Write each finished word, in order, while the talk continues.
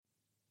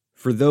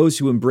For those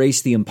who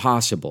embrace the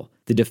impossible,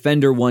 the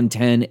Defender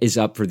 110 is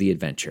up for the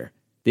adventure.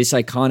 This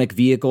iconic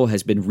vehicle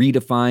has been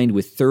redefined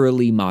with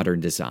thoroughly modern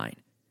design.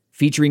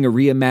 Featuring a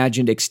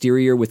reimagined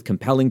exterior with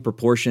compelling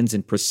proportions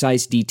and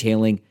precise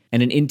detailing,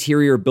 and an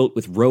interior built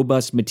with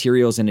robust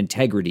materials and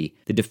integrity,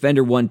 the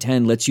Defender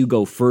 110 lets you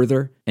go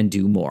further and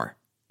do more.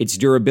 Its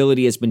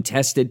durability has been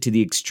tested to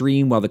the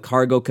extreme, while the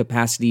cargo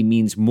capacity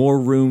means more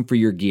room for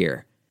your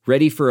gear.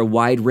 Ready for a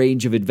wide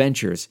range of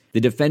adventures, the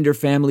Defender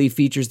family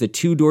features the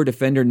two-door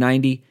Defender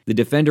 90, the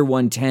Defender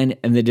 110,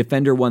 and the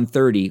Defender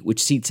 130,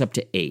 which seats up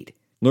to 8.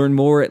 Learn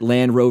more at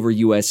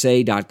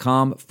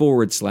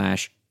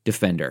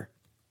LandRoverUSA.com/Defender.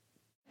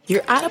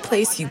 You're at a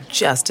place you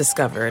just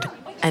discovered.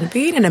 And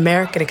being an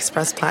American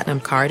Express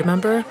Platinum card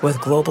member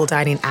with Global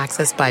Dining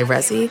Access by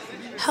Resy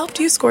helped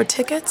you score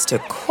tickets to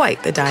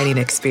quite the dining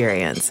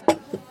experience.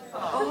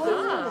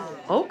 Oh,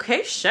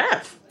 okay,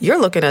 chef. You're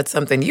looking at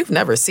something you've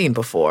never seen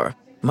before,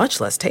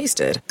 much less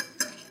tasted.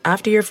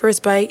 After your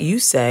first bite, you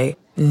say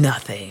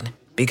nothing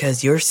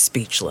because you're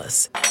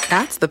speechless.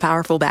 That's the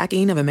powerful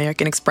backing of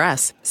American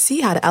Express.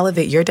 See how to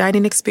elevate your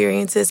dining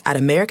experiences at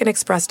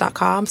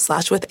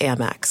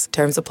americanexpress.com/withAmex.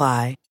 Terms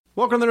apply.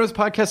 Welcome to the Nerds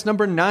Podcast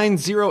number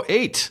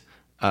 908.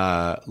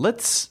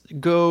 Let's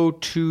go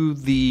to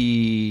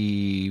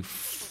the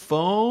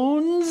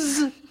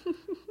phones.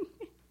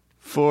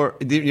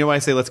 You know why I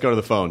say let's go to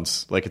the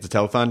phones? Like it's a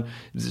telethon?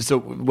 So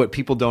what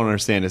people don't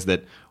understand is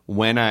that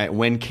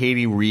when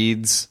Katie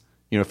reads,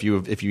 if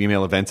you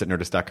email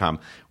events@nerdist.com,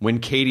 when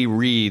Katie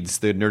reads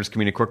the Nerdist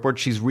Community Corkboard,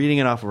 she's reading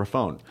it off of her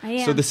phone.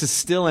 So this is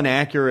still an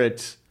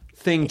accurate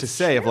thing to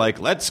say of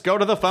like, let's go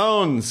to the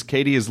phones.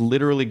 Katie is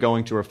literally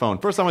going to her phone.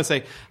 First, I want to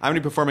say I'm going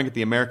to be performing at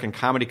the American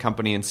Comedy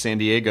Company in San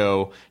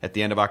Diego at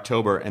the end of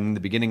October, and in the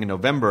beginning of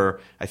November,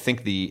 I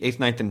think the 8th,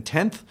 9th, and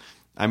 10th,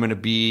 I'm going to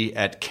be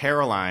at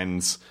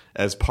Caroline's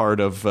as part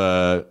of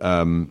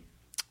the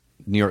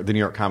New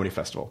York Comedy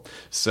Festival.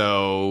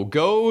 So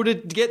go to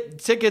get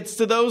tickets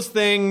to those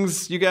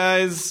things, you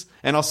guys.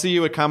 And I'll see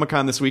you at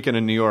Comic-Con this weekend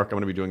in New York. I'm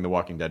going to be doing the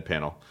Walking Dead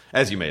panel,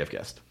 as you may have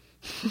guessed.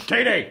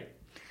 Katie,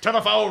 to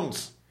the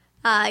phones.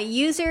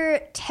 User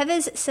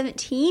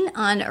Tevez17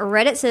 on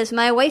Reddit says,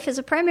 my wife is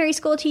a primary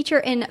school teacher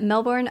in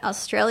Melbourne,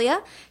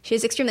 Australia. She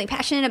is extremely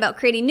passionate about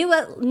creating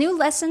new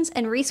lessons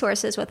and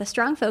resources with a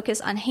strong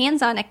focus on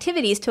hands-on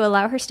activities to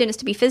allow her students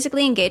to be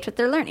physically engaged with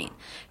their learning.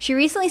 She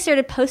recently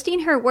started posting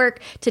her work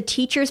to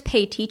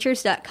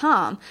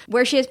teacherspayteachers.com,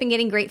 where she has been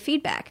getting great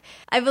feedback.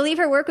 I believe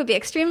her work would be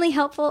extremely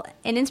helpful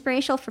and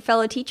inspirational for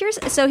fellow teachers,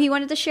 so he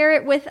wanted to share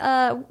it with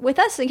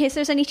us in case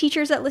there's any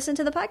teachers that listen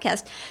to the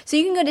podcast. So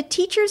you can go to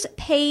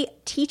teacherspayteachers.com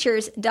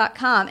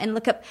and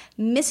look up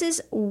Mrs.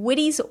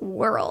 Whitty's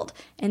World,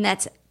 and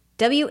that's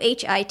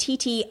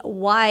WHITTYS.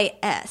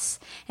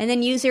 And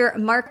then user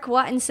Mark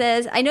Watton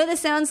says, I know this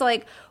sounds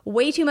like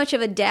way too much of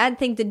a dad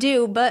thing to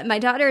do, but my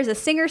daughter is a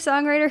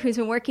singer-songwriter who's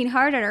been working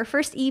hard on her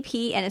first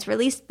EP and has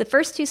released the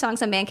first 2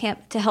 songs on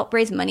Bandcamp to help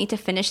raise money to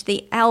finish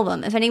the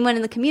album. If anyone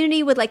in the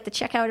community would like to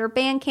check out her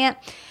Bandcamp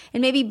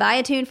and maybe buy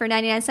a tune for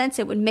 99 cents,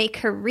 it would make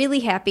her really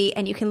happy.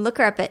 And you can look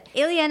her up at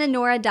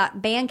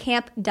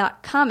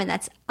iliananora.bandcamp.com, and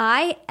that's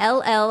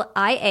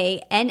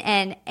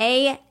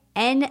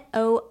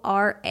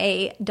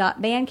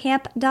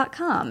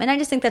ILLIANNANORA.bandcamp.com. And I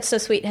just think that's so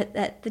sweet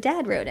that the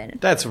dad wrote it.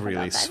 That's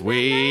really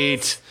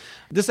sweet.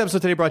 This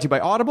episode today brought to you by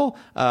Audible.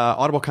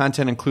 Audible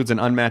content includes an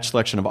unmatched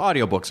selection of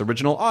audiobooks,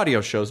 original audio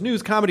shows,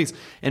 news, comedies,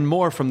 and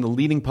more from the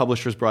leading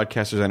publishers,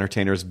 broadcasters,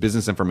 entertainers,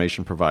 business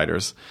information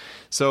providers.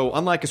 So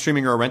unlike a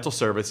streaming or a rental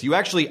service, you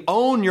actually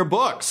own your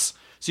books.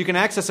 So you can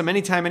access them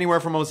anytime, anywhere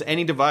from almost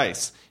any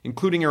device,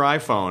 including your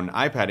iPhone,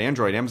 iPad,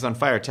 Android, Amazon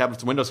Fire,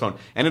 tablets, Windows Phone,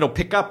 and it'll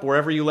pick up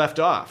wherever you left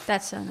off.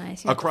 That's so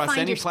nice. Across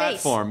any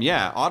platform. Space.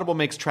 Yeah, Audible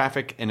makes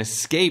traffic an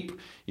escape.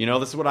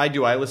 This is what I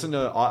do. I listen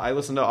to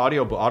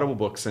audible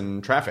books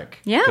in traffic.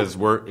 Yeah. Because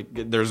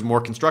there's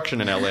more construction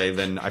in LA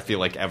than I feel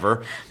like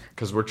ever.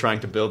 Because we're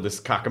trying to build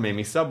this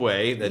cockamamie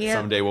subway that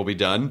someday will be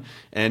done.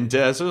 And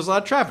so there's a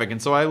lot of traffic.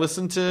 And so I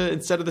listen to,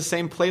 instead of the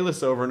same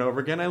playlist over and over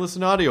again, I listen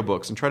to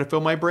audiobooks and try to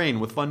fill my brain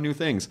with fun new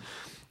things.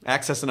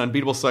 Access an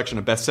unbeatable selection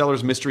of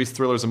bestsellers, mysteries,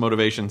 thrillers, and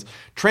motivations.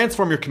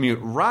 Transform your commute.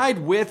 Ride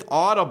with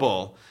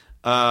Audible.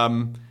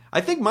 I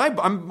think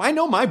I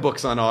know my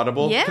book's on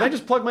Audible. Yeah. Can I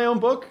just plug my own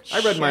book?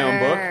 I read my own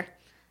book.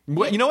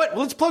 You know what?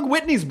 Let's plug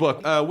Whitney's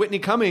book. Whitney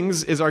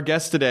Cummings is our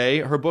guest today.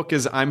 Her book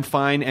is I'm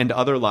Fine and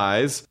Other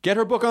Lies. Get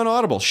her book on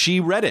Audible. She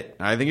read it.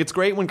 I think it's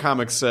great when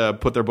comics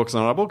put their books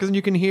on Audible because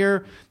you can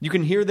hear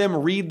them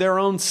read their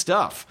own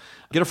stuff.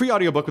 Get a free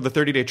audiobook with a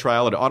 30-day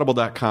trial at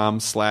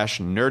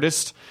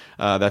audible.com/nerdist.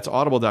 That's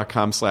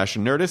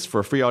audible.com/nerdist for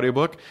a free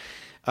audiobook.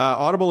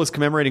 Audible is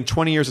commemorating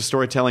 20 years of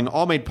storytelling,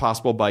 all made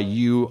possible by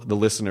you, the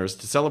listeners.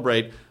 To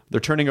celebrate, they're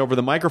turning over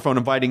the microphone,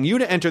 inviting you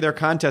to enter their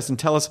contest and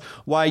tell us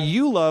why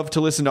you love to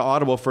listen to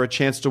Audible for a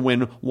chance to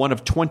win one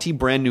of 20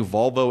 brand new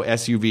Volvo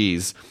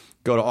SUVs.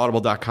 Go to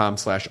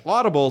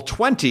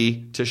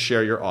audible.com/audible20 to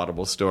share your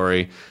Audible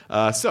story.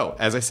 So,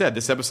 as I said,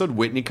 this episode,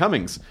 Whitney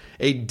Cummings,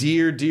 a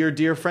dear, dear,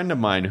 dear friend of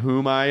mine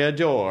whom I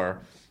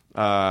adore.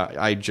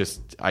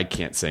 I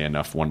can't say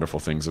enough wonderful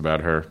things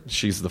about her.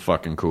 She's the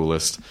fucking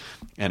coolest,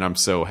 and I'm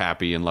so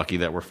happy and lucky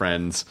that we're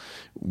friends.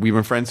 We've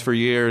been friends for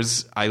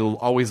years. I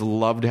always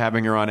loved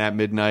having her on at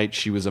midnight.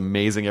 She was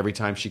amazing every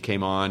time she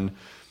came on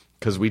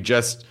because we're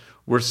just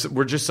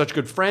such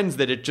good friends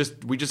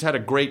that we just had a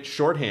great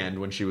shorthand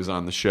when she was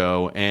on the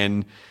show.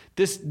 And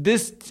this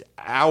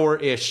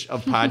hour-ish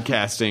of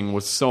podcasting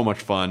was so much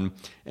fun,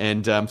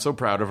 and I'm so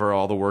proud of her,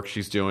 all the work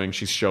she's doing.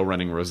 She's show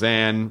running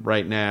Roseanne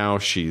right now.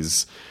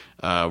 She's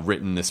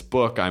written this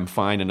book, I'm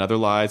Fine and Other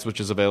Lies, which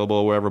is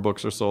available wherever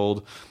books are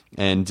sold.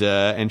 And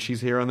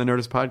she's here on the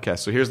Nerdist Podcast.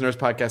 So here's Nerdist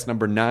Podcast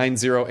number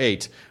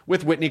 908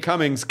 with Whitney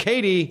Cummings.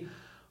 Katie,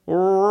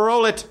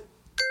 roll it.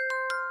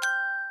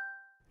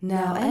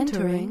 Now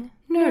entering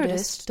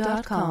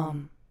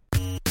Nerdist.com.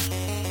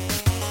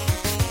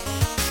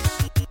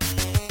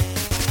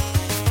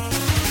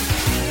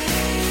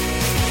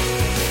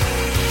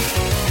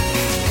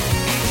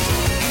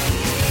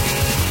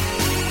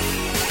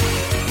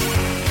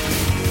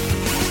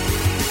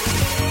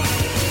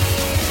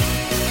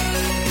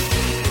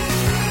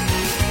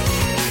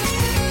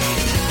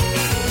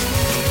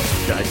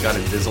 I got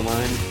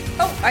Invisalign.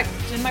 Oh,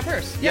 it's in my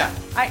purse. Yeah.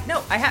 I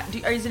have.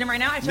 Are you using it right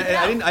now? I took it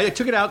out. I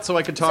took it out so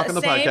I could talk on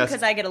the podcast.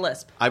 Because I get a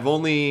lisp. I've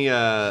only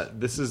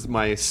this is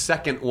my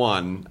second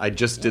one. I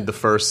just did the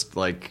first,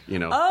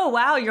 Oh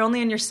wow, you're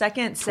only in your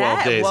second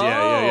set. 12 days. Whoa,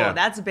 Yeah.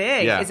 That's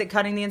big. Yeah. Is it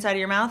cutting the inside of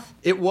your mouth?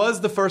 It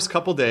was the first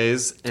couple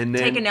days, and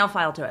then Take a nail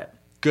file to it.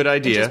 good And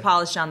idea. just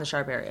polish down the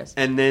sharp areas.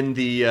 And then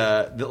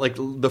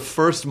the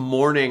first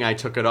morning I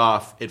took it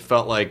off, it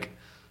felt like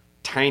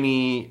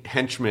tiny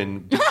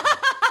henchmen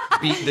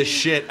beat the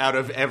shit out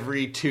of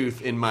every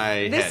tooth in my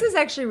head. This is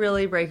actually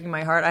really breaking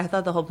my heart. I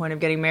thought the whole point of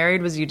getting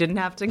married was you didn't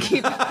have to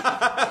keep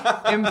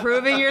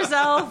improving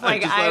yourself.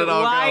 Like, Just let it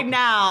all why go.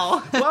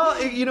 now?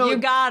 Well, You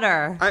got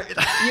her.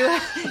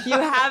 You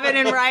have it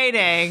in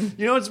writing.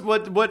 You know, it's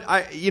what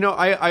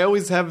I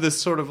always have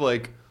this sort of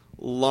like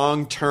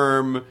long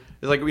term.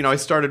 I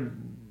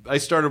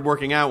started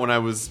working out when I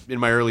was in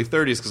my early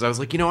 30s because I was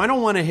like, I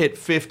don't want to hit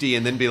 50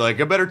 and then be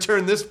like, I better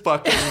turn this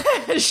fucking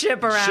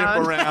Ship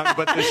around.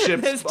 but the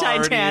ship's This already,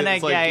 Titanic,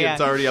 it's like, yeah.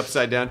 it's already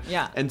upside down.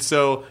 Yeah. And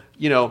so,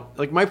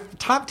 like my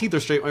top teeth are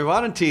straight, my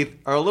bottom teeth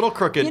are a little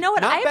crooked. You know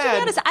what? Not I have to bad.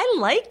 be honest, I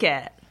like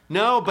it.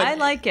 No, but I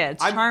like it.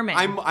 It's charming.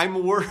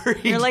 I'm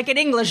worried. You're like an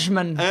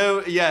Englishman.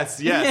 Oh, yes.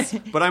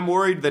 But I'm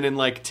worried that in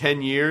like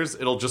 10 years,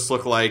 it'll just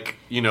look like,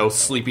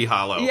 Sleepy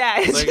Hollow. Yeah,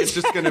 It's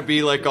just going to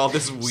be like all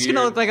this weird. It's going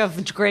to look like a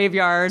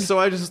graveyard. So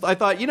I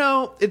thought,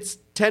 it's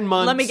 10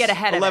 months. Let me get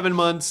ahead of it. 11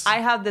 months. I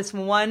have this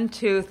one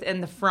tooth in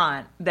the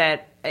front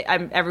that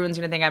everyone's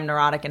going to think I'm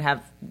neurotic and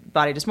have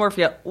body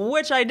dysmorphia,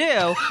 which I do.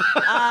 Just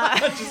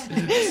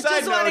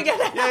want to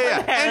get out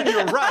yeah. And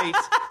you're right.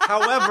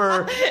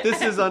 However,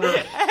 this is under.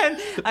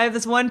 And I have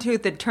this one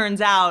tooth that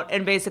turns out,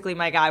 and basically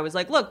my guy was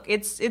like, "Look,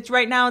 it's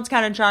right now it's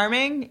kind of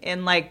charming.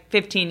 In like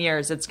 15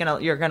 years,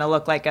 you're gonna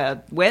look like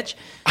a witch.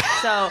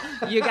 So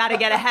you got to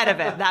get ahead of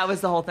it." That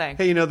was the whole thing.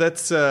 Hey,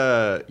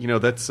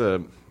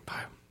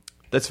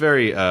 that's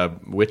very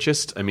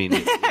witchist. I mean,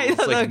 it's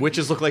like Look.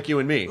 witches look like you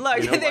and me. Look, Why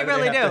do they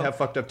really have do to have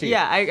fucked up teeth.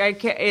 Yeah, I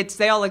can't,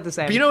 they all look the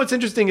same. But what's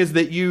interesting is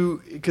that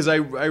because I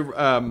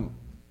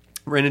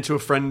ran into a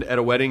friend at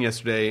a wedding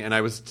yesterday, and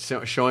I was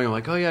showing him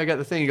like, oh yeah, I got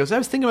the thing. He goes, I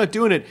was thinking about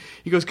doing it.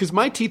 He goes, because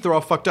my teeth are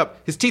all fucked up.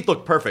 His teeth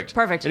look perfect.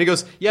 Perfect. And he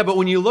goes, yeah, but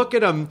when you look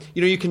at them,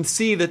 you can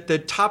see that the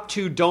top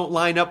two don't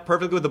line up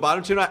perfectly with the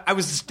bottom two. And I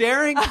was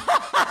staring, and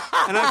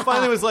I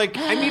finally was like,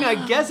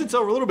 I guess it's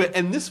over a little bit.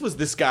 And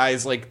this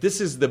guy's like, this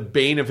is the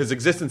bane of his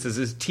existence, is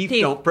his teeth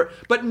don't,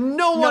 but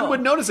no one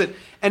would notice it.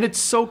 And it's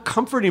so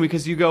comforting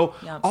because you go,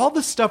 all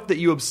the stuff that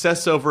you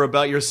obsess over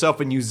about yourself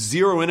and you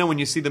zero in on when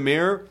you see the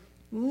mirror,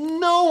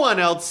 no one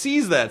else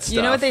sees that stuff.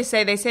 You know what they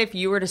say? They say if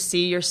you were to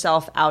see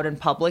yourself out in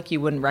public, you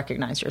wouldn't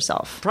recognize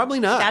yourself. Probably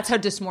not. That's how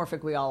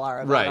dysmorphic we all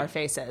are about our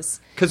faces.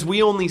 Because we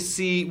don't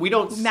see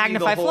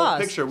Magnify the whole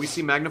flaws. picture. We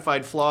see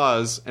magnified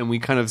flaws, and we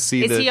kind of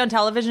see Is he on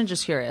television?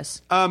 Just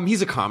curious.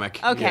 He's a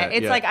comic. Okay, Yeah,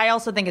 it's yeah. like I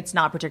also think it's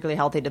not particularly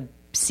healthy to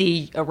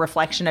see a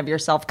reflection of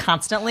yourself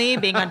constantly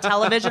being on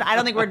television. I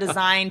don't think we're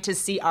designed to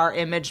see our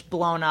image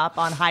blown up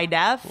on high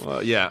def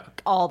yeah.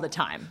 all the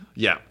time.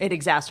 Yeah. It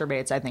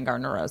exacerbates, I think, our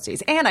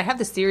neuroses. And I have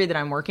this theory that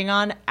I'm working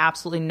on.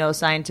 Absolutely no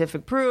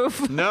scientific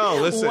proof. No,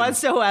 listen.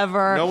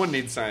 whatsoever. No one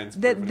needs science.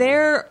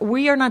 That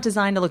we are not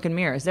designed to look in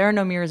mirrors. There are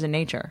no mirrors in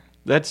nature.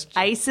 That's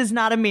Ice is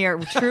not a mirror.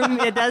 True,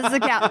 it doesn't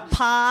count.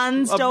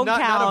 Ponds don't count.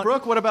 Not a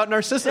brook. What about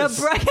Narcissus?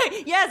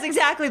 Yes,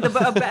 exactly. A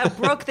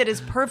brook that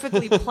is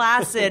perfectly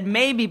placid,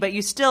 maybe, but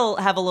you still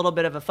have a little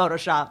bit of a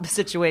Photoshop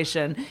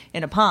situation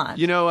in a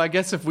pond. I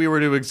guess if we were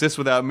to exist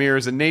without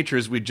mirrors and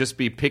natures, we'd just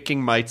be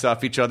picking mites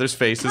off each other's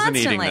faces and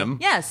eating them.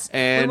 Yes.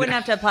 And we wouldn't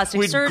have to have plastic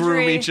we'd surgery.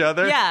 groom each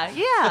other. Yeah.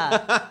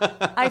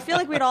 I feel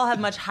like we'd all have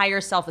much higher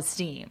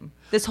self-esteem.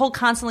 This whole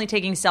constantly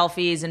taking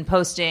selfies and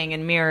posting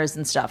and mirrors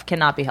and stuff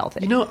cannot be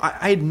healthy.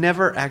 I'd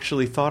never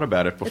actually thought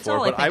about it before,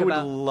 all I but I think would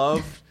about.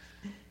 love,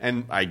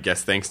 and I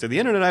guess thanks to the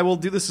internet, I will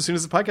do this as soon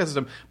as the podcast is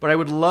done, but I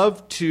would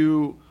love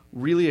to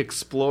really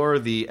explore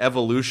the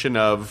evolution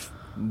of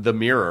the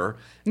mirror.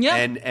 Yeah.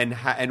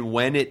 And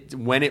when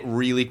it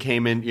really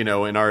came in,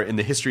 in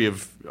the history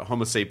of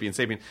Homo sapiens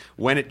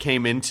when it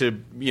came into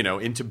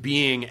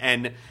being,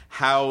 and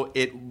how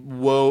it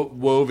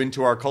wove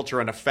into our culture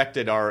and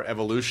affected our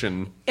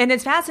evolution. And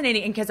it's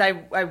fascinating because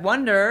I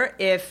wonder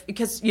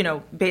because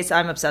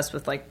I'm obsessed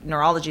with like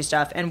neurology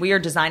stuff, and we are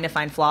designed to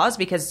find flaws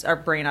because our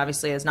brain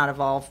obviously has not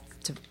evolved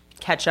to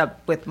catch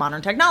up with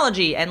modern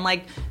technology, and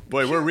like,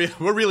 boy,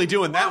 we're really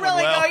doing that one well.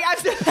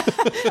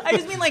 I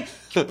just mean like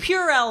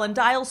Purell and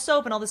Dial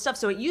soap and all this stuff.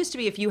 So it used to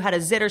be if you had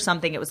a zit or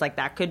something, it was like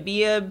that could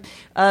be a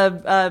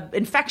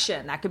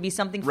infection, that could be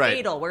something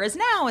fatal. Whereas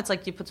now it's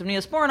like you put some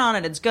Neosporin on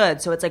it, it's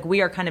good. So it's like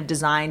we are kind of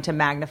designed to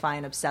magnify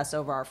and obsess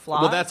over our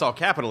flaws. Well, that's all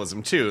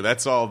capitalism too.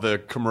 That's all the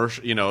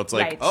commercial. It's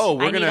like, oh,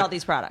 I need all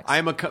these products.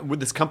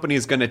 This company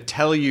is going to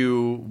tell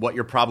you what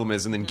your problem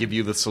is and then give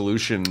you the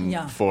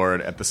solution for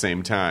it at the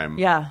same time.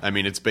 Yeah. I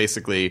mean, it's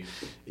basically,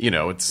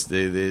 it's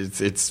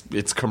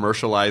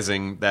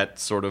commercializing that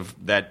sort of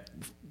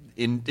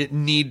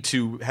need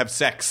to have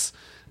sex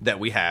that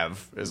we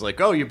have. Is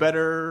like, oh, you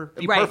better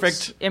be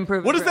perfect.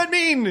 Improve. What does that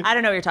mean? I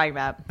don't know what you're talking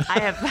about.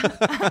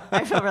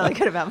 I feel really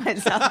good about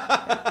myself.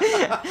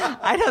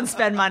 I don't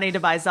spend money to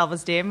buy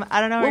self-esteem.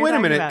 I don't know. Well, wait a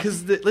minute,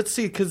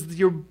 because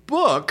your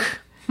book.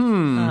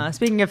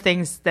 Speaking of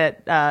things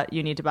that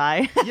you need to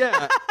buy.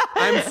 Yeah,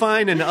 I'm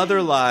fine and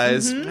other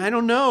lies. I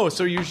don't know.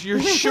 So you're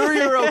sure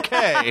you're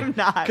okay? I'm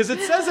not. Because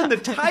it says in the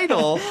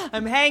title.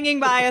 I'm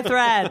hanging by a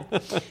thread.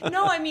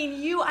 No, I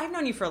mean, I've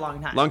known you for a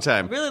long time. Long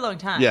time. Really long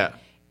time. Yeah.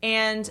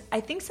 And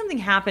I think something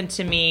happened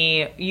to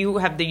me. You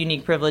have the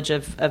unique privilege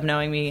of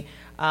knowing me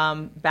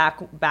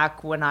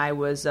back when I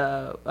was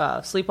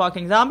a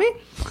sleepwalking zombie.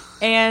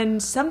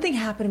 And something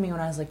happened to me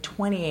when I was like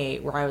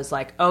 28 where I was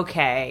like,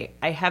 okay,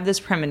 I have this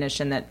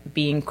premonition that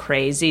being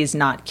crazy is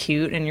not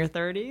cute in your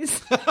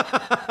 30s.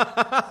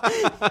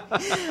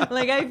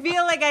 Like, I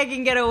feel like I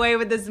can get away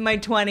with this in my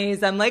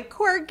 20s. I'm like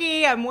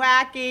quirky, I'm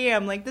wacky,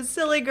 I'm like the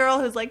silly girl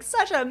who's like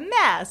such a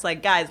mess.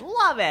 Like, guys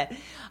love it.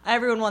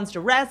 Everyone wants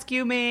to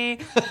rescue me.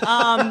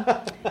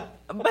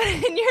 But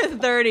in your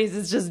 30s,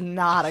 it's just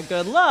not a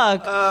good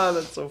look. Oh,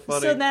 that's so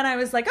funny. So then I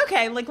was like,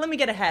 okay, like, let me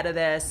get ahead of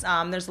this.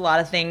 There's a lot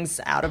of things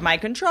out of my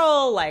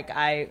control. Like,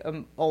 I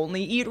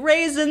only eat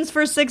raisins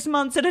for 6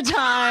 months at a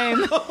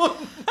time.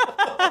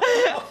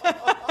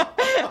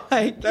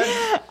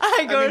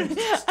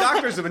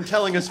 Doctors have been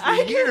telling us for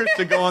years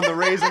to go on the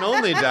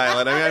raisin-only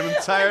diet. I mean,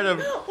 I'm tired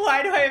of...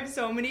 Why do I have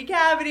so many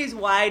cavities?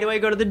 Why do I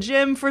go to the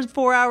gym for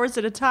 4 hours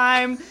at a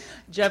time?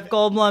 Jeff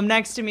Goldblum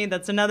next to me,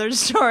 that's another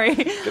story.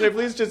 Can I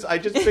please I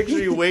just picture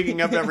you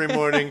waking up every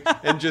morning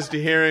and just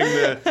hearing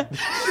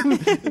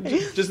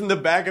just in the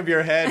back of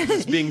your head,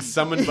 just being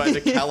summoned by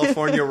the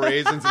California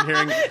raisins and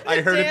hearing,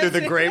 I heard it through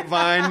the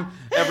grapevine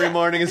every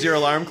morning as your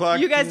alarm clock.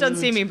 You guys don't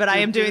see me, but I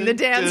am doing the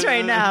dance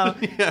right now.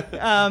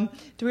 Yeah.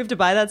 Do we have to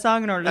buy that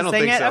song in order to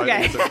sing it? So.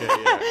 Okay. I think it's okay. Yeah,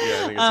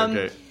 I think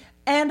it's okay.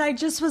 And I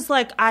just was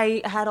like,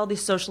 I had all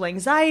these social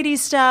anxiety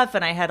stuff,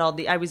 and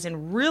I was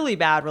in really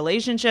bad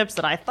relationships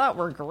that I thought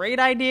were great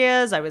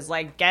ideas. I was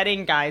like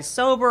getting guys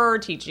sober,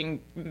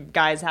 teaching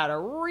guys how to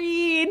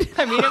read.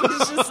 I mean, it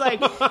was just like,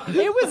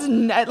 it was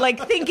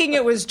like thinking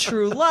it was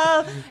true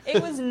love.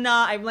 It was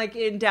not. I'm like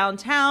in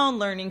downtown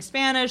learning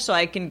Spanish so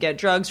I can get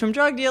drugs from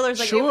drug dealers.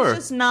 Like, It was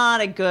just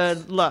not a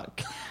good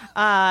look.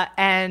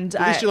 And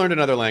at least you learned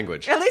another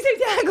language. At least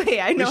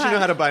exactly. I know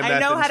how to buy meth. I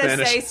know how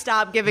to say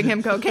stop giving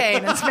him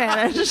cocaine in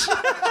Spanish.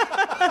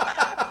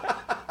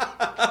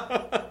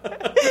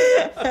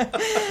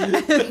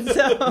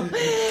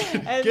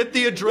 Get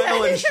the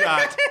adrenaline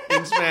shot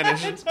in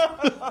Spanish.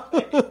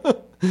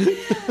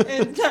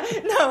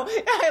 No,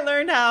 I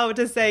learned how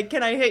to say,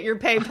 "Can I hit your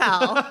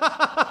PayPal?"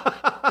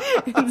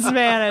 in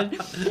Spanish.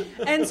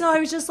 And so I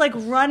was just like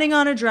running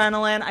on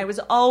adrenaline. I was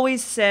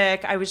always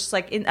sick. I was just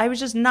like, I was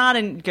just not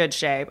in good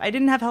shape. I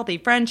didn't have healthy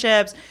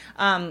friendships.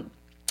 So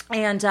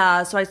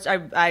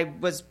I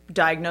was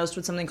diagnosed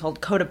with something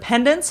called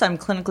codependence. I'm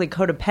clinically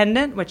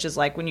codependent, which is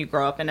like when you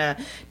grow up in a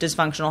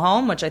dysfunctional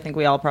home, which I think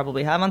we all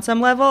probably have on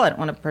some level. I don't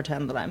want to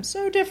pretend that I'm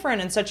so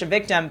different and such a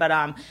victim, but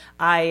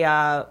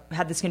I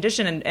had this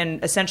condition,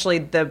 and essentially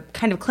the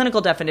kind of clinical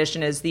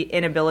definition is the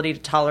inability to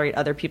tolerate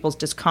other people's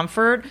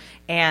discomfort,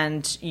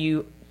 and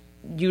you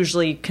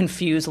usually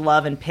confuse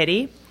love and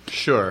pity.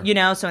 Sure.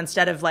 So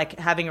instead of like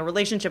having a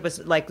relationship with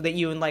like that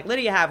you and like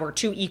Lydia have, where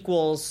two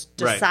equals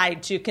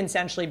decide to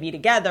consensually be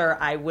together,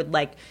 I would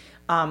like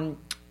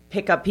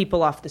pick up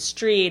people off the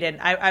street, and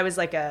I was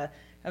like a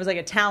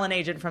talent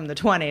agent from the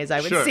 20s.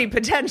 I would see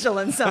potential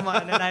in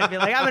someone, and I'd be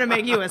like, I'm going to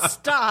make you a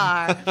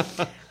star.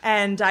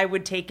 And I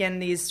would take in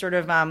these sort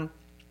of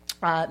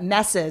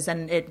messes,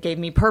 and it gave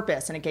me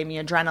purpose, and it gave me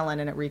adrenaline,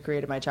 and it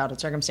recreated my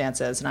childhood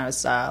circumstances. And I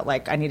was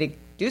like, I need to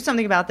do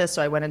something about this.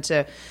 So I went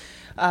into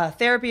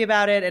therapy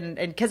about it, and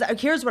because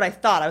here's what I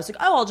thought. I was like,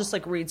 I'll just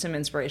like read some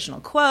inspirational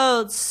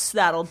quotes.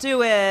 That'll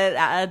do it.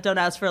 Don't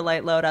ask for a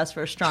light load, ask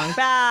for a strong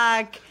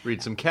back.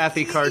 Read some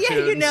Kathy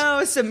cartoons.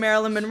 Yeah, some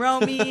Marilyn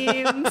Monroe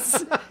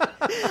memes.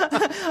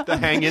 The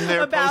hang in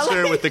there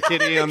poster with the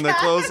kitty on the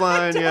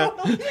clothesline.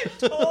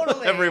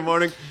 Totally. Every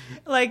morning.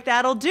 like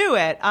that'll do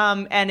it.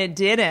 And it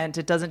didn't.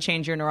 It doesn't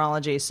change your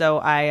neurology. So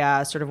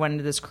I sort of went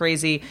into this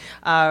crazy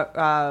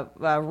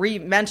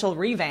mental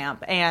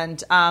revamp. And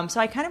so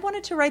I kind of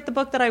wanted to write the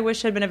book that I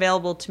wish had been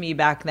available to me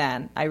back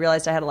then. I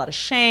realized I had a lot of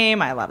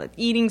shame. I had a lot of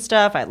eating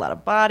stuff. I had a lot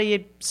of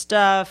body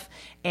stuff.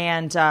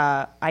 And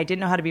I didn't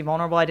know how to be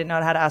vulnerable. I didn't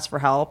know how to ask for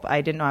help. I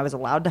didn't know I was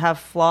allowed to have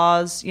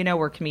flaws. You know,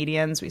 we're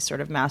comedians. We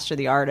sort of master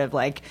the art of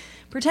like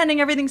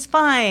pretending everything's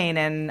fine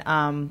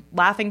and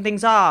laughing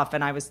things off.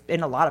 And I was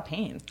in a lot of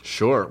pain.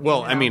 Sure.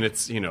 Well, I mean,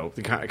 it's,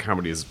 the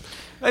comedy is,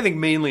 I think,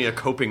 mainly a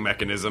coping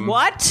mechanism.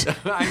 What?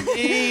 I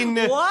mean...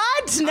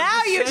 What?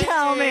 Now you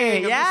tell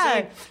me.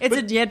 Yeah. It's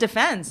a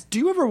defense. Do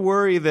you ever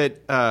worry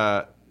that...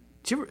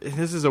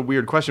 this is a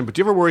weird question, but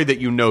do you ever worry that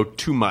you know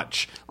too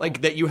much?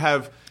 Like, that you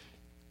have...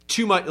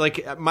 too much,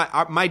 like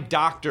my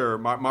doctor,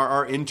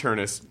 our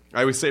internist,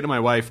 I always say to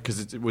my wife,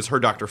 because it was her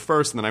doctor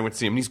first, and then I went to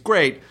see him, and he's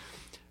great,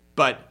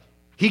 but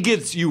he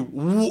gives you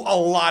a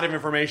lot of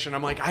information.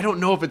 I'm like, I don't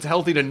know if it's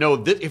healthy to know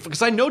this,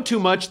 because I know too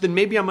much, then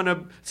maybe I'm going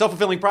to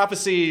self-fulfilling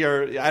prophecy,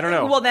 or I don't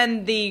know. Well,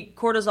 then the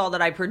cortisol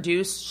that I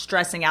produce,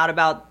 stressing out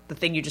about the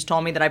thing you just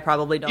told me that I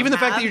probably don't Even the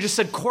have. fact that you just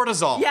said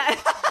cortisol. Yeah.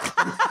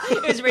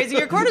 Is raising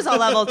your cortisol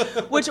levels,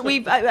 which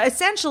we've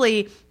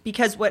essentially,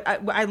 because what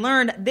I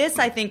learned, this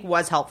I think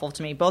was helpful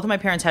to me. Both of my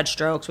parents had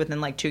strokes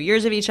within like 2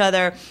 years of each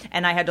other,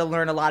 and I had to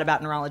learn a lot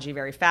about neurology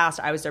very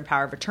fast. I was their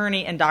power of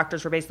attorney, and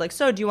doctors were basically like,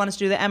 so do you want us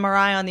to do the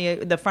MRI on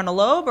the frontal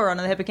lobe or on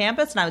the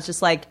hippocampus? And I was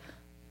just like,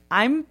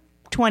 I'm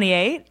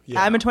 28.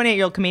 Yeah. I'm a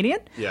 28-year-old comedian.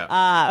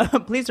 Yeah.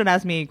 Please don't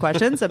ask me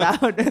questions about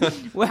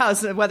whether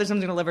someone's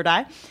going to live or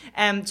die.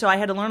 And so I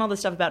had to learn all this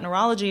stuff about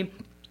neurology.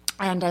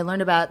 And I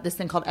learned about this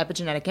thing called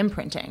epigenetic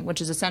imprinting, which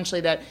is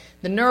essentially that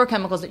the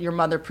neurochemicals that your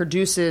mother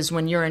produces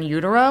when you're in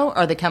utero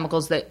are the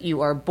chemicals that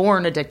you are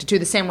born addicted to,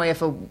 the same way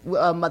if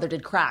a mother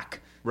did crack.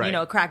 Right.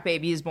 A crack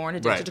baby is born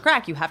addicted Right. to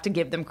crack. You have to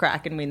give them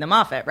crack and wean them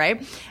off it,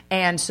 right?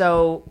 And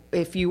so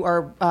if you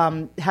are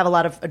have a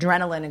lot of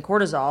adrenaline and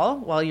cortisol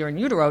while you're in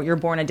utero, you're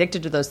born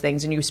addicted to those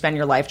things, and you spend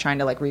your life trying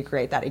to like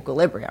recreate that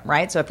equilibrium,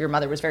 right? So if your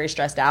mother was very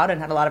stressed out and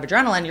had a lot of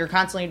adrenaline, you're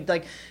constantly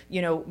like,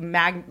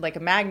 like a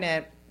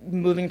magnet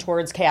moving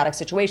towards chaotic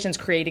situations,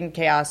 creating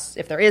chaos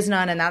if there is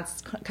none. And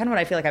that's kind of what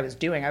I feel like I was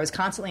doing. I was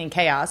constantly in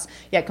chaos,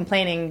 yet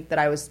complaining that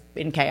I was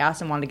in chaos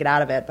and wanted to get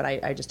out of it, but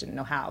I just didn't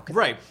know how. 'Cause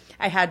Right.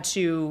 I had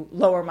to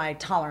lower my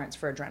tolerance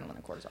for adrenaline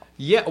and cortisol.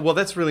 Yeah, well,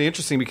 that's really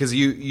interesting because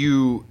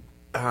you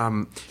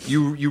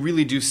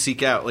really do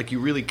seek out, like,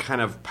 you really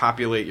kind of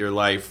populate your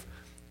life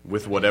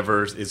with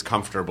whatever is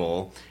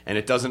comfortable, and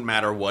it doesn't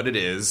matter what it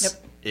is.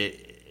 Yep.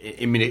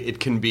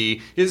 It can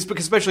be, it's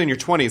because especially in your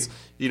 20s.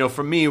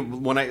 For me,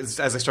 as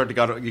I started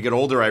to get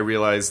older, I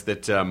realized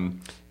that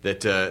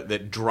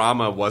that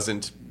drama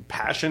wasn't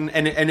passion,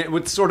 and it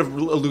would sort of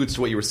alludes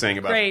to what you were saying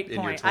about. Great in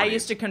your point. 20s. I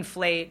used to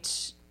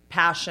conflate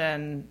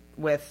passion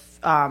with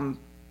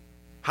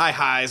high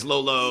highs, low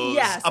lows,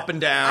 yes, up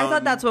and down. I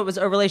thought that's what was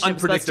a relationship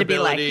supposed to be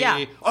like.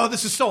 Yeah. Oh,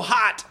 this is so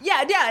hot.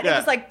 Yeah. And it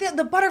was like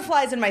the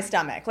butterflies in my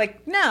stomach.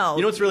 Like, no.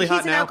 You know what's really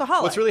hot he's an now?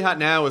 alcoholic. What's really hot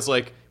now is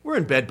like we're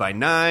in bed by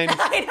 9.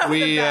 I know,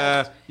 the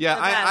best. The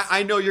best.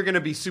 I know you're going to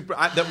be super.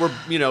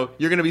 You're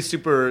going to be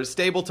super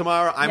stable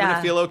tomorrow. I'm going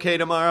to feel okay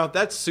tomorrow.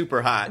 That's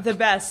super hot. The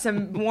best.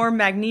 Some more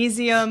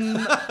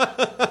magnesium.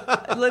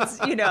 Let's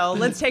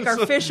take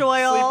our fish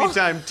oil. Sleepy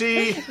time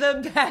tea.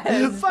 The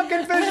best.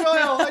 Fucking fish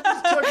oil. I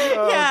just took it.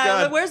 Oh, yeah.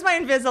 God. Where's my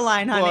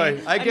Invisalign, honey?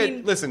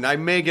 Boy, listen. I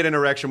may get an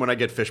erection when I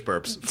get fish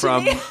burps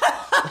from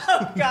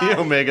the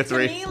omega-3.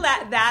 To me,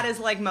 that is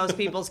like most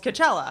people's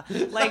Coachella.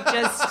 Like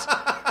just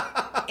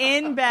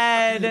in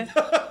bed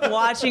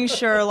watching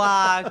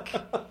Sherlock,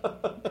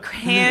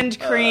 hand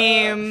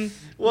cream.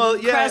 Well,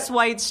 yeah, Crest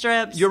white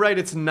strips. You're right.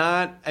 It's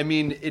not. I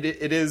mean, it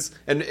is,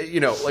 and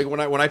like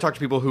when I talk to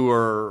people who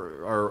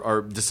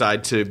are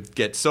decide to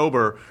get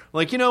sober,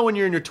 like when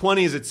you're in your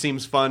 20s, it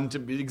seems fun to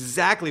be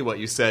exactly what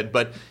you said,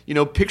 but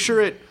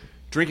picture it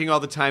drinking all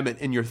the time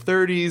in your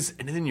 30s,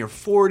 and then your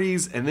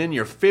 40s, and then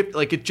your 50s.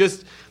 Like it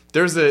just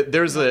there's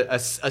a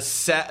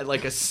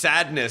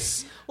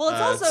sadness. Well,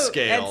 it's also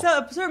scale.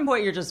 at a certain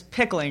point you're just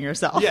pickling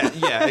yourself.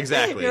 Yeah,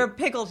 exactly. You're a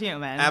pickled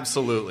human.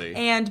 Absolutely.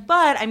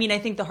 But I mean, I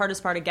think the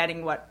hardest part of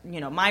getting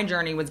my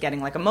journey was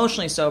getting like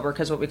emotionally sober,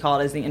 because what we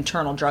call it is the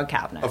internal drug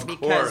cabinet. Of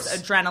because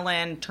course.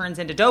 adrenaline turns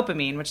into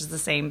dopamine, which is the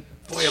same.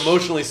 Boy,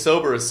 emotionally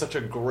sober is such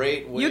a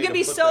great way. You can to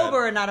be put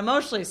sober that. and not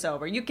emotionally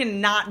sober. You can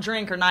not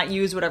drink or not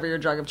use whatever your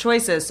drug of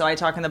choice is. So I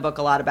talk in the book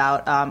a lot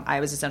about I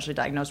was essentially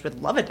diagnosed with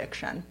love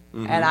addiction.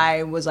 Mm-hmm. And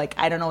I was like,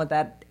 I don't know what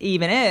that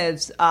even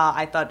is.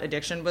 I thought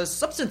addiction was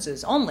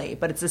substances only,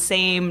 but it's the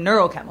same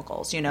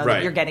neurochemicals, Right.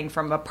 that you're getting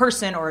from a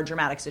person or a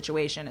dramatic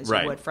situation as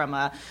Right. you would from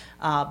a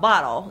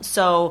bottle.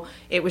 So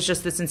it was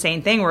just this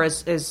insane thing where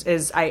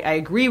I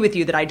agree with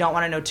you that I don't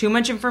want to know too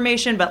much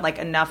information, but like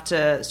enough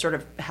to sort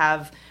of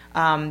have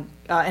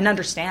an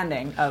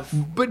understanding of.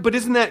 But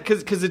isn't that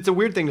because it's a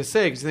weird thing to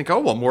say? Because you think, oh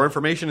well, more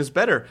information is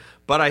better.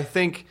 But I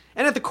think,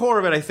 and at the core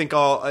of it, I think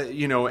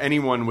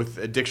anyone with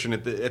addiction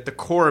at the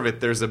core of it,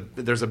 there's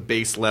a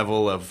base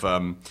level of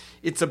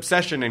it's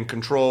obsession and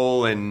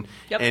control and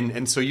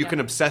so you can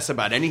obsess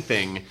about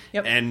anything.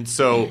 Yep. And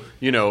so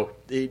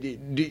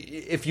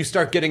if you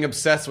start getting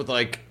obsessed with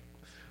like,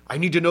 I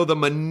need to know the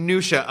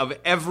minutia of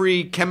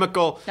every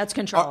chemical. That's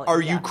controlling.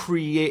 Are you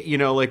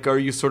are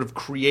you sort of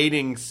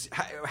creating?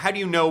 How do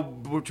you know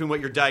between what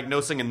you're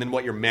diagnosing and then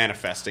what you're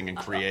manifesting and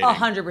creating?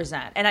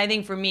 100%. And I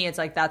think for me, it's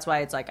like that's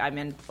why it's like I'm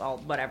in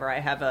whatever. I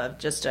have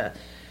just a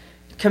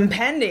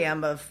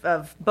compendium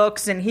of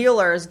books and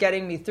healers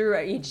getting me through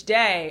it each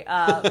day.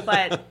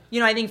 But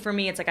I think for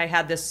me, it's like I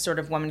had this sort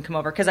of woman come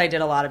over because I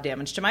did a lot of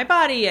damage to my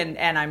body,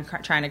 and I'm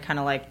trying to kind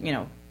of like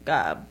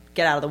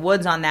get out of the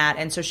woods on that.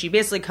 And so she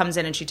basically comes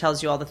in and she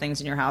tells you all the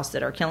things in your house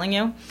that are killing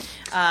you.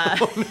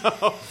 Oh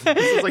no,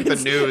 this is like the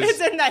news.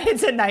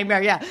 It's a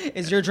nightmare. Yeah,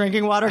 is your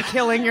drinking water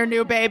killing your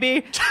new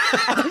baby?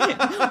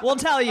 We'll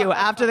tell you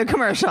after the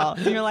commercial.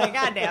 And you're like,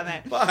 God damn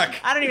it! Fuck!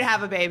 I don't even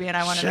have a baby, and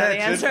I want to know the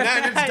answer.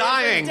 It's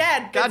dying. It's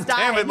dead. God it's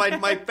damn it!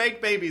 dying. My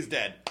fake baby's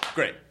dead.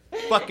 Great.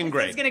 Fucking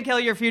great. It's going to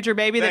kill your future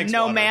baby Thanks, that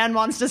no daughter. man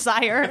wants to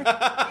sire.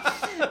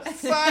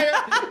 Sire.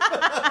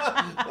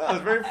 That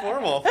was very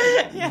formal.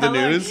 Yeah, the look,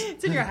 news.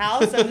 it's in your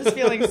house. I'm just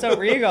feeling so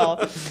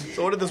regal.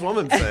 So what did this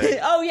woman say?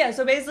 Oh, yeah.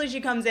 So basically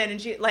she comes in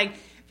and she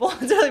well,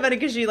 it's really funny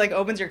because she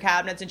opens your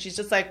cabinets and she's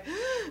just like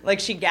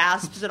she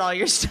gasps at all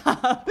your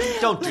stuff.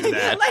 Don't do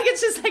that.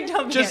 It's just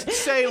don't Just be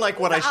say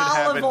what I should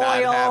have and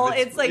olive not oil. have.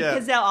 It's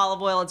because now olive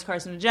oil, it's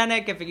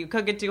carcinogenic if you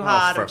cook it too Oh,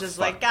 hot. for I'm just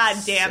fuck's God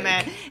damn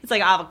it. sake. It's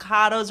like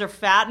avocados are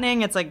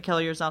fattening. It's like kill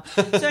yourself.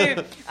 So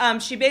anyway,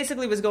 she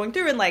basically was going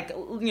through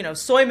and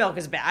soy milk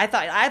is bad.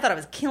 I thought I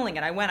was killing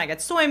it. I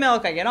get soy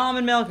milk, I get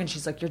almond milk, and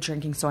she's like, you're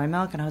drinking soy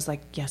milk? And I was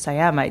like, yes, I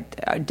am.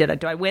 Do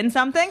I win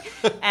something?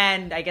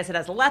 And I guess it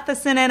has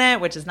lecithin in it,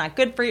 which is not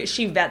good for you.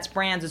 She vets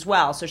brands as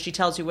well, so she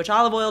tells you which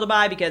olive oil to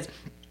buy because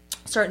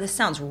this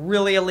sounds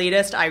really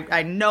elitist.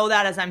 I know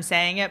that as I'm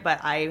saying it,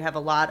 but I have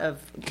a lot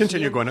of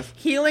Gwyneth.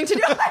 Healing to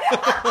do.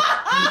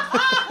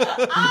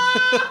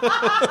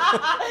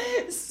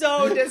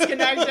 So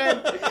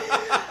disconnected.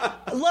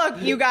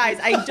 Look, you guys,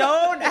 I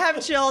don't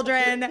have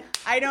children.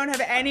 I don't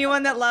have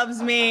anyone that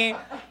loves me.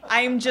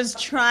 I'm just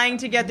trying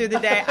to get through the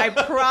day. I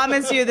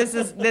promise you this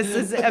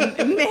is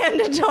a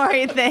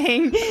mandatory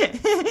thing.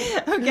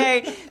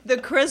 Okay? The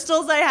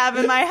crystals I have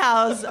in my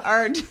house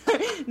are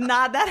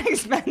not that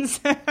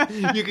expensive.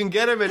 You can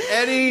get them at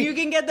any You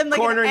can get them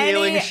corner at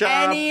healing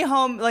shop. any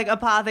home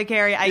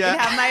apothecary. I can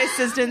have my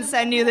assistant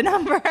send you the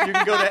number. You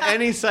can go to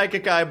any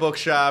psychic eye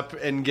bookshop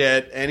and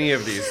get any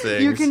of these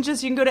things. You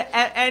can go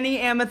to any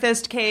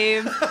amethyst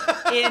cave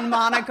in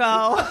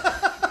Monaco,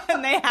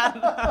 and they have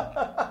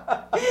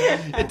them.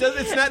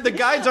 It's not. The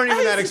guides aren't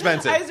even that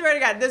expensive. I swear to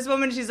God, this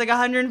woman, she's like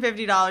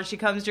 $150. She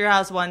comes to your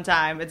house one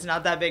time. It's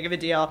not that big of a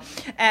deal.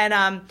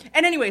 And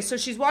anyway, so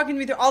she's walking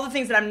me through all the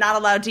things that I'm not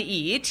allowed to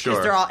eat because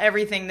Sure. they're all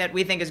everything that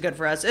we think is good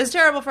for us is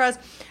terrible for us.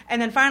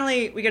 And then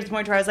finally, we get to the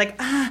point where I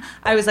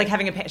was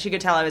like, she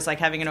could tell I was like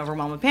having an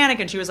overwhelm of panic,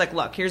 and she was like,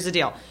 look, here's the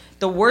deal.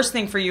 The worst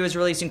thing for you is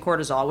releasing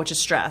cortisol, which is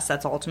stress.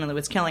 That's ultimately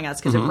what's killing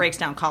us because it breaks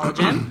down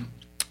collagen.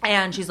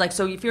 And she's like,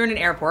 so if you're in an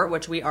airport,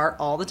 which we are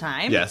all the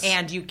time, Yes.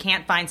 and you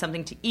can't find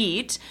something to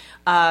eat,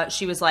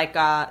 she was like,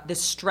 the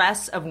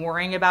stress of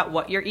worrying about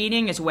what you're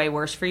eating is way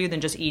worse for you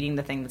than just eating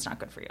the thing that's not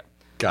good for you.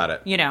 Got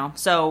it.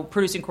 So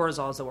producing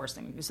cortisol is the worst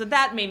thing. So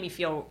that made me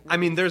feel... I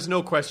mean, there's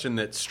no question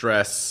that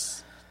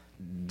stress,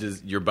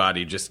 your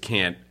body just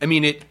can't. I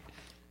mean,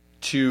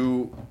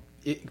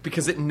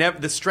 because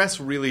the stress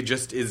really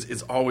just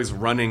is always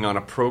running on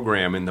a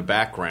program in the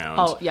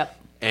background. Oh, yep.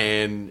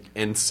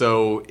 And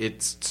so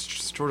it's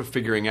sort of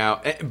figuring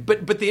out.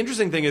 But the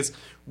interesting thing is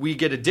we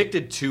get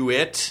addicted to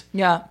it.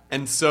 Yeah.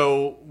 And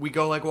so we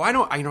go like, well, I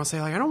don't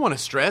want to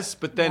stress,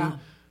 but then. Yeah.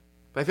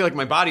 But I feel like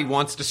my body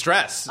wants to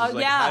stress. Oh,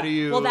 Like, yeah. How do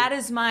you... Well,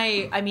 that's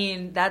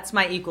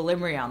my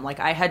equilibrium. Like,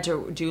 I had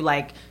to do,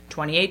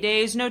 28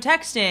 days no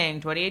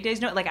texting, 28 days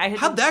no...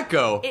 How'd that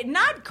go?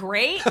 Not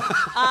great.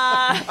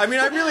 I mean,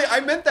 I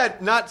meant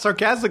that not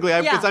sarcastically,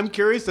 because I'm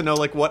curious to know,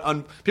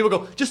 people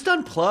go, just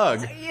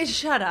unplug.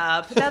 Shut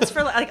up. That's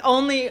for,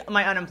 only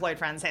my unemployed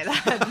friends say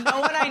that.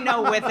 No one I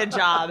know with a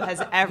job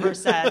has ever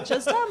said,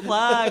 just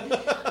unplug.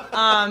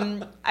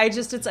 I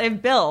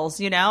have bills,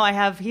 I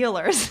have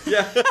healers.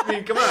 Yeah, I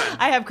mean, come on.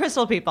 I have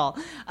crystal people.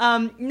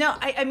 No,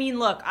 I mean,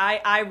 look,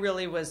 I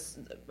really was,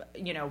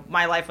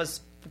 my life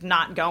was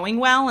not going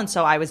well, and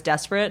so I was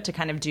desperate to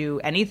kind of do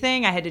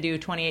anything. I had to do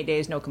 28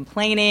 days no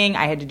complaining.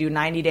 I had to do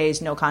 90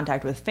 days no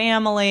contact with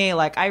family.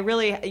 I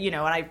really, and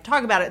I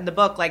talk about it in the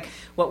book,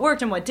 what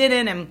worked and what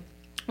didn't, and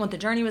what the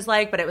journey was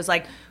like. But it was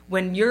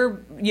when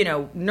your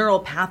neural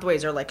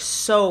pathways are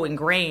so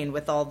ingrained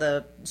with all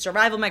the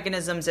survival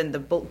mechanisms and the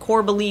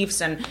core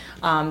beliefs and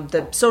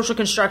the social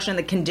construction,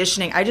 the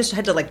conditioning, I just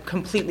had to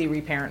completely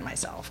reparent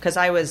myself because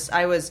I was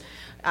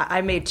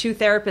I made 2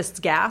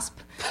 therapists gasp.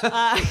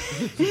 What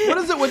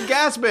is it with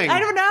gasping? I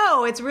don't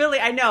know. It's really,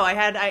 I know.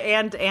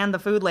 And the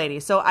food lady.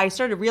 So I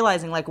started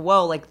realizing, like,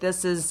 whoa, like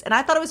this is, and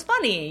I thought it was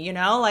funny, you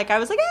know? Like I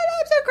was like, hey,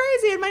 I'm so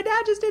crazy, and my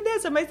dad just did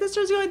this, and my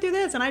sister's going through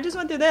this, and I just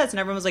went through this, and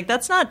everyone was like,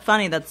 that's not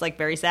funny. That's like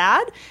very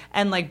sad.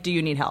 And like, do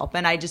you need help?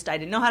 And I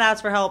didn't know how to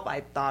ask for help.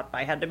 I thought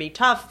I had to be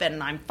tough,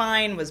 and I'm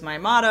fine was my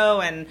motto.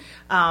 And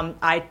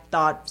I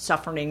thought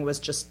suffering was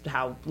just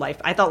how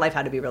I thought life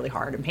had to be really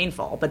hard and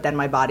painful. But then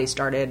my body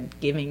started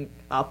giving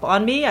up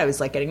on me. I was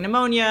like getting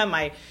pneumonia.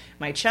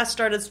 My chest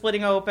started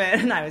splitting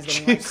open. I was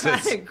getting like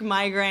chronic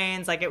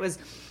migraines. Like it was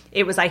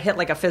I hit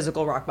like a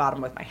physical rock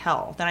bottom with my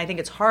health. And I think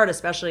it's hard,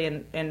 especially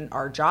in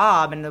our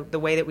job and the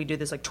way that we do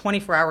this like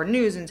 24-hour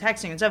news and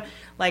texting and stuff.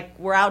 Like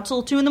we're out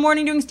till 2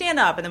 a.m. doing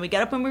stand-up, and then we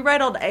get up and we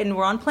write all day, and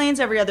we're on planes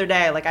every other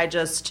day. Like I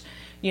just,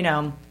 you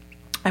know,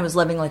 I was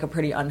living like a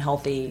pretty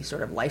unhealthy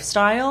sort of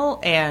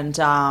lifestyle and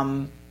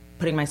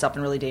putting myself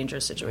in really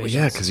dangerous situations.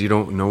 Well, yeah, because you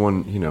don't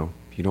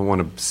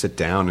want to sit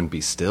down and be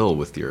still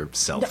with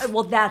yourself.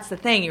 Well, that's the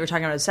thing. You were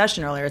talking about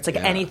obsession earlier. It's like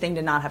anything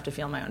to not have to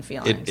feel my own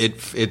feelings.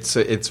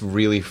 It's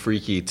really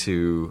freaky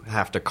to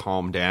have to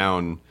calm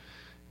down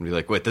and be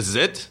like, wait, this is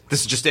it?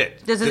 This is just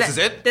it. This is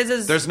it?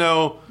 There's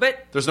no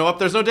up,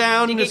 there's no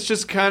down. It's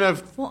just kind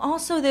of... Well,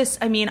 also this,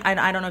 I mean,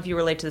 I don't know if you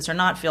relate to this or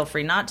not. Feel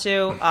free not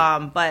to.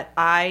 But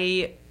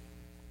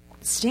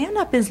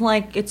stand-up is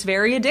like, it's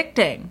very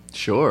addicting.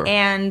 Sure.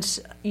 And,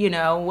 you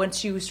know,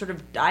 once you sort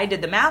of, I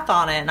did the math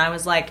on it, and I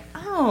was like,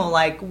 oh,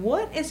 like,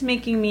 what is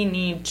making me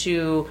need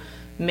to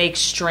make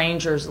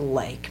strangers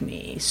like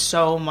me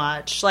so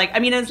much? Like, I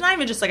mean, it's not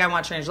even just like I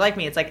want strangers to like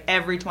me. It's like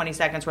every 20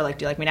 seconds we're like,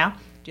 do you like me now?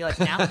 Do you like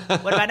me now?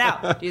 What about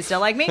now? Do you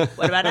still like me?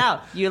 What about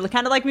now? You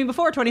kind of like me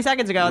before 20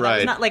 seconds ago. That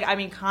was not like, I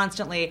mean,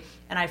 constantly.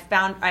 And I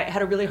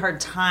had a really hard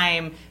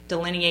time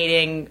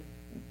delineating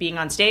being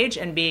on stage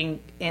and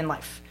being in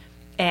life.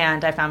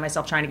 And I found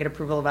myself trying to get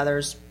approval of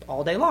others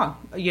all day long,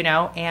 you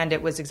know, and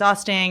it was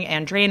exhausting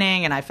and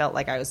draining, and I felt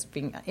like I was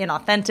being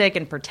inauthentic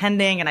and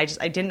pretending, and I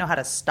didn't know how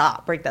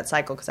to break that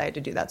cycle, because I had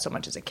to do that so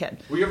much as a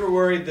kid. Were you ever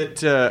worried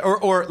that,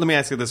 or let me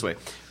ask it this way,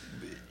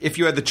 if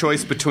you had the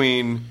choice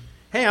between,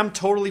 hey, I'm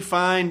totally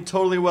fine,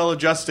 totally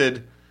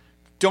well-adjusted,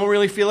 don't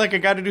really feel like I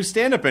got to do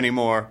stand-up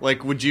anymore,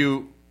 like,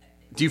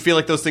 do you feel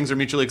like those things are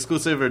mutually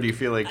exclusive, or do you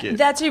feel like it...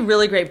 That's a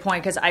really great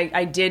point, because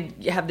I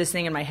did have this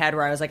thing in my head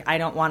where I was like, I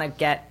don't want to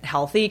get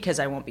healthy because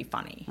I won't be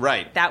funny.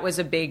 Right. That was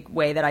a big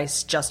way that I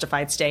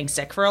justified staying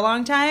sick for a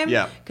long time.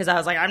 Yeah. Because I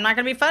was like, I'm not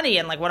going to be funny,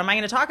 and like, what am I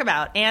going to talk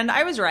about? And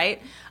I was right.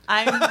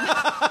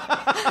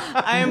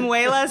 I'm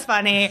way less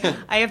funny.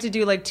 I have to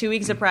do like 2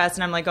 weeks of press,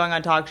 and I'm like going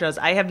on talk shows.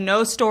 I have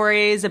no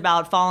stories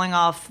about falling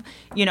off.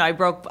 You know, I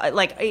broke,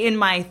 like in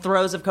my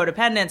throes of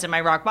codependence and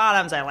my rock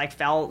bottoms, I like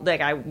fell,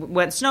 like I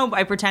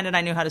pretended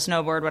I knew how to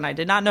snowboard when I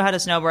did not know how to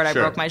snowboard. I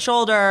broke my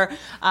shoulder.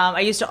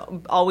 I used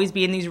to always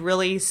be in these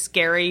really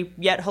scary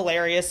yet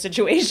hilarious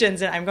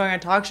situations, and I'm going on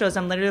talk shows.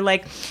 I'm literally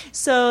like,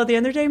 so the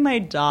other day my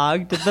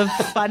dog did the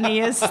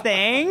funniest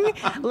thing.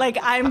 Like,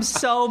 I'm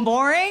so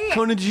boring.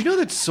 Conan, did you know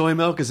that soy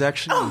milk is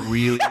actually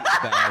really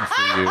bad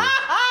for you?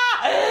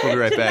 We'll be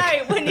right back.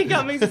 Tonight, Wendy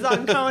Cummings is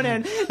on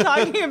Conan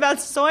talking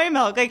about soy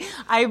milk. Like,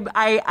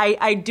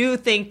 I do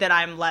think that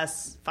I'm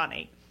less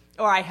funny,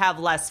 or I have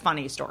less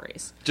funny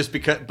stories. Just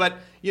because, but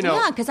you know,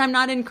 yeah, because I'm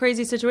not in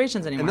crazy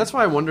situations anymore. And that's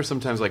why I wonder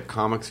sometimes, like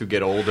comics who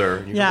get older.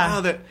 And you go,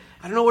 oh,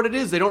 I don't know what it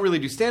is. They don't really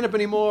do stand up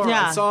anymore.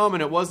 Yeah. I saw them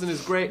and it wasn't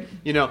as great.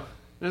 You know.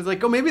 And it's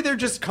like, oh, maybe they're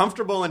just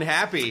comfortable and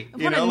happy.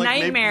 You what know, a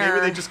like nightmare.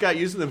 Maybe they just got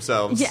used to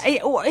themselves. Yeah,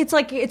 it's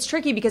like, it's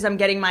tricky because I'm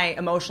getting my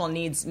emotional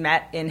needs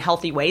met in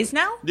healthy ways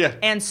now. Yeah.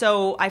 And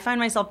so I find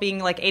myself being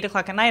like 8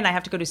 o'clock at night, and I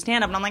have to go do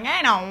stand up, and I'm like,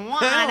 I don't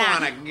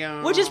want to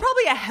go. Which is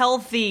probably a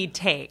healthy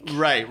take.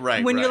 Right.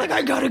 When you're like,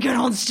 I gotta get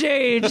on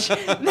stage.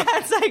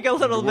 That's like a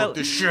little bit.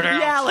 This shit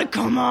out. Yeah, like,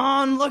 come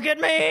on, look at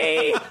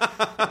me.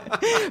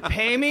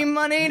 Pay me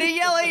money to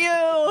yell at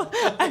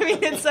you. I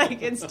mean, it's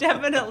like, it's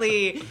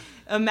definitely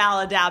a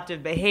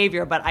maladaptive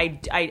behavior, but I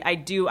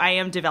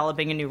am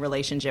developing a new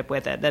relationship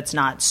with it that's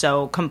not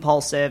so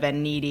compulsive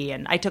and needy.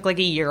 And I took like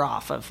a year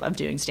off of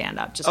doing stand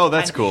up. Oh,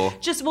 that's cool.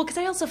 Just because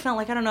I also felt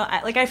like, I don't know,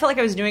 I felt like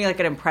I was doing like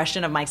an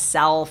impression of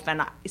myself,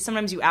 and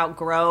sometimes you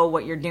outgrow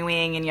what you're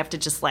doing, and you have to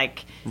just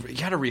like you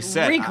gotta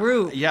reset,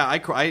 regroup.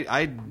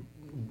 I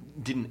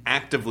didn't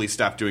actively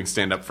stop doing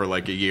stand up for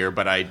like a year,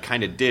 but I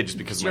kind of did just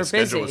because my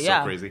schedule was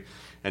so crazy.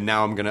 And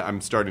now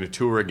I'm starting to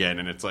tour again,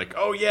 and it's like,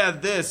 oh yeah,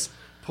 this.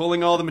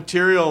 Pulling all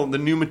the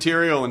new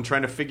material, and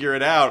trying to figure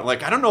it out.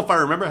 Like, I don't know if I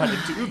remember how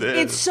to do this.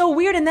 It's so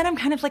weird. And then I'm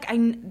kind of like,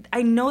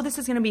 I know this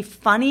is going to be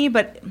funny,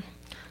 but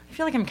I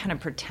feel like I'm kind of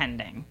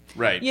pretending.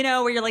 Right. You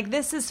know, where you're like,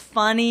 this is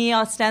funny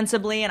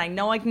ostensibly, and I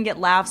know I can get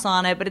laughs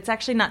on it, but it's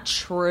actually not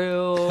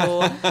true.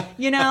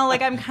 You know,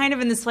 like I'm kind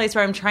of in this place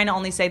where I'm trying to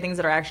only say things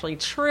that are actually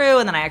true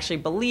and that I actually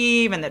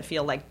believe and that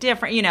feel like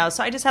different, you know.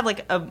 So I just have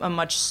like a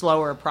much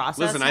slower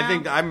process. Listen, now. I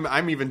think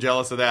I'm even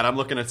jealous of that. I'm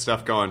looking at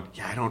stuff going,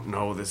 yeah, I don't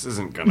know. This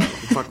isn't going to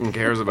who fucking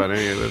cares about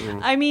any of this.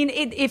 I mean,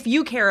 if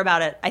you care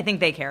about it, I think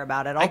they care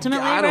about it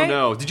ultimately, I don't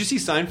know. Did you see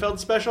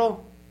Seinfeld's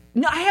special?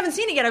 No, I haven't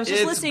seen it yet. I was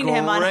just It's listening to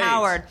him on great.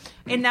 Howard,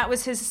 and that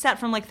was his set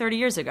from like 30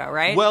 years ago,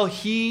 right? Well,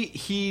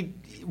 he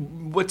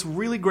what's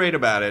really great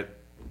about it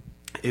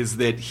is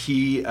that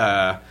he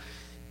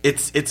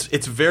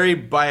it's very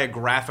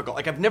biographical.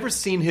 Like I've never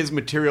seen his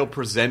material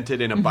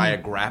presented in a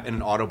in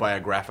an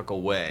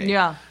autobiographical way.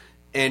 Yeah.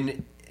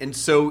 And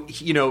so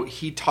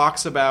he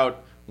talks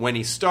about when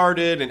he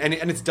started, and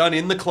it's done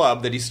in the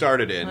club that he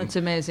started in. That's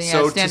amazing.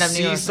 So Yeah, Stand to Up New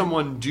see York.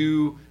 someone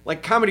do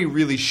comedy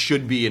really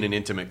should be in an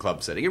intimate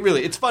club setting.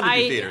 It's fun to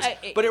do theaters,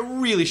 but it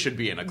really should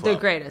be in a club.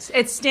 The greatest.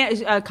 It's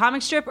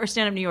Comic Strip or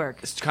Stand Up New York?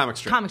 It's comic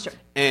strip. Comic strip.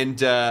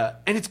 And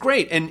it's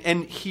great.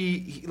 And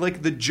he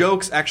like the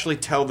jokes actually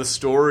tell the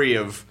story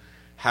of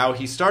how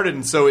he started,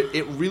 and so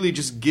it really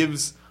just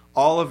gives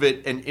all of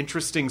it an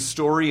interesting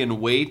story and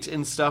weight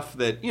and stuff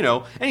that,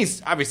 and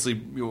he's obviously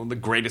the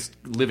greatest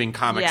living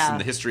comics in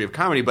the history of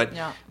comedy,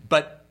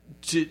 but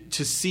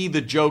to see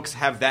the jokes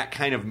have that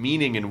kind of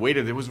meaning and weight,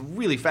 it was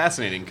really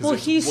fascinating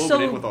because it's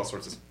woven in with all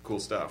sorts of cool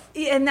stuff.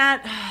 And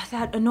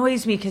that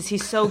annoys me because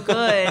he's so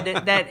good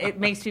that it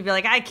makes me be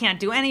like, I can't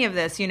do any of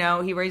this. He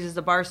raises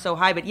the bar so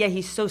high, but yeah,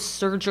 he's so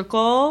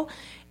surgical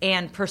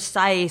and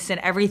precise, and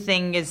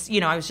everything is,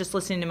 I was just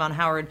listening to him on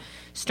Howard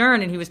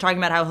Stern, and he was talking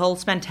about how he'll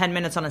spend 10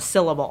 minutes on a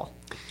syllable.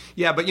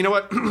 Yeah, but you know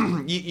what?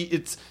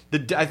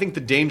 I think the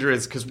danger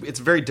is because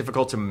it's very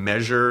difficult to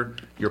measure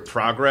your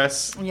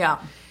progress. Yeah.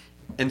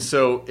 And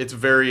so it's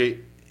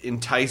very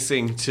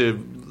enticing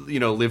to,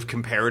 live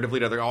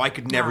comparatively to other. Oh, I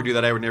could never do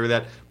that. I would never do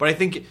that. But I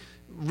think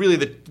really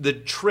the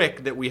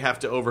trick that we have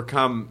to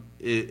overcome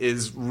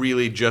is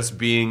really just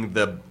being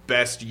the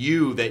best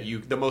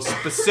the most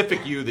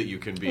specific you that you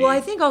can be. Well,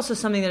 I think also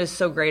something that is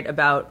so great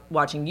about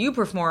watching you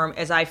perform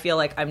is I feel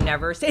like I'm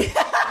never saying.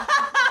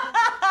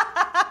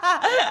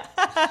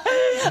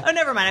 Oh,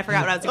 never mind. I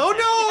forgot what I was going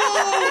to say.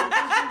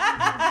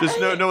 Oh, no! Just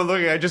no one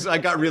looking. I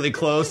got really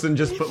close and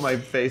just put my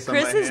face on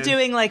my hand. Chris is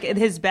doing like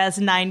his best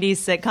 90s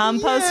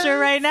sitcom poster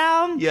right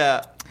now.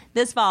 Yeah.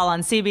 This fall on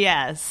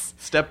CBS.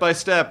 Step by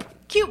step.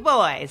 Cute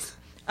boys.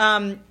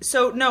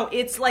 So, no,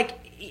 it's like,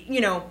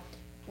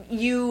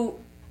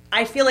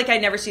 I feel like I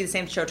never see the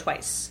same show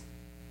twice.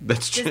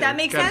 That's true. Does that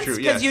make sense?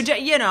 Because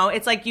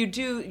it's like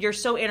you're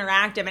so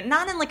interactive, and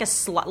not in like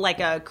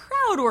a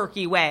crowd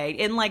worky way.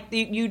 In like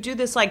you do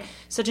this like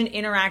such an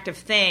interactive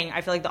thing. I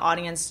feel like the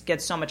audience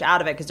gets so much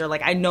out of it because they're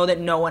like, I know that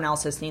no one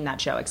else has seen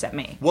that show except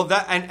me. Well,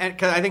 that and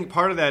cause I think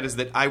part of that is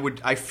that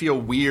I feel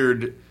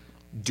weird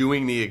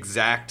doing the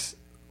exact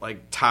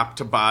like top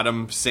to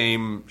bottom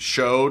same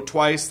show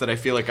twice, that I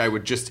feel like I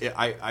would just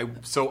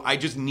so I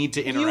just need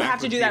to interact. You have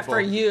to with do that people.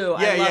 for you.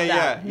 Yeah, I love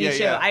that. Me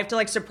too. Yeah. I have to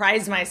like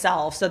surprise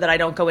myself so that I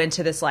don't go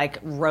into this like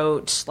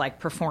rote like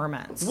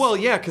performance. Well,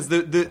 yeah, because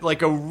the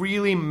like a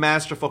really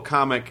masterful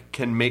comic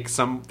can make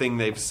something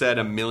they've said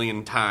a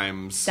million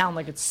times sound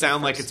like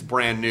it's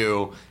brand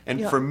new.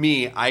 And for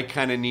me, I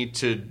kind of need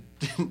to.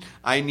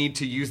 I need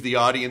to use the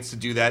audience to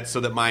do that so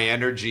that my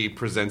energy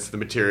presents the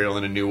material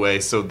in a new way.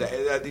 So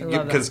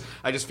because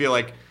I just feel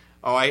like,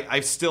 I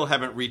still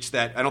haven't reached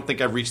that. I don't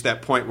think I've reached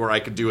that point where I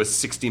could do a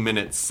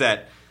 60-minute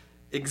set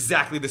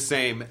exactly the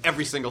same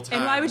every single time.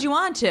 And why would you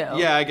want to?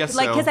 Yeah, I guess so.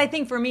 Because I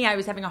think for me, I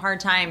was having a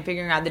hard time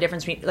figuring out the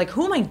difference between, like,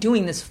 who am I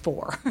doing this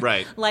for?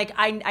 Right. Like,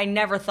 I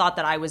never thought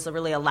that I was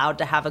really allowed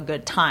to have a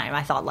good time.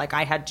 I thought, like,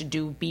 I had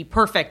to be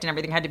perfect and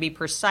everything had to be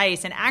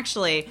precise. And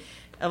actually,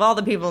 of all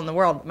the people in the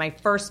world, my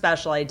first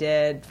special I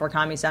did for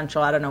Comedy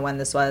Central, I don't know when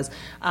this was,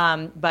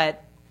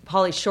 but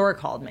Pauly Shore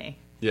called me.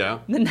 Yeah.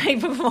 The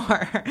night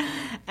before.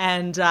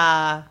 And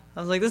I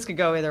was like, this could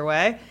go either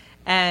way.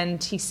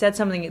 And he said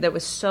something that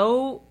was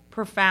so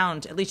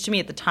profound, at least to me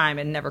at the time,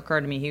 it never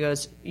occurred to me. He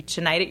goes,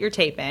 tonight at your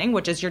taping,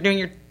 which is you're doing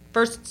your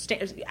first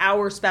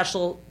hour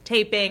special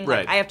taping.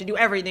 Right. Like, I have to do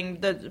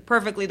everything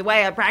perfectly the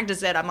way I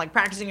practice it. I'm like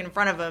practicing in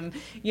front of a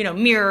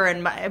mirror,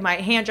 and my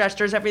hand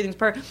gestures, everything's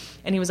perfect.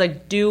 And he was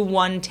like, do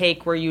one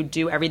take where you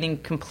do everything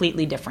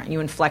completely different.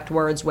 You inflect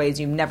words ways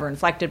you've never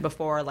inflected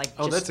before. Like,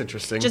 that's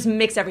interesting. Just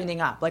mix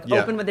everything up. Like,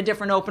 open with a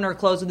different opener,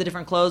 close with a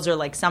different closer,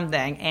 like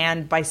something.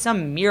 And by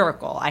some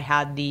miracle, I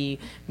had the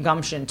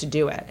gumption to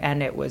do it,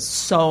 and it was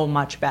so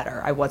much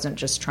better. I wasn't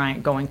just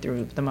going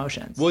through the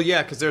motions. Well,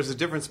 yeah, because there's a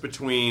difference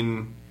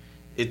between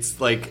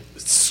it's like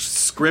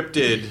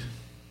scripted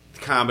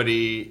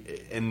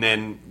comedy and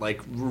then like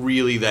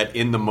really that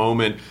in the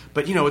moment.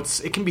 But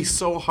it can be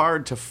so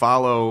hard to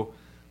follow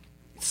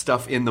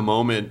stuff in the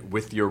moment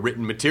with your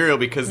written material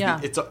because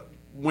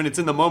when it's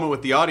in the moment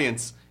with the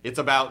audience, it's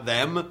about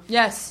them.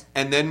 Yes.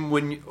 And then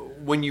when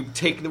you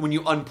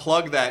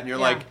unplug that and you're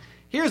like,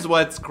 here's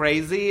what's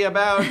crazy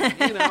about,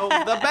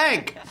 the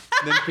bank.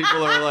 Then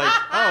people are like,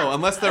 oh,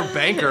 unless they're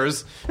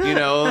bankers,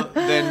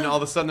 then all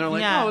of a sudden they're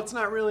like, oh, it's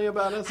not really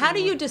about us. How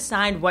do you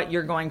decide what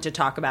you're going to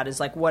talk about? Is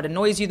like what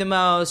annoys you the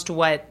most,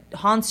 what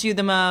haunts you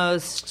the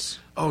most?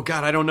 Oh,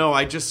 God, I don't know.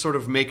 I just sort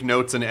of make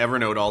notes in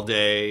Evernote all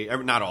day.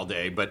 Not all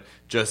day, but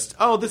just,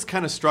 this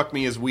kind of struck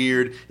me as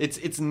weird.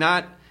 It's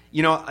not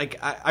you know, like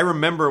I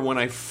remember when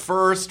I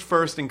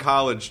first in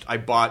college, I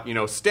bought, you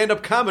know,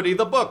 Stand-Up Comedy,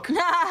 the book.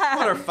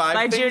 What are 5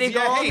 By things Judy you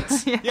Gold.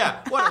 hate? Yeah.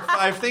 What are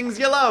 5 things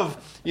you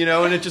love? You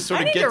know, and it just sort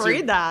I of need gets to you.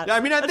 read that. Yeah, I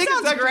mean, I That think it's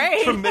sounds actually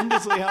great.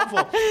 tremendously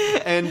helpful.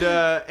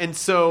 And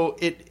so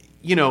it,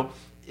 you know,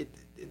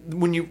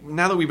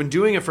 now that we've been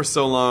doing it for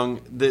so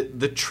long,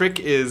 the trick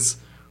is,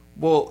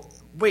 well,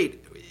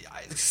 wait,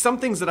 some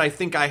things that I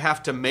think I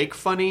have to make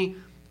funny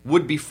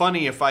would be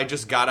funny if I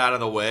just got out of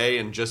the way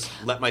and just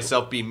let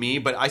myself be me,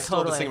 but I still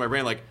have this thing in my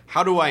brain, like,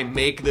 how do I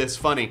make this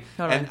funny?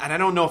 Totally. And I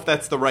don't know if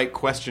that's the right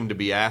question to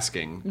be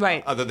asking.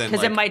 Right. Other than,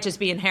 because like, it might just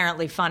be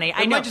inherently funny.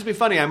 it might just be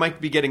funny. I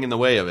might be getting in the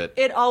way of it.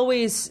 It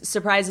always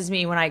surprises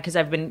me because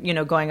I've been, you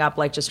know, going up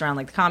like just around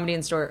like the comedy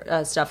and store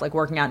stuff, like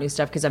working out new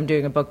stuff, because I'm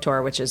doing a book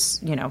tour, which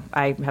is, you know,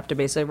 I have to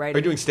basically write. Are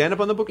you doing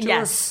stand-up on the book tour?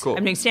 Yes. Cool.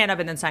 I'm doing stand-up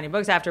and then signing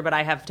books after, but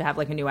I have to have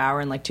like a new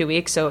hour in like 2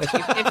 weeks. So if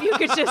you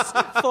could just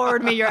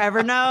forward me your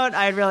Evernote,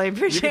 I'd really You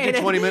appreciate can it.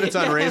 do 20 minutes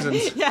on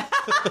raisins.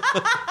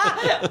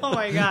 Oh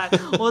my God.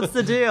 What's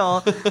the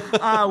deal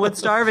with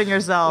starving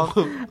yourself?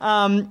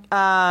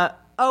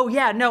 Oh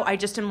yeah, no, I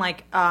just am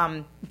like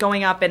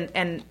going up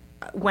and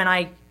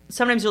when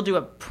sometimes you'll do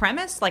a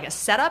premise, like a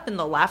setup, and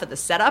they'll laugh at the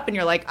setup and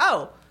you're like,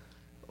 oh,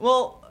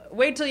 well,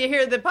 wait till you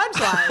hear the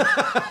punchline.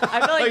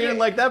 I feel like you didn't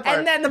like that part.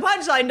 And then the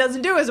punchline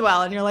doesn't do as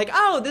well and you're like,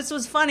 oh, this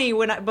was funny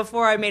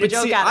before I made a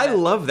joke See, out of I it.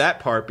 love that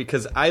part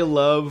because I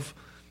love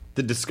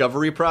the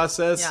discovery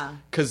process. Yeah.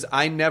 Because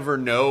I never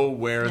know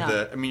where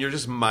Yeah. I mean, you're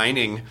just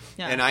mining,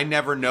 Yeah. and I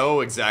never know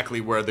exactly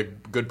where the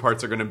good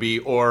parts are going to be,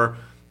 or,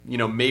 you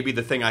know, maybe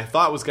the thing I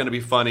thought was going to be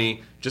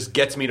funny just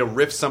gets me to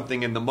riff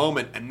something in the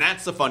moment, and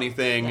that's the funny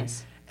thing.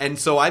 Yes. And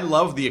so I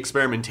love the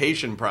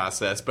experimentation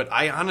process, but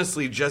I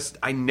honestly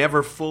I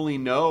never fully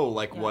know,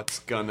 like, what's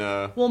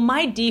gonna... Well,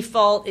 my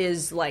default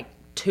is like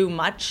too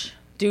much.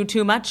 Do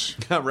too much.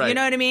 Right. You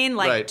know what I mean?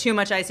 Like Right. too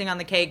much icing on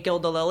the cake,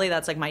 gild the lily.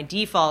 That's like my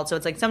default. So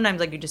it's like sometimes,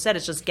 like you just said,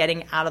 it's just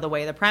getting out of the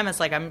way of the premise.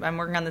 Like I'm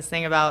working on this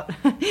thing about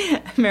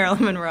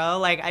Marilyn Monroe.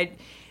 Like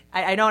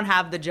I don't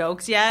have the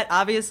jokes yet,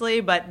 obviously,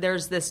 but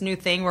there's this new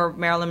thing where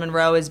Marilyn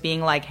Monroe is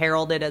being like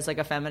heralded as like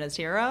a feminist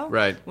hero.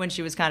 Right. When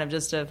she was kind of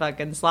just a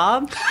fucking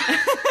slob.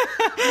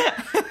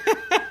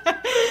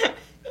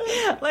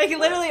 Like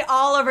literally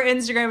all over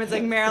Instagram, it's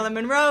like Marilyn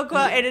Monroe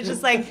quote, and it's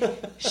just like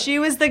she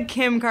was the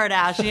Kim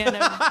Kardashian of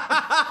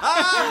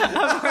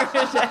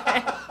her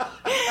day.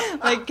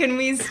 Like, can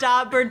we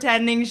stop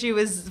pretending she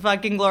was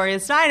fucking Gloria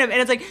Steinem? And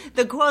it's like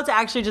the quotes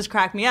actually just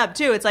crack me up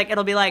too. It's like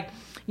it'll be like,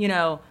 you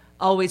know,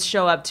 always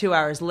show up 2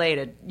 hours late.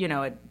 It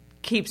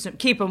keep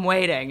them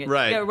waiting.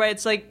 Right.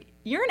 It's like,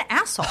 you're an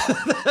asshole.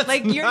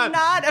 Like you're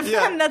not a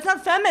yeah. that's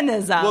not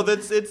feminism. Well,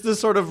 it's the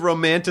sort of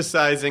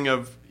romanticizing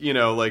of, you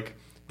know, like,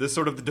 the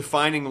sort of the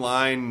defining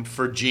line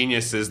for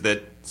genius is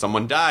that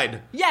someone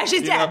died. Yeah,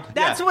 she's You dead. know?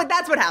 That's Yeah. what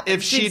happened.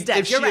 If she She's dead.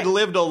 if she You're had right.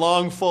 lived a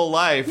long, full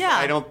life,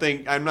 Yeah.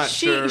 I'm not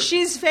sure.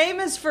 She's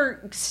famous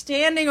for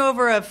standing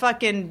over a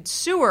fucking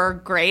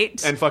sewer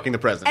grate And fucking the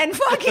president. and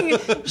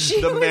fucking. She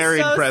The was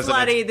married so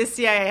president. slutty. The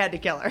CIA had to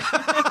kill her.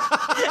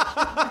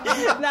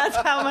 That's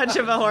how much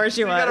of a whore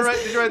she was.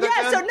 Did you write that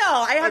yeah. down? So no,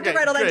 I have to Okay,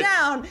 write all great. that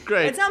down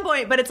Great. at some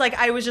point. But it's like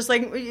I was just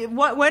like,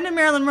 when did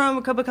Marilyn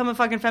Monroe become a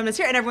fucking feminist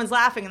here? And everyone's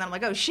laughing, and then I'm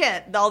like, oh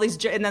shit! All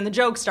these, and then the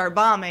jokes start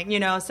bombing. You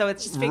know, so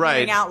it's just figuring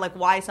Right. out like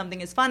why something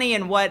is funny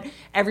and what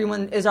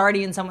everyone is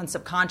already in someone's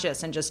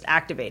subconscious and just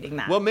activating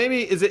that. Well,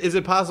 maybe is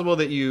it possible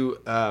that you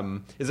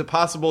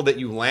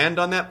land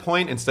on that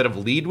point instead of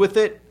lead with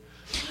it?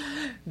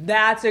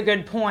 That's a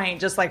good point.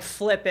 Just like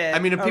flip it. I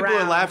mean, if people are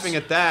around. laughing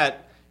at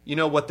that, you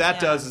know what that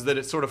Yeah. does is that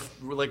it sort of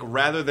like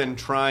rather than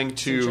trying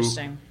to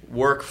interesting.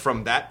 work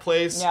from that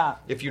place, Yeah.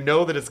 if you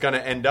know that it's going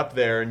to end up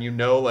there, and you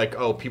know, like,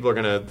 oh, people are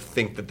going to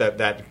think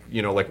that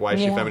you know, like, why is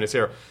she a Yeah. feminist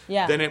here?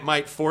 Yeah. Then it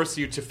might force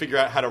you to figure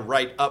out how to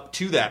write up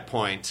to that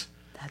point.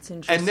 That's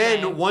interesting. And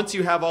then once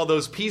you have all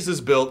those pieces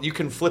built, you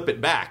can flip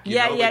it back. You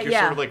Yeah, know? yeah, like you're yeah.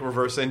 sort of like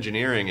reverse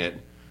engineering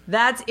it.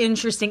 That's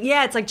interesting.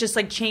 Yeah, it's like just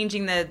like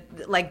changing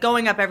like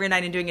going up every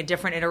night and doing a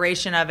different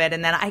iteration of it.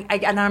 And then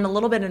and I'm a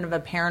little bit of a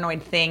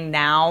paranoid thing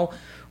now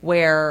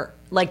where,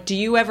 like, do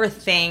you ever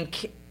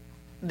think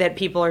that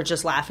people are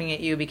just laughing at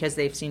you because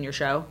they've seen your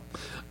show?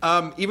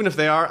 Even if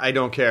they are, I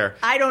don't care.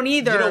 I don't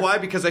either. You know why?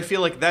 Because I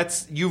feel like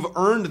you've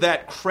earned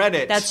that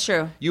credit. That's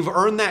true. You've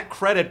earned that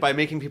credit by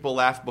making people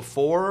laugh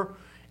before.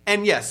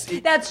 And yes,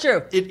 That's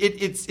true.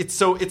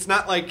 it's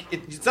not like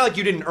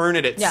you didn't earn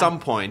it at Yeah. some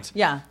point.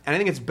 Yeah. And I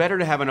think it's better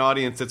to have an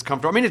audience that's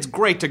comfortable. I mean, it's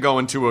great to go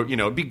into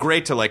it'd be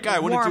great to I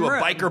went Warm into a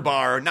room. biker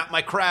bar, not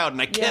my crowd,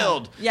 and I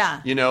killed.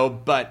 Yeah. You know,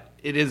 but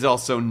it is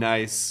also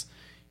nice.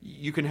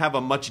 You can have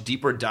a much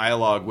deeper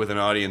dialogue with an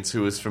audience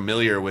who is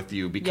familiar with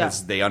you because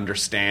Yeah. they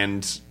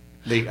understand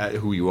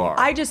who you are.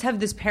 I just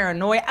have this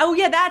paranoia. Oh,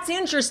 yeah, that's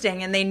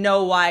interesting. And they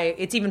know why.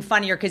 It's even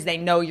funnier because they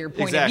know your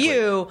point Exactly. of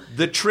view.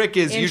 The trick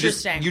is you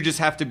Interesting. just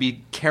have to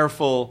be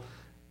careful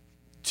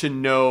to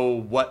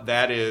know what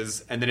that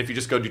is, and then if you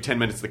just go do 10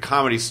 minutes at the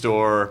Comedy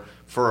Store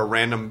for a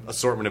random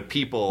assortment of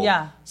people,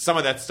 Yeah. some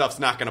of that stuff's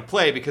not going to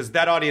play because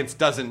that audience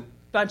doesn't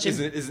bunch of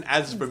isn't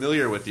as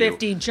familiar with you.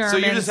 50 Germans. So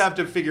you just have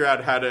to figure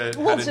out how to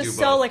Well, do it's just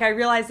both. so like I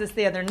realized this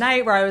the other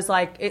night where I was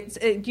like, it's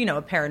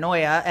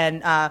paranoia,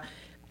 and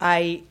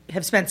I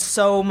have spent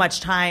so much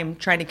time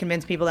trying to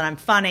convince people that I'm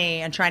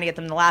funny and trying to get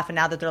them to laugh, and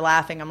now that they're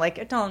laughing, I'm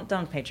like,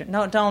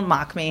 don't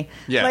mock me.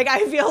 Yeah. Like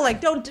I feel like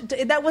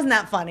that wasn't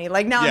that funny.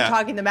 Like now Yeah. I'm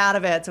talking them out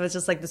of it, so it's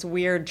just like this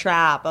weird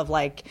trap of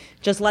like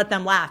just let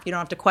them laugh. You don't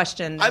have to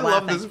question. I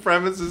love laughing. this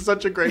premise. It's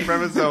such a great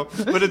premise, though.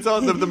 But it's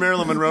also the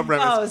Marilyn Monroe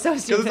premise. Oh, so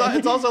 'Cause stupid.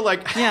 It's also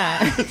like,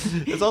 Yeah.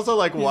 it's also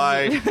like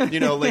why, like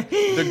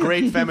the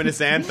great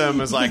feminist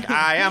anthem is like,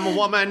 I am a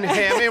woman,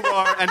 hear me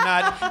roar, and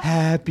not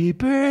happy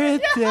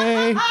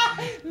birthday,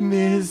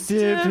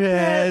 Mr.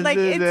 President. Like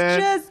it's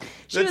just.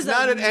 She That's was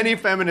not a at any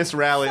feminist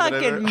rally. That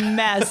I've fucking ever...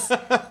 mess,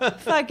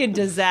 fucking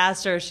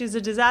disaster. She's a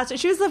disaster.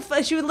 She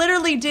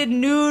literally did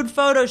nude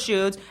photo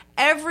shoots.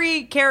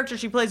 Every character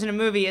she plays in a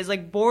movie is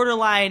like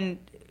borderline.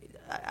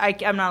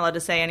 I'm not allowed to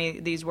say any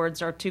of these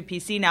words are too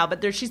PC now,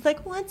 but she's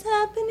like, what's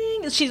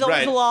happening? She's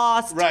always Right.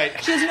 lost. Right.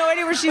 She has no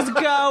idea where she's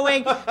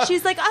going.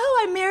 She's like,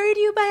 oh, I married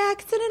you by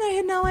accident. I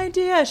had no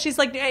idea. She's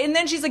like, and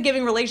then she's like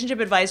giving relationship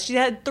advice. She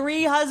had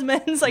 3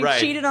 husbands, like Right.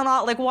 cheated on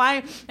all, like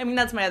why? I mean,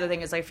 that's my other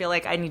thing is I feel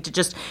like I need to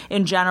just,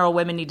 in general,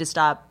 women need to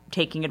stop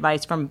taking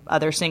advice from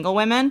other single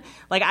women.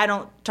 Like I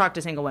don't talk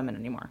to single women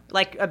anymore,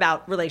 like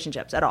about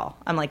relationships at all.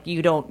 I'm like,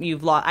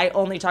 you've lost. I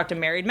only talk to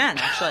married men,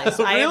 actually.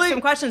 So I have Really?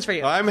 some questions for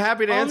you. I'm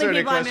happy to answer Only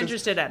any people questions. I'm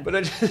interested in. But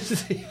I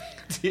just the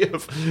idea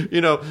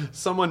of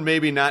someone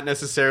maybe not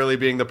necessarily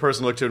being the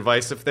person to look to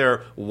advice if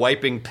they're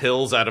wiping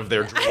pills out of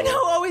their drawer. I know.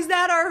 Oh, is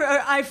that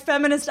our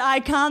feminist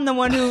icon, the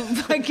one who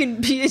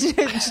fucking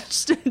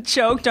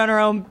choked on her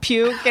own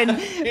puke and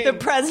the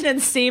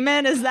president's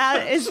semen? Is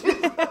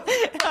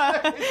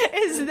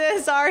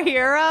this our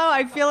hero?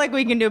 I feel like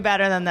we can do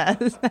better than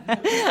this.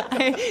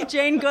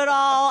 Jane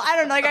Goodall. I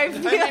don't know. Like I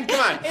feel.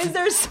 Come on. Is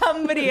there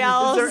somebody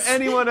else? Is there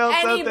anyone else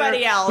Anybody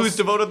out there else who's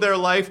devoted their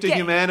life to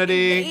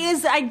humanity?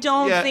 I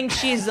don't Yeah. think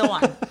she's the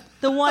one.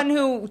 The one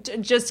who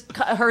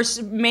her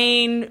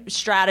main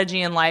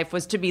strategy in life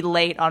was to be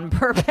late on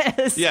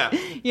purpose. Yeah.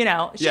 She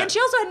Yeah.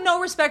 also had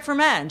no respect for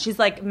men. She's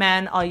like,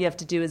 men, all you have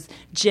to do is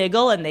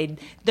jiggle and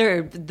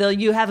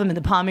you have them in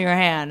the palm of your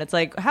hand. It's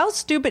like, how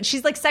stupid.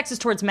 She's like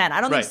sexist towards men.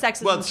 I don't Right. think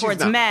sexism Well, she's towards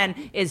not. men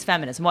is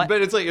feminism. What?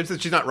 But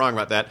she's not wrong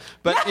about that.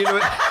 But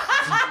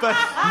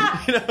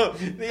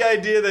the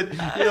idea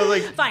that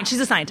like Fine, she's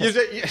a scientist.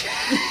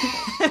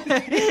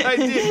 the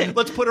idea,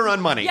 let's put her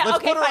on money. Yeah, let's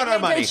okay, put her fine. on our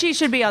money. She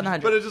should be on the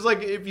 100. But it's just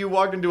like if you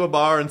walked into a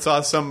bar and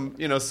saw some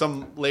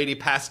lady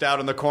passed out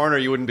in the corner,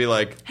 you wouldn't be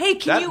like, Hey,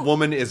 that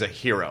woman is a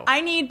hero.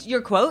 I need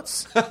your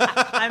quotes.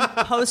 I'm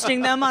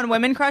posting them on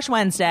Women Crush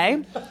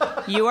Wednesday.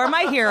 You are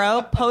my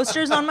hero.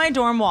 Posters on my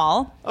dorm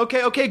wall.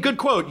 Okay, good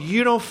quote.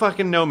 You don't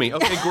fucking know me.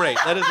 Okay, great.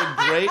 That is a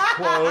great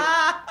quote.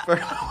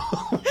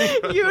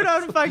 You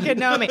don't fucking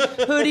know me.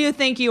 Who do you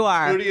think you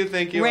are? Who do you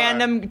think you are?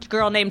 Random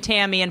girl named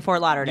Tammy in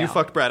Fort Lauderdale. You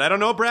fucked Brad. I don't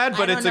know Brad,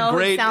 but I it's don't know. a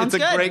great Sounds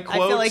good. great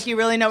quote. I feel like you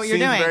really know what you're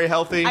Seems doing. very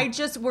healthy.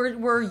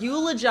 We're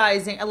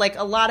eulogizing like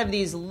a lot of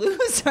these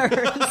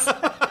losers.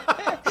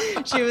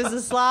 She was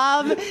a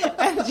slob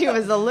and she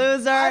was a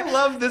loser. I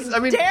love this. I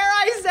mean, dare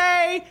I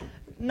say,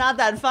 not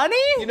that funny.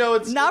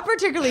 It's not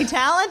particularly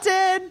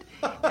talented.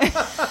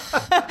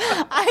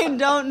 I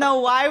don't know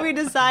why we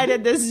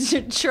decided this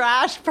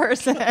trash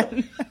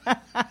person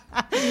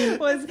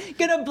was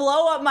gonna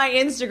blow up my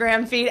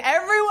Instagram feed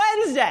every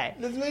Wednesday.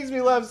 This makes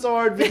me laugh so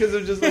hard because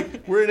of just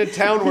like we're in a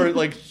town where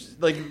like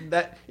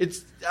that.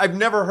 I've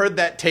never heard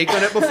that take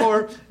on it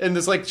before, and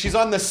it's like she's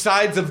on the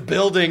sides of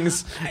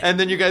buildings, and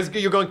then you're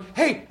going,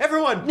 hey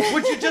everyone,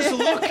 would you just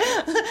look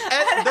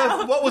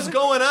at what was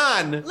going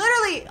on?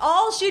 Literally,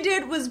 all she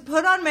did was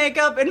put on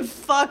makeup and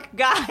fuck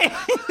guys.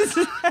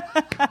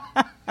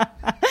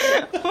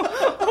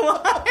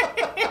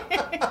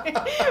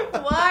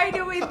 Why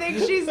do we think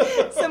she's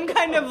some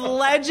kind of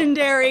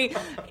legendary,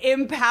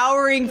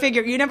 empowering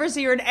figure? You never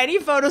see her in any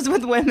photos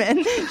with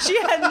women. She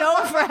had no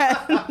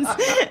friends.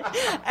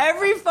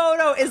 Every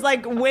photo is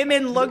like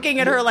women looking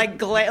at her like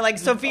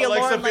Sophia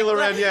like Loren. Sophia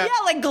Loren, yeah.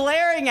 Yeah, like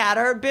glaring at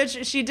her.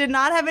 Bitch, she did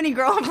not have any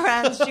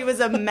girlfriends. She was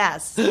a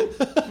mess.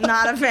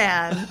 Not a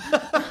fan.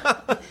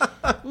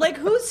 Like,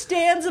 who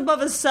stands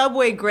above a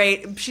subway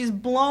grate? She's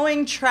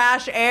blowing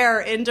trash air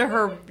into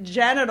her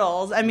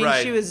genitals. I mean,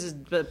 Right. she was just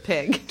a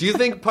pig. Do you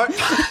think Marilyn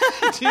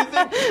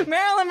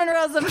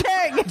Monroe's a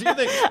pig. Do you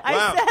think? Wow.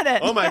 I said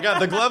it. Oh my God,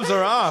 the gloves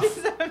are off.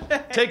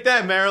 Take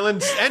that,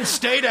 Marilyn, and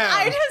stay down.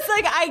 I just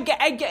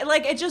I get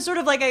like it's just sort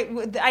of like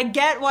I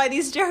get why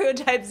these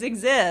stereotypes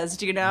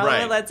exist, you know.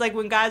 Right. It's like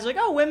when guys are like,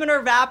 oh, women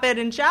are vapid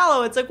and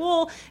shallow. It's like,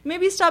 well,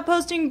 maybe stop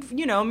posting,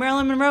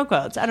 Marilyn Monroe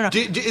quotes. I don't know. Do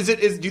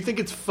you think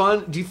it's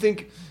fun? Do you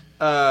think?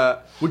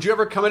 Would you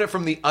ever come at it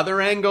from the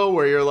other angle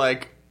where you're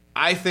like,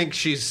 I think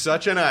she's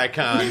such an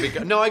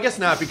icon? No, I guess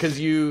not because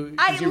you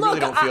really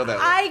don't feel that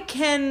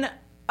way.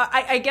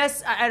 I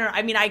guess I don't know.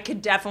 I mean, I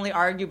could definitely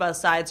argue both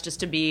sides just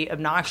to be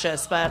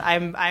obnoxious, but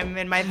I'm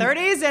in my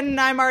 30s and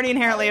I'm already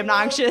inherently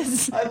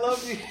obnoxious. I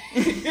love you.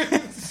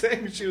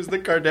 saying she was the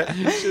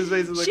Kardashian. She was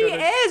basically She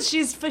is.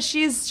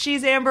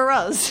 She's Amber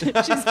Rose.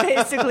 She's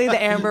basically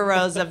the Amber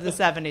Rose of the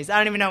 70s. I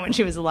don't even know when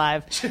she was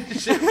alive.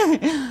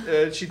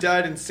 She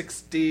died in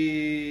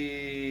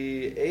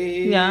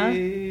 68. Yeah.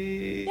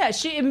 Yeah,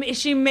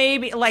 she may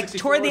be, like,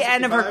 64, toward the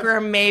end of her 65?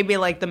 career, maybe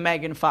like the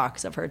Megan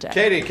Fox of her day.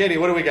 Katie,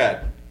 what do we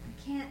got?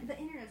 The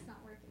internet's not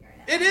working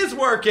right now. It is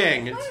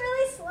working. It's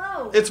really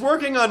slow. It's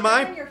working on On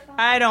my... your phone.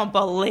 I don't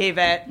believe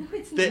it.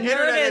 It's The not.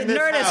 internet in this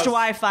Nerdist house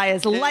Wi-Fi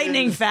is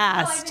lightning is- Oh,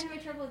 I've fast. been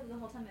having trouble with it the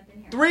whole time I've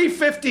been here.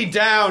 350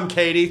 down,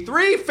 Katie.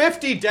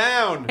 350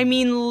 down. I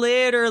mean,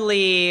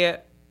 literally.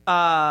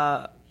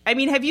 I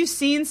mean, have you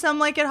seen Some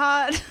Like It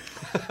Hot?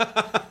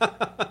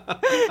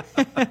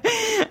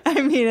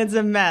 I mean, it's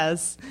a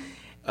mess.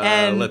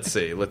 And Let's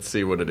see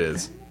what it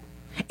is.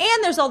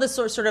 And there's all this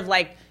sort of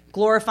like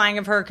glorifying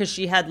of her because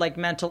she had like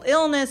mental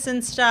illness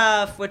and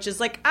stuff, which is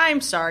like, I'm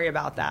sorry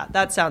about that.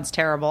 That sounds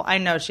terrible. I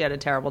know she had a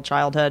terrible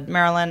childhood,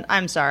 Marilyn.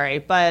 I'm sorry,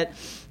 but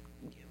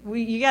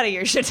you got to get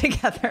your shit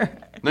together.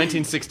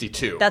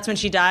 1962. That's when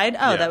she died?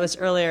 Oh, Yeah. that was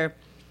earlier.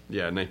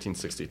 Yeah,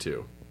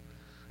 1962.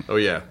 Oh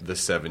yeah, the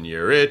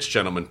 7-year itch.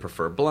 Gentlemen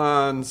prefer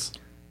blondes.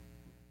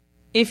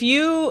 If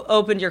you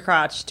opened your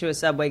crotch to a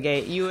subway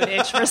gate, you would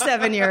itch for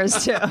 7 years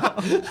too. Is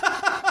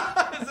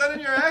that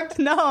in your act?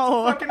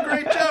 No. Fucking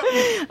great joke.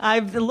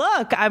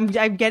 I'm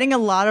getting a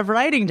lot of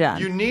writing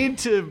done. You need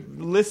to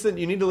listen.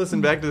 You need to listen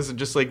back to this and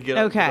just like get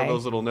all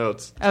those little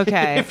notes.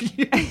 Okay.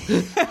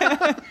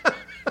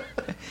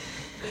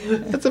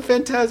 That's a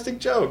fantastic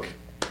joke.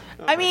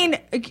 I mean,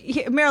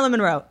 Marilyn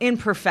Monroe,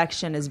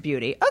 imperfection is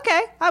beauty.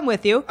 Okay, I'm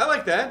with you. I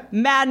like that.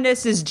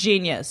 Madness is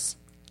genius.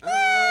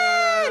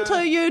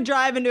 Until you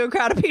drive into a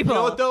crowd of people.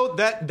 You know what though?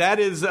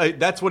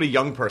 That's what a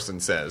young person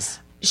says.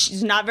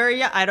 She's not very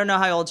young. I don't know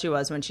how old she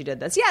was when she did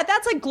this. Yeah,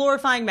 that's like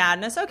glorifying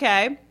madness.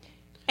 Okay.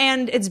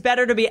 And it's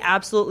better to be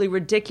absolutely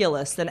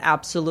ridiculous than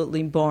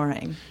absolutely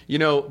boring. You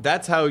know,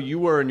 that's how you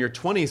were in your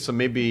 20s, so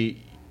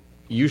maybe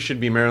you should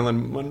be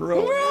Marilyn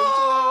Monroe.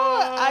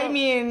 I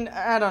mean,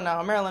 I don't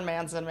know. Marilyn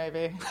Manson,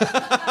 maybe.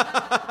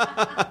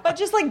 But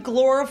just like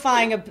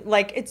glorifying,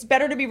 like, it's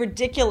better to be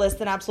ridiculous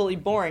than absolutely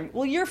boring.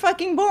 Well, you're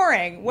fucking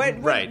boring.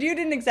 Right. You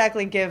didn't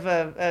exactly give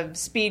a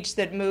speech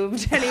that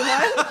moved anyone.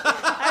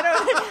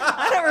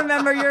 I don't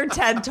remember your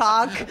TED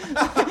Talk,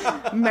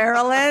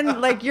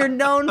 Marilyn. Like, you're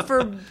known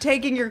for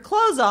taking your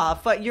clothes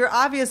off, but you're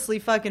obviously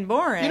fucking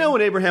boring. You know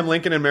when Abraham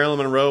Lincoln and Marilyn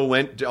Monroe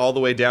went all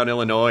the way down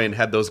Illinois and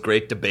had those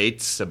great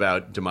debates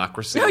about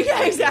democracy? Oh,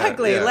 yeah,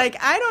 exactly. Yeah. Like,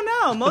 I don't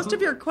know. Most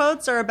of your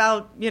quotes are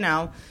about,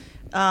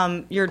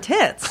 your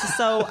tits.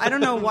 So I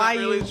don't know why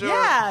really you. sure.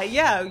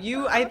 Yeah.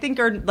 You, I think,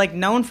 are like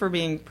known for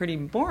being pretty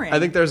boring. I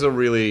think there's a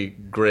really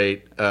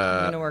great.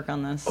 I'm going to work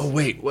on this. Oh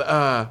wait,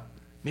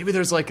 maybe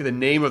there's like the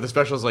name of the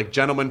special is like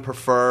Gentlemen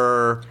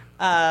Prefer.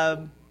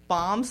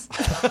 Bombs.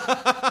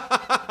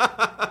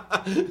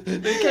 You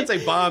can't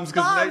say bombs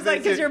Bombs,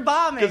 like, because you're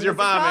bombing. Because you're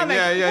It's a bombing.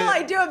 comic. Yeah. Well,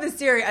 I do have this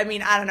theory. I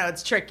mean, I don't know.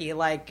 It's tricky.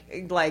 I'm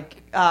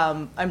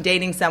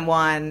dating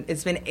someone.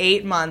 It's been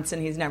 8 months,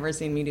 and he's never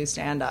seen me do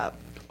stand up.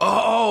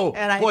 Oh,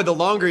 And boy! The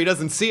longer he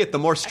doesn't see it, the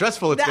more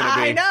stressful it's going to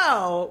be. I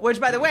know. Which,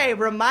 by the way,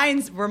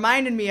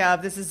 reminded me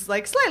of, this is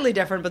like slightly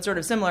different, but sort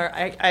of similar.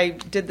 I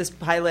did this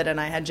pilot, and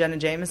I had Jenna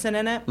Jameson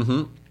in it.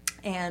 Mm-hmm.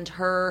 And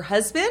her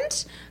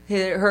husband,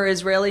 her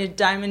Israeli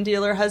diamond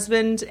dealer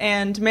husband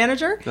and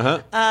manager,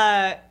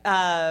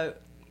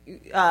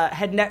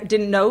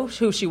 didn't know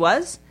who she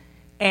was.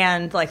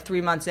 And like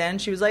 3 months in,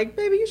 she was like,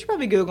 "Baby, you should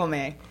probably Google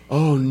me."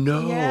 Oh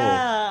no!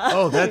 Yeah.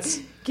 Oh,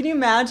 that's. Can you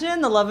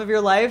imagine the love of your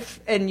life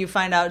and you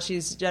find out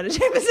she's Jenna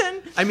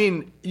Jameson? I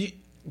mean,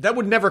 that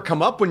would never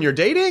come up when you're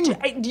dating.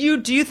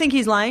 Do you think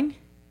he's lying?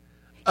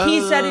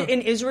 He said it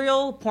in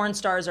Israel, porn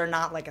stars are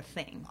not like a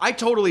thing. I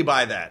totally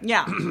buy that.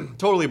 Yeah.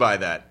 Totally buy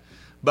that.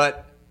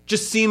 But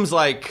just seems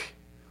like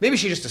maybe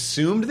she just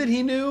assumed that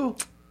he knew.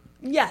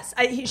 Yes,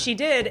 she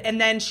did, and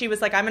then she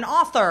was like, "I'm an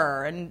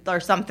author," or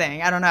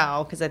something. I don't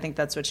know, because I think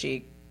that's what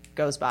she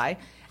goes by.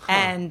 Huh.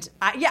 And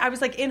I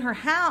was like, in her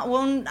house.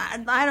 Well,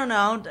 I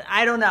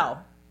don't know.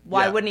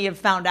 Why wouldn't he have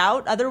found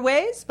out other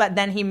ways? But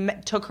then he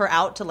took her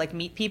out to like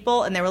meet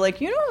people, and they were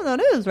like, "You know who that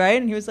is, right?"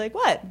 And he was like,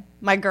 "What?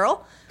 My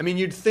girl?" I mean,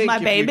 you'd think My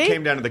if baby? you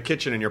came down to the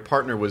kitchen and your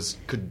partner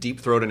could deep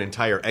throat an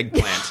entire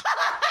eggplant.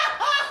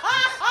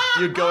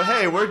 You'd go,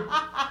 "Hey,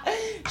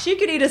 She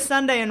could eat a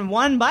sundae in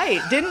one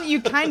bite. Didn't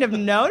you kind of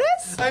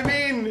notice I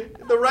mean,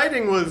 the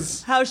writing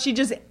was. how she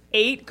just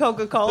ate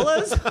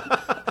Coca-Colas?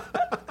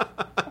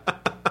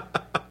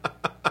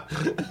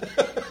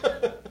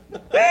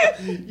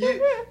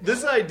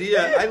 This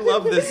idea, I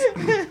love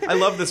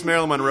this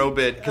Marilyn Monroe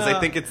bit because I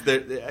think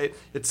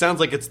it sounds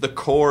like it's the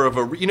core of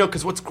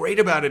because what's great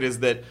about it is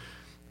that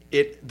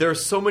there are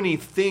so many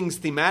things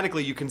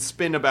thematically you can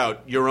spin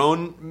about your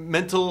own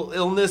mental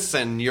illness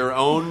and your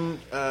own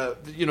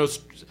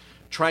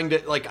trying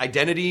to like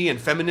identity and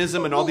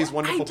feminism and all these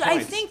wonderful points. I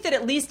think that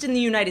at least in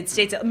the United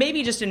States,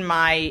 maybe just in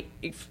my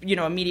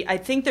immediate, I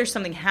think there's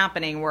something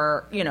happening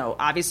where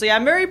obviously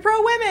I'm very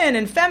pro women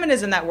and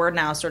feminism. That word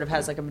now sort of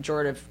has like a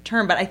pejorative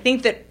term, but I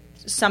think that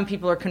some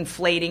people are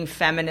conflating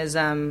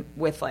feminism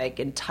with like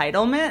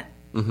entitlement.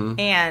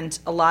 And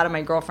a lot of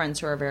my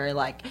girlfriends who are very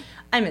like,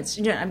 I'm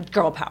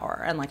girl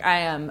power, and like I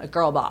am a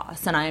girl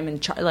boss, and I am in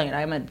charge, like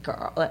I'm a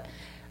girl.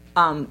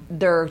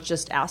 They're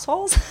just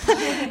assholes.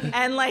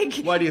 And like,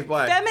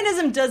 why?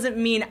 Feminism doesn't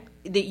mean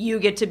that you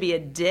get to be a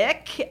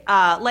dick.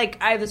 Like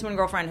I have this one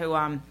girlfriend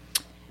who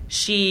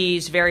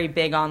she's very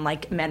big on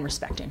like men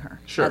respecting her.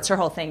 Sure. That's her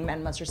whole thing.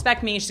 Men must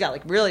respect me. She's got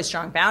like really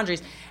strong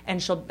boundaries.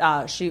 And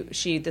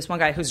she this one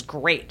guy who's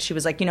great. She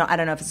was like, I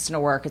don't know if it's going to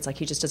work. It's like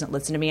he just doesn't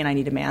listen to me, and I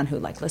need a man who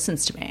like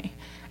listens to me.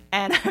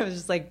 And I was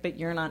just like, but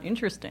you're not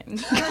interesting.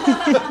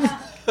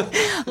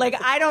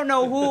 Like, I don't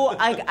know who.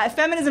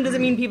 Feminism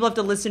doesn't mean people have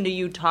to listen to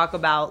you talk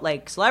about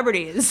like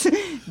celebrities'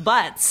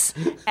 butts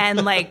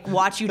and like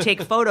watch you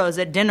take photos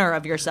at dinner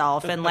of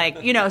yourself and like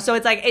So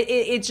it's like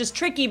it's just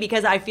tricky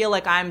because I feel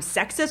like I'm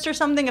sexist or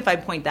something if I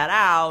point that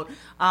out.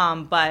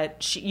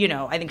 But she,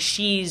 I think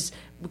she's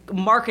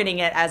marketing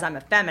it as I'm a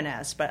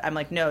feminist, but I'm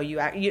like, no,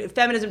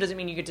 feminism doesn't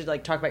mean you get to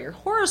like talk about your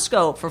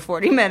horoscope for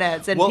 40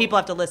 minutes and people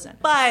have to listen.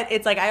 But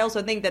it's like, I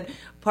also think that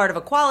part of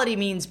equality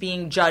means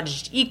being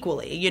judged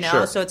equally,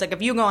 Sure. So it's like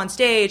if you go on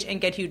stage and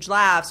get huge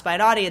laughs by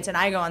an audience and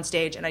I go on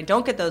stage and I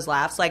don't get those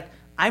laughs, like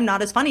I'm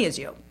not as funny as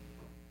you.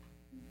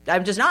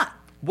 I'm just not.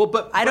 Well,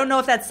 but I don't know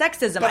if that's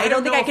sexism. But I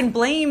don't think I can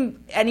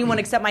blame anyone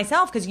except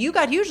myself because you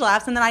got huge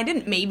laughs and then I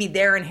didn't. Maybe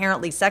they're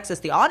inherently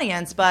sexist, the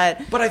audience, but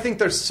I think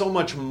there's so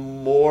much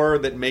more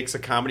that makes a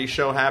comedy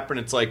show happen.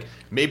 It's like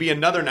maybe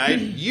another night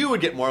you would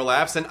get more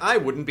laughs and I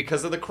wouldn't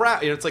because of the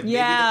crowd. It's like maybe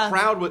the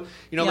crowd would.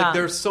 Like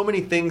there's so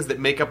many things that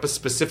make up a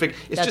specific.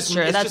 It's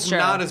true. It's just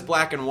not as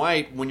black and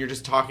white when you're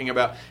just talking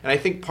about. And I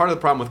think part of the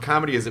problem with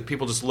comedy is that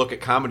people just look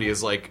at comedy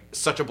as like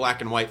such a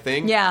black and white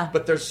thing. Yeah.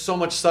 But there's so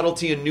much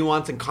subtlety and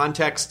nuance and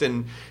context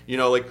and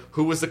like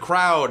who was the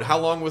crowd, how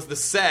long was the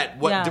set,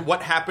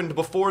 what happened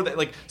before that.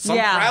 Like some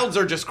crowds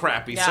are just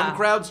crappy, some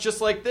crowds just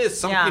like this.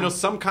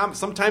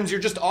 Sometimes you're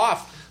just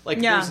off. Like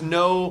there's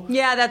no.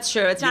 Yeah, that's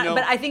true. It's not.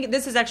 But I think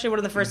this is actually one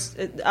of the first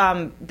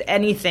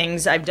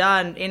anythings I've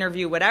done,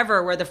 interview,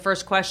 whatever, where the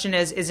first question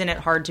is, isn't it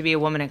hard to be a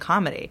woman in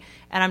comedy?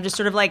 And I'm just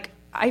sort of like,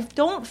 I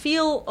don't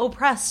feel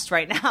oppressed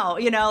right now,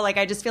 like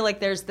I just feel like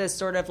there's this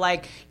sort of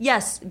like,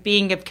 yes,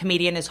 being a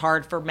comedian is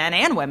hard for men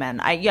and women.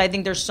 I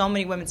think there's so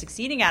many women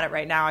succeeding at it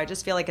right now. I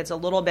just feel like it's a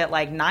little bit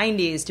like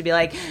 90s to be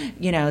like,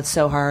 it's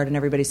so hard and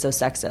everybody's so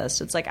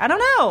sexist. It's like, I don't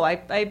know.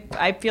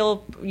 I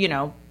feel,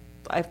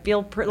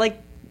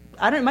 like,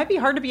 I don't. It might be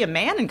hard to be a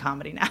man in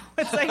comedy now.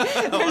 It's like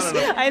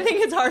I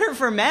think it's harder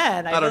for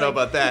men. I don't know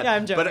about that. Yeah,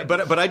 I'm joking.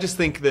 But I just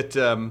think that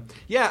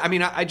I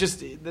mean I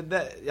just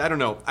I don't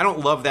know. I don't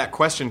love that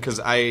question because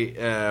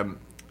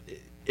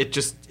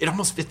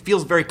it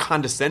feels very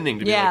condescending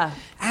to be like,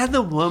 as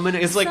a woman,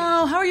 it's like,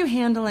 so how are you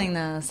handling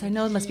this? I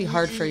know it must be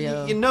hard for you.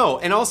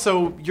 And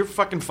also you're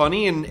fucking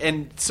funny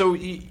and so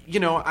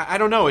I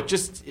don't know. It's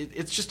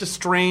just a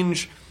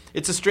strange.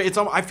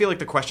 I feel like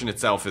the question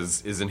itself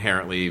is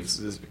inherently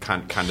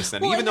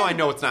condescending, even though I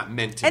know it's not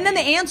meant to. And then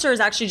the answer is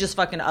actually just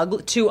fucking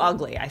ugly, too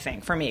ugly, I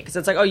think, for me, because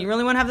it's like, oh, you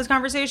really want to have this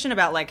conversation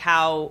about like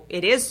how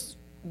it is.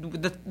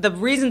 The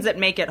reasons that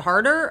make it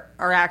harder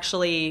are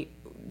actually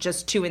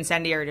just too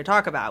incendiary to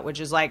talk about,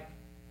 which is like,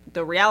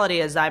 the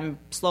reality is I'm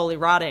slowly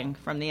rotting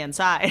from the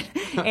inside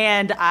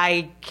and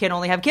I can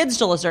only have kids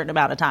till a certain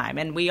amount of time.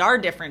 And we are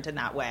different in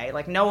that way.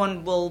 Like no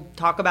one will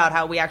talk about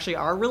how we actually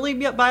are really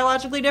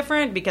biologically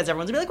different because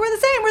everyone's gonna be like, we're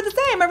the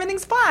same,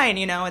 everything's fine.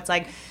 It's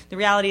like the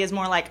reality is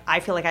more like I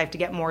feel like I have to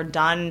get more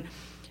done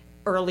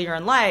earlier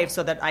in life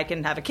so that I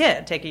can have a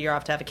kid, take a year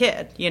off to have a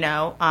kid,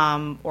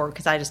 or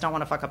because I just don't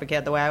want to fuck up a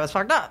kid the way I was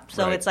fucked up.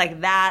 So It's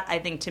like that, I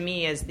think, to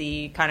me is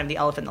the kind of the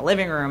elephant in the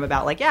living room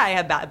about like, I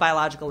have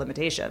biological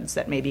limitations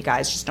that maybe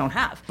guys just don't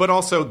have. But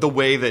also the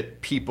way that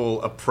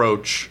people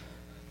approach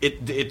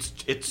it,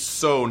 it's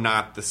so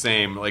not the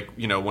same. Like,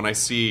 when I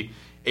see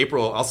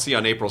April, I'll see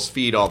on April's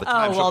feed all the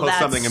time. She'll post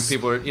something and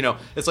people are,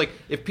 it's like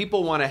if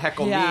people want to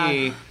heckle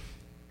me,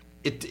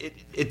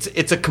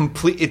 it's a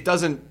complete. It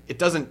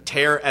doesn't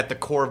tear at the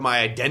core of my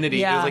identity.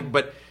 Yeah.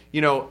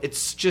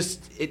 It's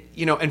just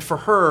and for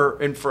her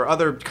and for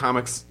other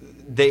comics,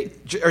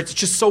 it's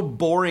just so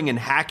boring and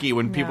hacky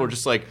when people are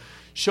just like,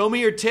 show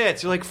me your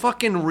tits. You're like,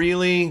 fucking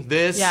really?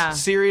 This? Yeah.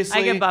 Seriously?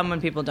 I get bummed when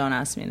people don't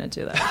ask me to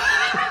do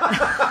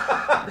that.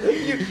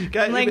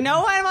 I'm like,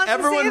 no one wants to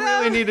see Everyone them.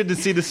 really needed to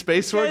see the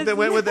space work that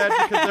went with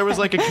that because there was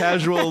like a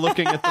casual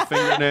looking at the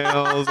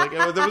fingernails. Like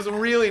there was a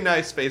really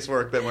nice space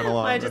work that went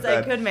along with that.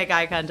 I couldn't make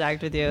eye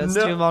contact with you. It's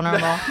too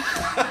vulnerable.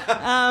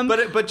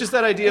 But just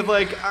that idea of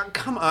like,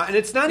 come on. And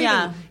it's not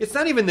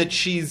even that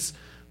she's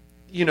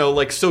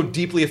like so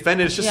deeply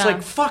offended. It's just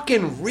like,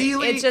 fucking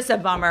really? It's just a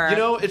bummer.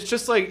 It's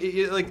just like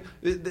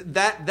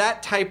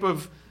that type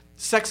of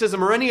sexism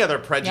or any other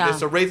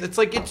prejudice or race. It's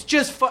like, it's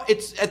just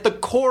it's at the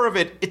core of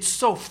it. It's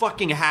so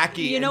fucking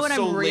hacky. You know and what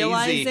so I'm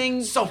realizing?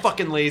 Lazy, so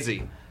fucking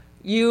lazy.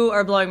 You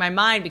are blowing my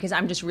mind because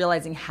I'm just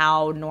realizing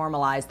how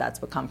normalized that's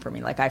become for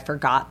me. Like I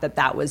forgot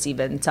that was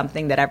even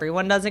something that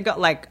everyone doesn't go.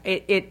 Like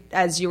it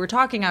as you were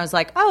talking, I was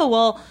like, oh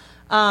well.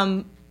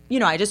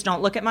 I just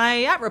don't look at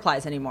my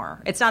 @replies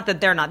anymore. It's not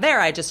that they're not there.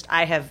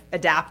 I have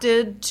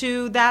adapted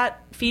to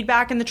that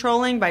feedback and the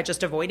trolling by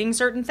just avoiding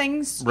certain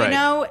things, Right.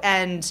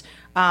 and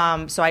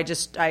so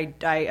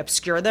I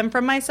obscure them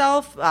from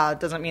myself.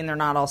 Doesn't mean they're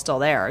not all still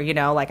there,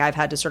 like I've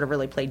had to sort of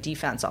really play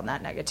defense on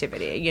that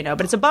negativity,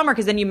 but it's a bummer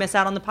because then you miss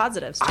out on the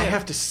positives too. I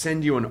have to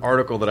send you an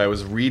article that I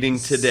was reading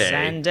today.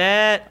 Send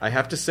it. I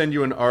have to send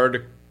you an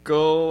article.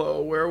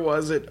 Oh, where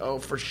was it? Oh,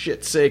 for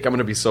shit's sake. I'm going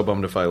to be so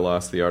bummed if I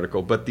lost the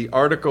article. But the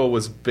article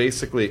was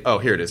basically... Oh,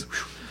 here it is.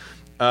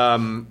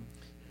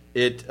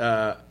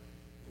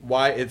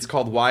 It's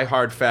called Why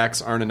Hard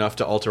Facts Aren't Enough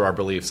to Alter Our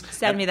Beliefs.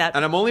 Send me that.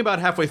 And I'm only about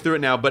halfway through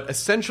it now, but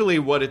essentially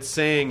what it's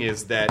saying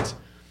is that,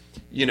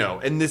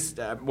 and this...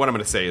 what I'm going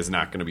to say is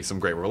not going to be some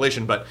great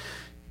revelation, but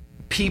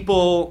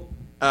people...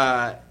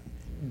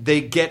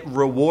 they get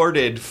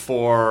rewarded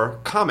for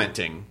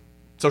commenting.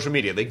 Social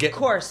media, they get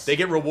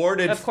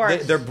rewarded. Of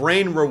course, their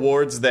brain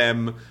rewards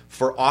them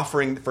for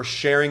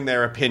sharing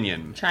their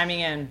opinion, chiming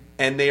in,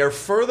 and they are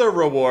further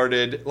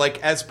rewarded.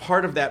 Like as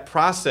part of that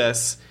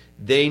process,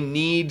 they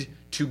need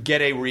to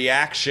get a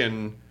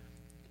reaction.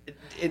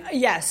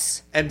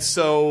 Yes, and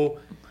so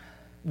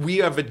we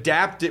have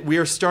adapted. We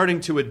are starting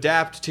to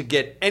adapt to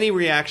get any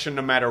reaction,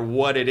 no matter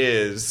what it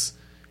is.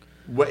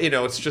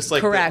 It's just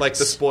like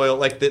the spoil,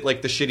 like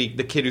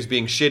the kid who's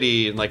being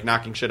shitty and like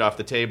knocking shit off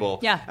the table.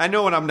 Yeah, I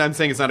know what I'm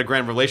saying. It's not a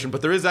grand revelation,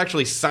 but there is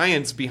actually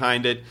science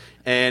behind it,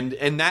 and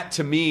that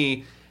to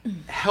me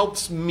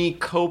helps me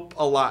cope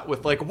a lot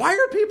with like, why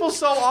are people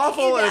so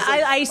awful? And it's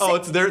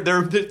like,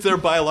 it's their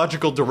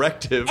biological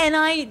directive. And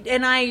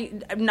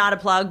I'm not a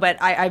plug,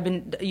 but I've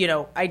been,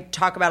 I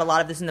talk about a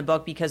lot of this in the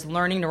book because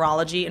learning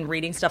neurology and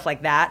reading stuff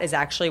like that is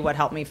actually what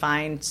helped me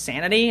find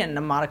sanity and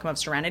a modicum of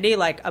serenity.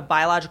 Like a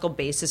biological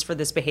basis for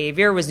this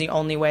behavior was the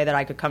only way that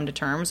I could come to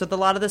terms with a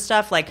lot of this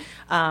stuff. Like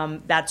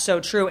that's so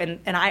true. And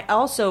I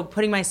also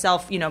putting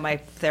myself, my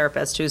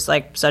therapist who's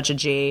like such a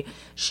G,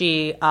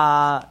 she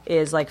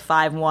is like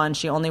 5'1".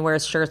 She only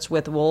wears shirts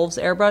with wolves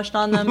airbrushed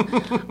on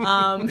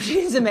them.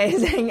 She's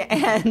amazing.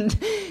 And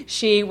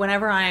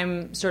whenever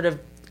I'm sort of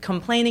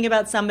complaining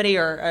about somebody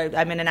or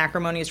I'm in an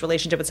acrimonious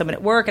relationship with someone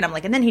at work and I'm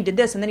like, and then he did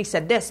this and then he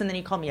said this and then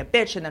he called me a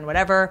bitch and then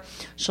whatever,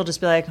 she'll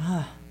just be like,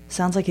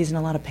 sounds like he's in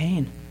a lot of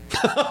pain.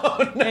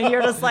 Oh, no. And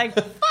you're just like,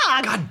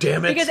 fuck. God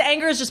damn it. Because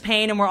anger is just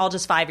pain and we're all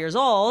just 5 years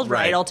old,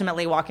 right?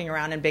 Ultimately walking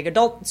around in big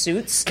adult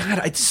suits.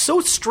 God, it's so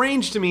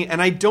strange to me,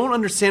 and I don't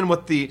understand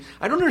what the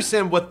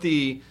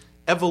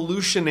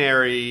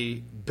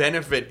evolutionary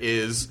benefit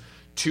is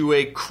to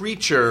a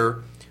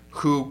creature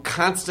who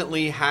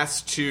constantly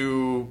has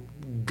to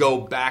go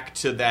back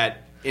to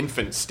that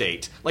infant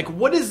state. Like,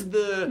 what is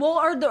the... Well,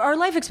 our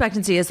life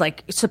expectancy is,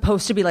 like,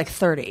 supposed to be, like,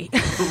 30.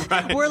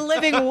 Right. We're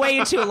living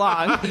way too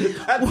long.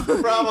 That's the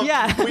problem.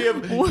 Yeah. We're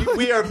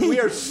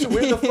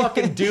the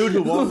fucking dude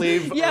who won't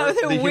leave Earth,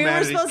 the we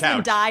were supposed couch.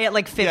 to die at,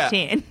 like,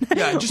 15.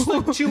 Yeah, just,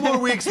 like, 2 more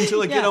weeks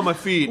until I get on my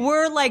feet.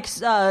 We're, like,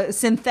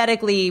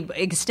 synthetically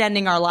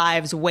extending our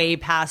lives way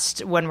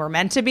past when we're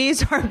meant to be,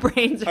 so our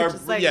brains are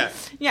just, like...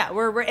 Yeah,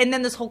 we're and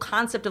then this whole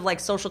concept of,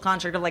 like, social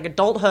construct of, like,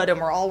 adulthood, and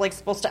we're all, like,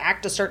 supposed to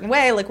act a certain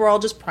way. Like, we're all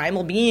just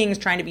primal beings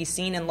trying to be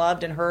seen and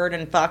loved and heard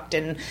and fucked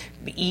and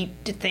eat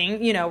thing.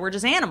 We're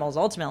just animals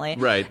ultimately.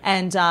 Right.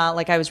 And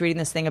like I was reading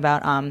this thing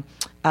about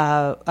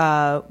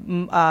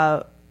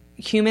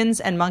humans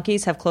and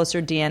monkeys have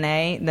closer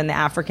DNA than the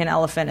African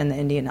elephant and the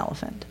Indian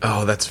elephant.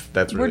 Oh, that's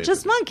really we're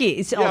just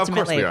monkeys ultimately. Of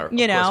course we are.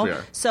 Of course we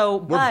are. So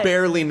we're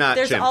barely not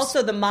there's chimps.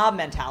 also the mob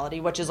mentality,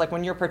 which is like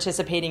when you're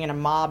participating in a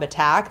mob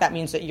attack, that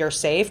means that you're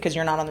safe because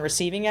you're not on the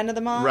receiving end of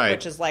the mob, right.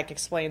 which is like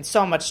explains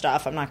so much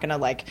stuff. I'm not going to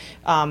like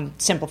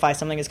simplify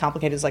something as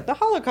complicated as like the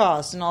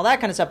Holocaust and all that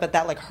kind of stuff, but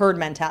that like herd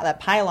mentality, that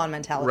pylon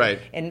mentality. Right.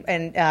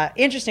 And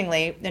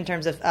interestingly, in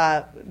terms of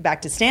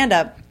back to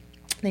stand-up,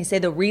 they say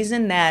the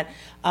reason that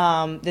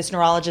this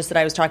neurologist that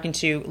I was talking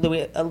to,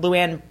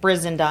 Luann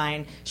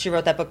Brizendine, she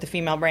wrote that book, The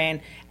Female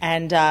Brain,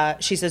 and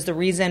she says the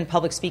reason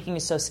public speaking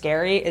is so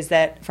scary is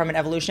that from an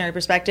evolutionary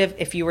perspective,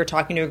 if you were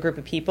talking to a group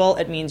of people,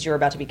 it means you were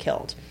about to be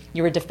killed.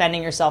 You were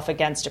defending yourself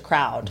against a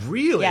crowd.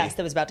 Really? Yes,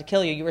 that was about to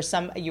kill you.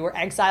 You were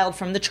exiled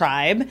from the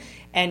tribe,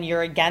 and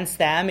you're against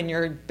them, and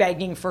you're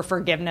begging for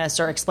forgiveness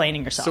or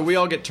explaining yourself. So we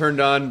all get turned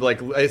on, like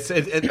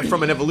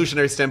from an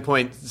evolutionary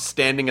standpoint,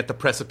 standing at the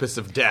precipice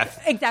of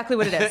death. Exactly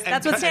what it is.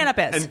 That's what stand-up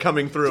is. And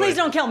coming through Please it.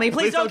 Don't kill me.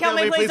 Please don't kill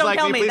me. Please don't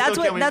kill me. That's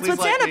what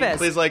stand-up is.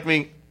 Please like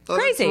me. Oh,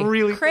 crazy,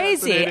 really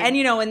crazy. And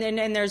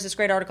and there's this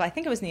great article, I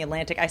think it was in The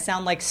Atlantic, I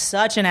sound like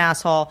such an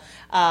asshole,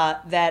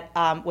 that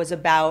was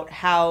about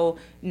how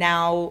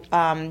now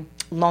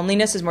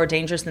loneliness is more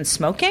dangerous than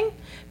smoking,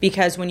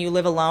 because when you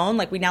live alone,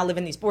 like we now live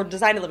in these, we're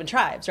designed to live in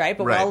tribes, right?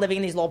 But we're all living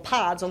in these little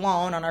pods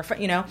alone on our,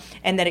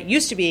 and that it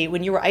used to be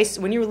when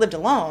you lived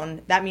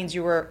alone, that means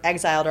you were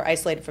exiled or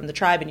isolated from the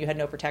tribe and you had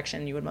no protection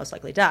and you would most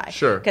likely die.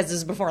 Sure. Because this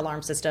is before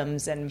alarm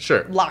systems and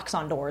locks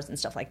on doors and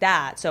stuff like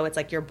that. So it's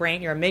like your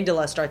brain, your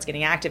amygdala starts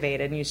getting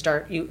activated and you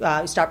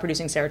stop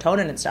producing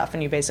serotonin and stuff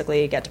and you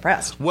basically get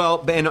depressed.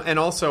 Well, and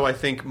also I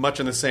think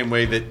much in the same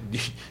way that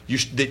you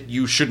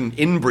shouldn't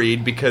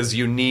inbreed because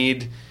you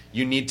need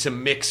you need to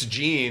mix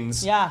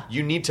genes. Yeah.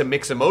 You need to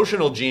mix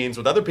emotional genes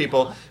with other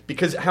people,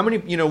 because how many,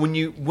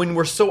 when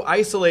we're so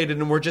isolated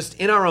and we're just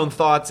in our own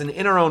thoughts and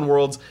in our own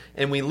worlds,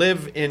 and we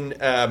live in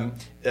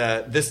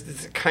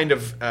this kind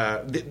of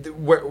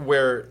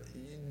where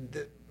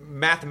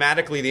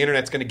mathematically the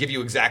internet's going to give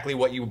you exactly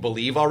what you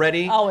believe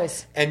already.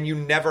 Always. And you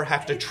never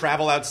have to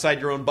travel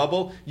outside your own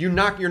bubble. You're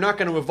not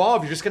going to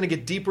evolve. You're just going to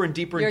get deeper and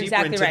deeper and You're deeper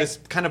exactly into right. this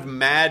kind of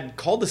mad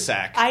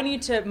cul-de-sac.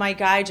 My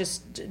guy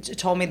just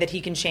told me that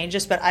he can change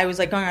this, but I was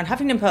like going on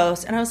Huffington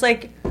Post, and I was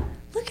like,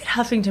 look at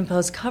Huffington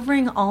Post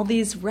covering all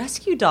these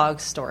rescue dog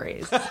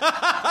stories.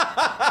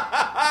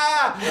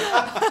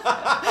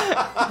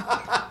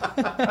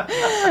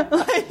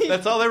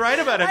 That's all they write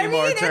about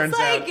anymore, it turns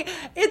out.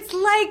 It's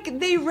like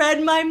they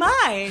read my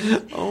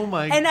mind. Oh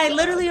my And I God.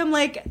 literally am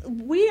like,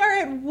 we are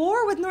at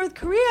war with North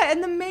Korea,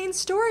 and the main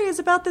story is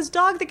about this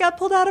dog that got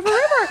pulled out of a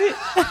river.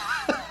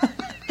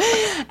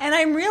 And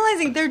I'm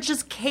realizing they're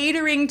just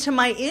catering to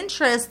my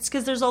interests,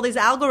 because there's all these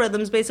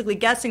algorithms basically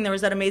guessing. There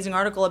was that amazing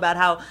article about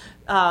how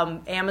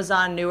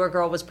Amazon knew a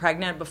girl was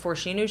pregnant before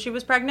she knew she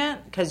was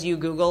pregnant, because you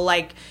Google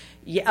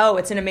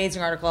it's an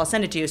amazing article. I'll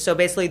send it to you. So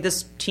basically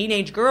this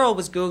teenage girl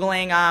was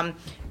Googling,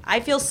 I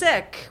feel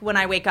sick when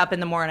I wake up in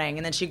the morning.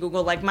 And then she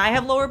Googled, I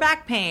have lower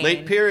back pain.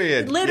 Late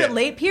period. Yeah.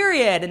 Late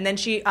period. And then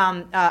she,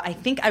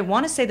 I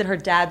want to say that her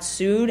dad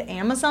sued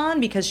Amazon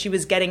because she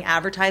was getting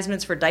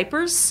advertisements for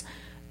diapers.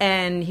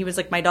 And he was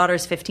like, my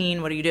daughter's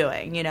 15. What are you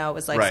doing? It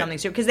was like Right. something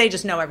stupid, because they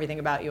just know everything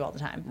about you all the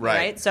time.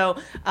 Right. So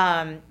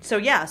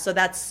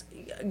that's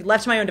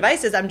left to my own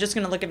devices. I'm just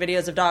going to look at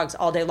videos of dogs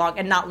all day long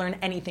and not learn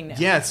anything new.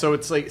 Yeah, so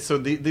it's like,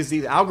 these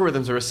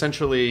algorithms are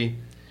essentially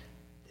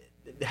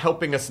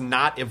helping us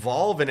not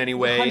evolve in any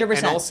way 100%.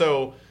 and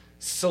also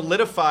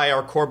solidify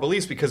our core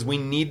beliefs, because we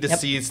need to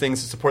see these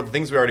things to support the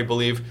things we already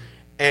believe.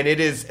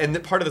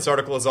 And part of this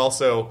article is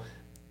also,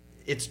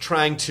 it's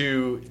trying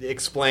to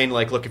explain,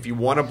 look, if you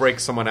want to break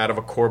someone out of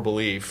a core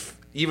belief,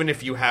 even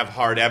if you have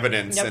hard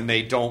evidence and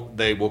they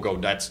will go,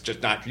 that's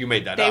just not, you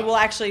made that They up. will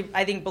actually,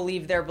 I think,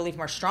 believe their belief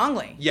more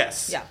strongly.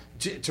 Yes. Yeah.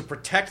 To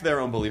protect their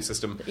own belief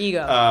system.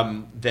 Ego.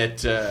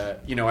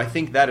 I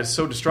think that is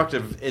so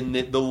destructive, and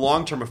the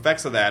long-term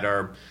effects of that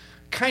are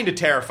kind of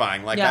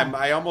terrifying.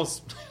 I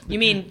almost... You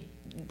mean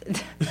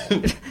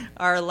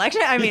our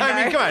election? I mean,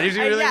 come on. If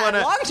you really want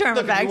to... long-term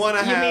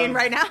effects. You mean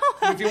right now?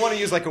 If you want to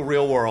use a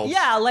real world...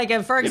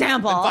 Yeah, for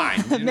example.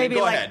 Fine. Maybe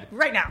go ahead.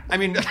 Right now. I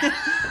mean...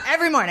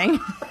 Every morning.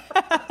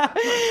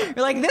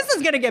 You're like, this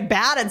is going to get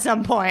bad at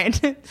some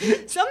point.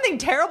 Something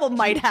terrible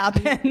might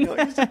happen.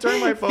 I used to turn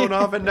my phone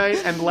off at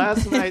night, and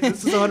last night,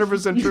 this is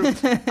 100%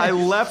 true, I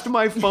left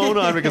my phone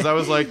on because I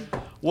was like,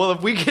 well,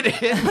 if we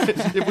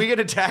get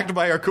attacked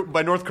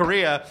by North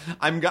Korea,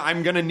 I'm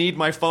gonna need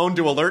my phone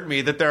to alert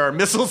me that there are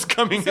missiles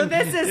coming. So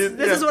this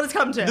is what it's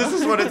come to. This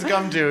is what it's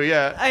come to.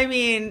 Yeah. I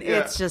mean,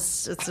 it's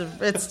just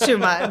it's too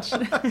much.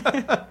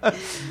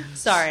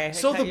 Sorry.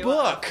 So I cut the you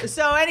book. off.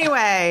 So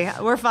anyway,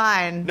 we're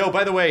fine. No,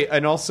 by the way,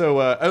 and also,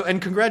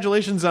 and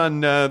congratulations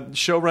on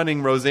show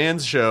running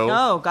Roseanne's show.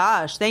 Oh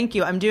gosh, thank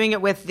you. I'm doing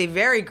it with the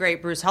very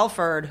great Bruce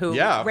Helford, who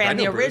I ran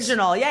the know Bruce.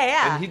 original.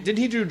 Yeah. And didn't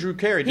he do Drew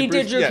Carey? He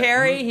did Drew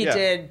Carey. He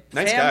did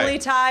Nice Family guy.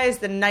 Ties,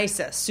 the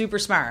nicest, super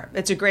smart.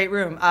 It's a great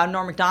room.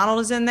 Norm Macdonald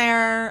is in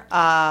there.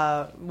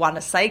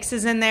 Wanda Sykes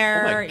is in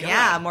there. Oh my God.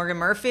 Yeah, Morgan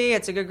Murphy.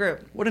 It's a good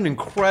group. What an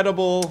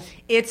incredible...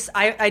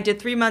 I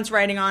did 3 months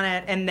writing on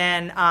it, and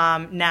then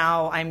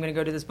now I'm going to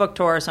go do this book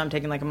tour, so I'm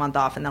taking a month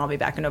off, and then I'll be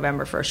back in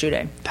November for a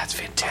shooting. That's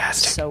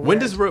fantastic. So when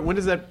weird.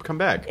 does that come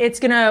back?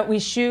 We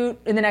shoot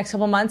in the next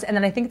couple months, and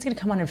then I think it's going to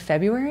come on in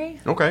February.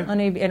 Okay.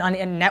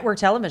 On network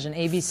television,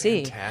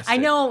 ABC. Fantastic. I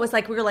know, it was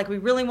we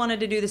really wanted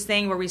to do this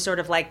thing where we sort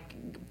of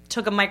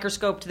took a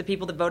microscope to the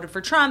people that voted for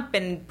Trump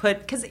and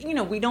because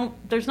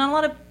there's not a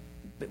lot of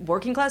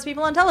working class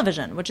people on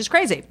television, which is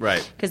crazy.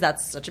 Right. Because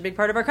that's such a big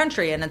part of our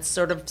country, and it's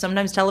sort of,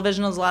 sometimes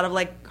television is a lot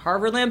of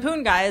Harvard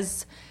Lampoon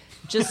guys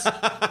just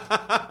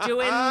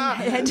doing...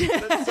 That's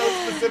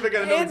so specific.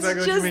 I know It's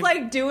exactly just what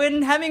you mean.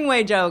 doing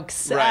Hemingway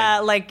jokes,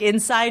 Right.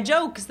 inside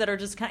jokes that are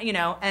just kind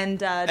of, and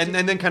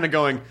then kind of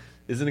going,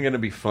 isn't it going to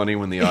be funny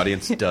when the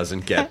audience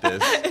doesn't get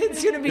this?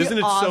 it's going to be Isn't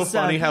it awesome. so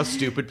funny how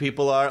stupid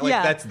people are?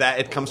 Yeah.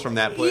 It comes from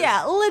that place.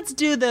 Yeah, let's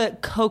do the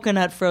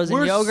coconut frozen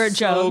We're yogurt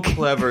so joke.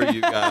 clever,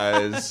 you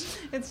guys.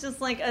 It's just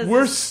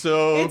We're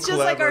so It's just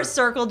like clever. our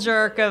circle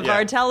jerk of Yeah.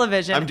 our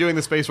television. I'm doing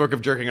the space work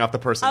of jerking off the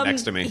person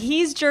next to me.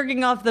 He's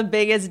jerking off the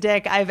biggest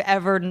dick I've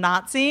ever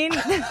not seen.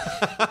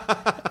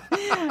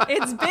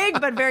 It's big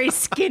but very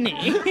skinny.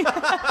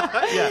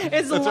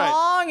 It's that's right.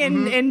 long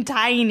and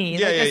tiny,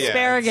 Yeah, like yeah, yeah.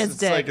 asparagus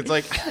dick.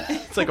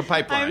 It's like a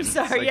pipeline. I'm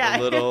sorry, It's yeah.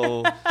 a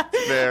little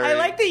very... I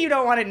like that you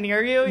don't want it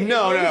near you.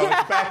 No,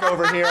 it's back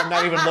over here. I'm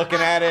not even looking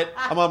at it.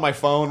 I'm on my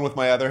phone with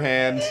my other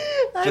hand.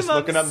 Just I'm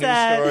looking up news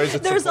upset. stories.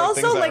 that There's support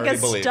things also I like a already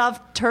believe.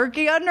 stuffed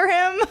turkey under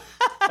him.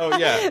 Oh,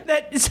 yeah.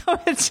 So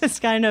it's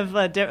just kind of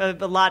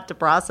a lot to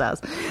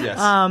process. Yes.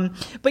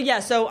 But yeah,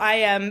 so I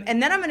am,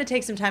 and then I'm going to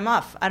take some time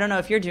off. I don't know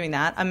if you're doing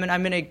that. I'm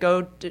going to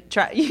go to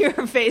try.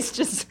 Your face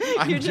just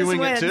I'm you just doing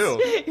it wince.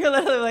 too. You're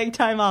literally like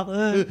time off.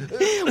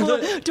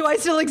 Well, do I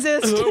still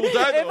exist? If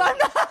I'm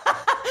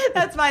not,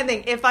 that's my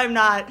thing. If I'm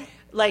not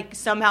like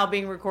somehow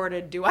being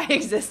recorded, do I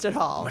exist at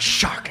all? I'm a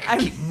shark. I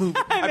gotta keep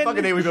moving. I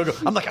fucking hate when people go,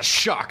 I'm like a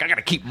shark. I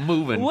gotta keep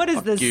moving. What is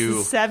Fuck this? you.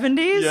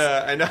 70s?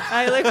 Yeah, I know.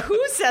 I like who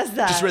says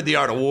that? Just read The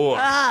Art of War.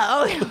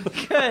 Oh,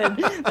 good.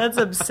 That's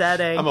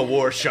upsetting. I'm a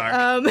war shark.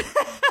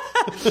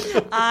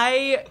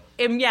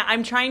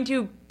 I'm trying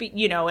to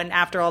be, and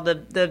after all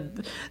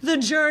the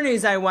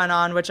journeys I went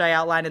on, which I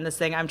outlined in this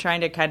thing, I'm trying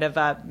to kind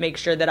of make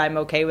sure that I'm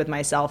okay with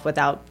myself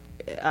without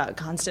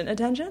constant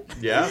attention.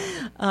 Yeah.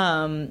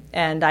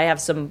 And I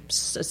have some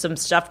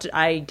stuff. Did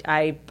I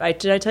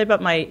tell you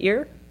about my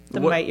ear?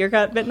 My ear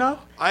got bitten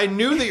off. I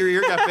knew that your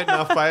ear got bitten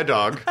off by a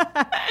dog,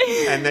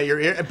 and that your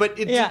ear, but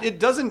it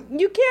doesn't.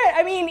 You can't.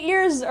 I mean,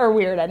 ears are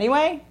weird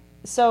anyway.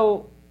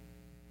 So.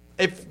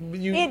 If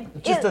you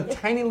a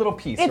tiny little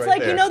piece. It's right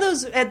like there.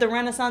 those at the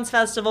Renaissance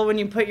Festival when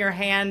you put your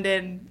hand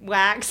in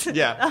wax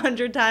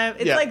 100 times.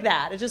 It's like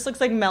that. It just looks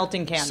like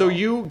melting candle. So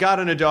you got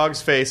in a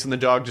dog's face, and the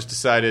dog just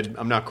decided,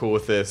 "I'm not cool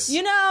with this."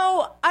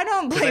 I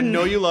don't blame. I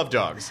know you love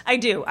dogs. I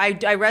do.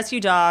 I rescue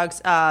dogs.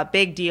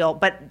 Big deal.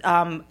 But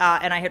and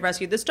I had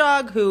rescued this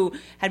dog who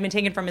had been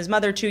taken from his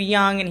mother too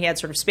young, and he had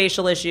sort of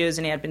spatial issues,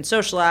 and he had been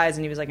socialized,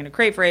 and he was like in a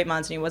crate for 8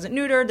 months, and he wasn't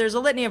neutered. There's a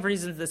litany of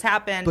reasons this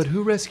happened. But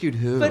who rescued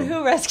who?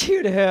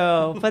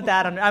 Put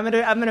that on. I'm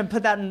gonna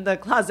put that in the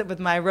closet with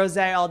my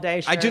rosé all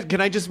day shirt.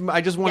 I just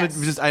wanted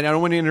Yes. I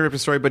don't want to interrupt the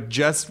story, but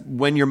just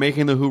when you're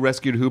making the Who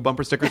Rescued Who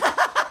bumper stickers,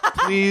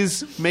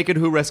 please make it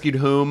Who Rescued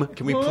Whom.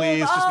 Can we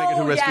please just make it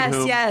Who Rescued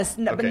Whom? Yes,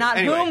 no, but Okay, not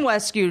anyway. whom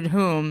rescued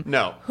whom.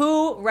 No.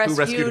 Who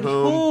rescued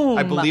whom?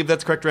 I believe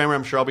that's correct grammar.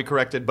 I'm sure I'll be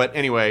corrected. But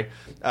anyway,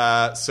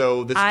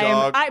 so this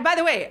dog. By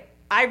the way,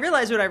 I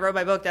realized when I wrote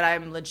my book that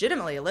I'm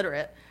legitimately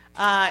illiterate.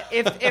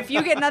 If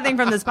you get nothing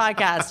from this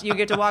podcast, you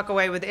get to walk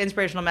away with the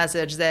inspirational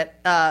message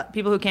that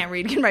people who can't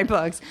read can write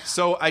books.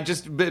 So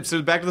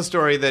so back to the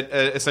story that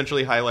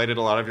essentially highlighted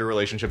a lot of your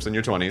relationships in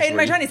your 20s. In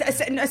my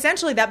 20s,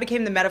 essentially that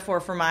became the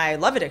metaphor for my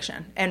love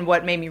addiction, and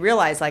what made me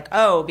realize,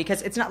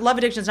 because it's not, love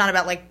addiction is not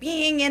about like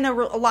being in a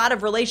lot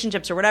of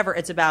relationships or whatever.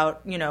 It's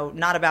about,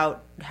 not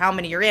about how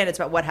many you're in. It's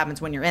about what happens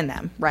when you're in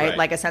them, right?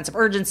 Like a sense of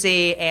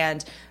urgency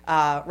and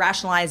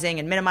rationalizing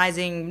and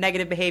minimizing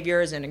negative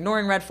behaviors and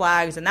ignoring red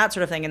flags and that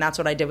sort of thing. And that's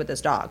what I did with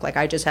this dog. Like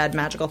I just had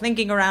magical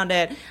thinking around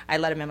it. I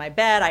let him in my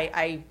bed.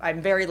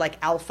 I'm very like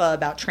alpha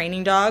about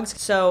training dogs.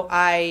 So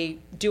I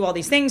do all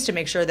these things to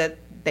make sure that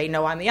they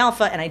know I'm the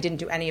alpha, and I didn't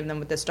do any of them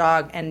with this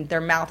dog, and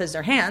their mouth is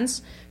their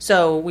hands.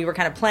 So we were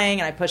kind of playing,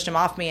 and I pushed him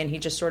off me, and he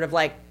just sort of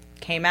like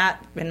came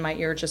at, and my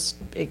ear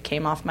it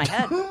came off my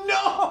head.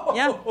 No!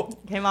 Yeah,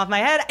 came off my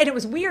head. And it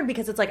was weird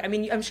because it's like, I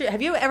mean, I'm sure,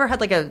 have you ever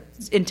had like a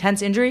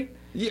intense injury?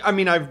 Yeah, I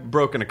mean, I've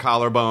broken a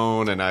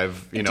collarbone, and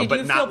I've, Did but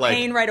you not feel like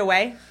pain right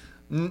away?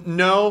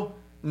 No,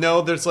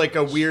 there's like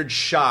a weird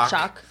shock.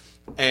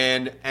 But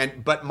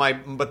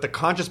the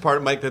conscious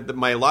part,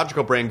 my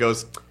logical brain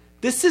goes,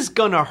 this is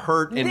gonna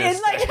hurt in a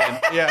It's like-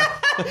 second. Yeah.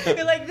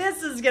 You're like,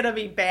 this is gonna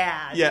be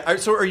bad. Yeah.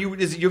 So you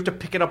have to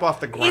pick it up off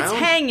the ground? It's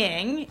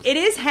hanging. It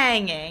is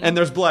hanging. And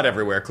there's blood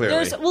everywhere,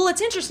 clearly. Well, it's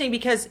interesting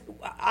because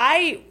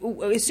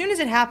as soon as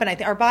it happened, I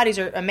think our bodies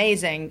are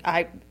amazing.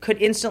 I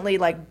could instantly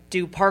like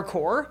do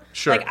parkour.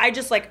 Sure.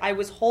 Like I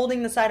was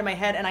holding the side of my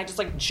head and I just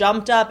like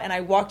jumped up and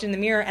I walked in the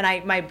mirror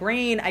and my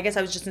brain, I guess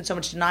I was just in so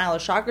much denial or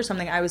shock or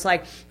something. I was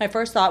like, my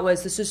first thought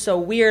was, this is so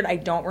weird. I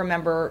don't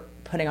remember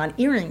putting on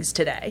earrings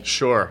today.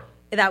 Sure.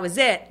 That was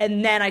it.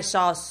 And then I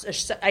saw,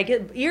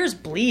 ears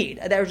bleed.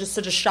 There was just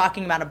such a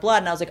shocking amount of blood.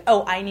 And I was like,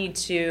 oh, I need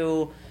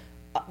to,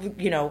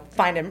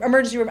 find an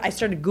emergency room. I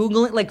started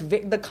Googling, like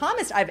the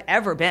calmest I've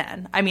ever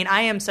been. I mean,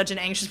 I am such an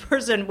anxious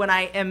person when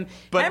I am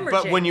hemorrhaging.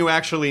 But when you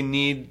actually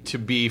need to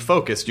be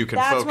focused, you can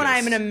focus. That's when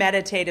I'm in a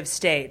meditative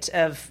state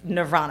of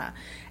nirvana.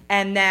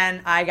 And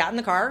then I got in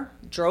the car,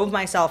 drove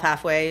myself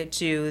halfway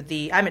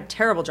to I'm a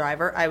terrible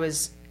driver. I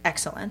was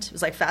excellent. It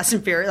was like Fast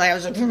and Furious.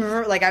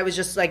 Like I was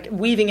just like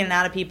weaving in and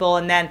out of people.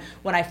 And then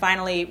when I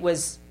finally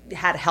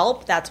had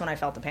help, that's when I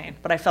felt the pain.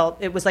 But I felt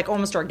it was like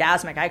almost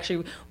orgasmic. I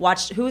actually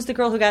watched, who was the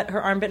girl who got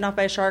her arm bitten off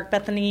by a shark?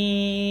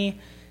 Bethany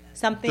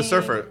something.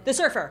 The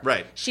surfer.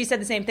 Right. She said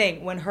the same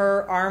thing. When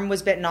her arm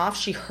was bitten off,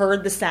 she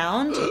heard the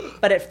sound,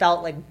 but it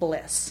felt like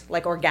bliss,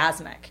 like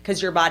orgasmic,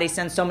 because your body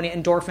sends so many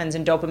endorphins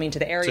and dopamine to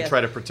the area. To try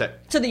to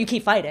protect. So that you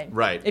keep fighting.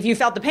 Right. If you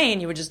felt the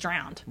pain, you would just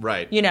drown.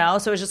 Right. So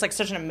it was just like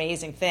such an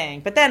amazing thing.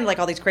 But then like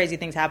all these crazy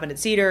things happened at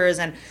Cedars,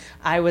 and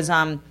I was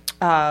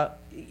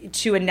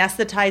to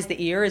anesthetize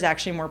the ear is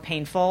actually more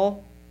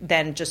painful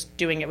than just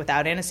doing it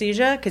without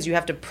anesthesia, because you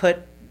have to put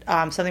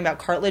something about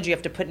cartilage. You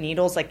have to put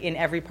needles like in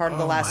every part of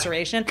the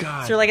laceration.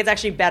 So like it's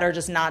actually better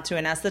just not to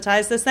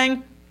anesthetize this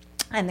thing.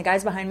 And the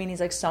guy's behind me and he's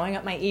like sewing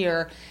up my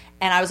ear.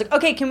 And I was like,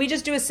 okay, can we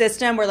just do a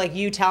system where like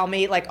you tell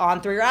me like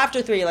on 3 or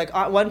after 3, like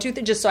on 1, 2,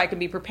 3, just so I can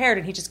be prepared.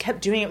 And he just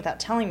kept doing it without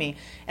telling me.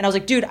 And I was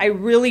like, dude, I'm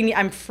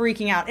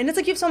freaking out. And it's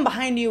like you have someone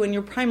behind you and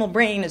your primal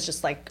brain is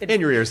just like.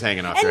 And your ears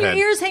hanging off your head. And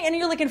your ears hang, and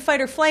you're like in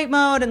fight or flight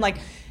mode.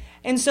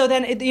 And so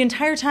then the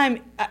entire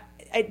time,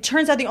 it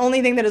turns out the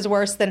only thing that is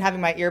worse than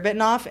having my ear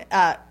bitten off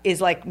is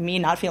like me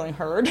not feeling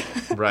heard.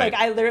 Right. Like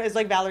I literally, it's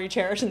like Valerie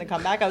Cherish in The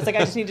Comeback. I was like,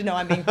 I just need to know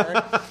I'm being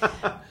heard.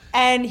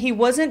 And he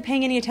wasn't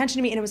paying any attention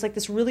to me, and it was like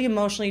this really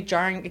emotionally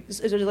jarring,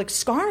 like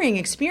scarring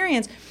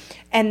experience.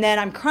 And then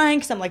I'm crying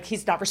because I'm like,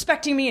 he's not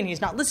respecting me and he's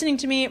not listening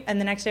to me.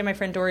 And the next day, my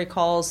friend Dory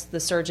calls the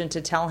surgeon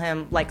to tell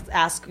him, like,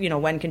 ask,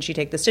 when can she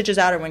take the stitches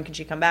out or when can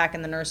she come back?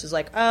 And the nurse is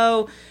like,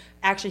 oh,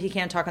 actually, he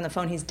can't talk on the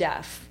phone. He's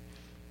deaf.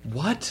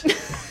 What?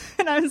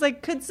 And I was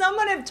like, could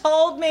someone have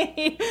told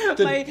me?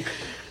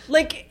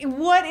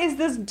 What is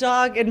this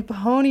dog and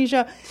pony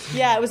show?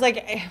 Yeah, it was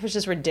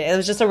just ridiculous. It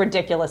was just a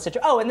ridiculous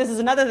situation. Oh, and this is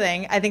another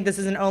thing. I think this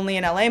is an only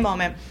in LA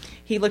moment.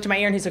 He looked at my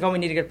ear and he's like, oh, we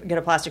need to get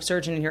a plastic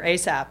surgeon in here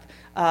ASAP.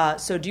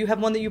 So do you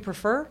have one that you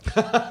prefer?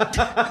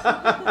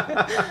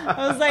 I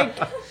was like,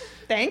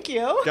 thank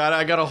you.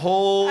 I got a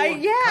whole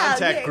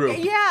contact group.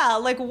 Yeah,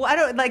 I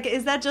don't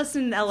is that just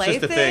an LA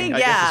thing? Yeah, I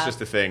guess it's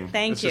just a thing.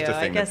 Thank you. Just a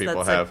thing I guess that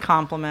people that's have. a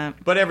compliment.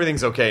 But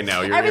everything's okay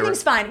now.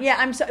 Everything's fine. Yeah,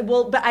 I'm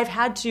but I've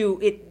had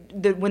to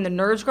when the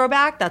nerves grow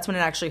back, that's when it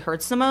actually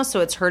hurts the most. So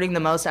it's hurting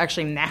the most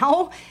actually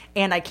now,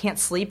 and I can't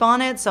sleep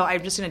on it. So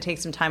I'm just going to take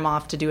some time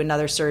off to do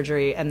another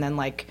surgery, and then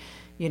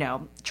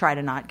try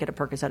to not get a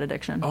Percocet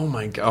addiction. Oh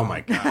my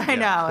god! I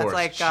know. It's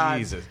like God.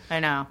 Jesus. I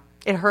know.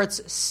 It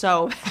hurts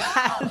so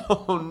bad.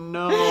 Oh,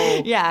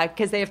 no. Yeah,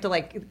 because they have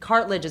to,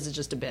 cartilage is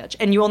just a bitch.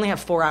 And you only have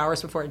 4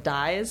 hours before it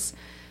dies.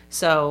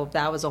 So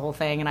that was a whole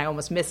thing, and I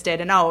almost missed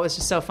it. And, it was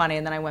just so funny.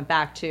 And then I went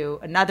back to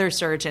another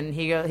surgeon.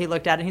 He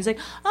looked at it, and he's like,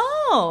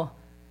 oh,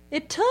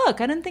 it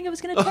took. I didn't think it was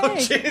going to take. Oh,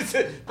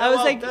 Jesus. I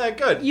was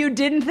good. You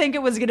didn't think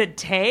it was going to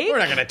take? We're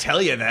not going to tell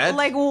you that.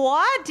 Like,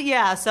 what?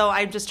 Yeah, so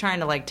I'm just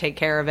trying to, take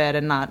care of it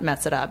and not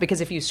mess it up.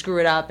 Because if you screw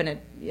it up, and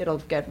it'll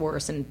get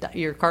worse, and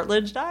your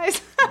cartilage dies.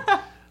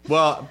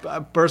 Well,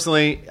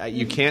 personally,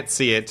 you can't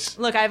see it.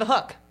 Look, I have a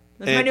hook.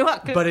 That's my new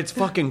hook. But it's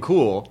fucking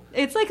cool.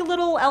 It's like a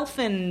little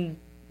elfin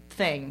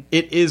thing.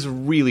 It is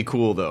really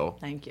cool, though.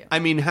 Thank you. I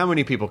mean, how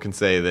many people can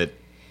say that,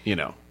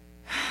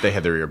 they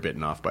had their ear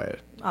bitten off by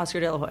it?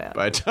 Oscar De La Hoya.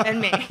 And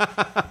me.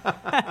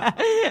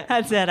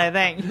 That's it, I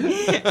think.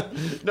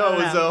 No, it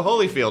was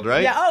Holyfield,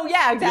 right? Yeah. Oh,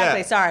 yeah, exactly.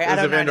 Yeah. Sorry, I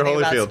don't know anything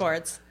about Holyfield.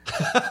 sports.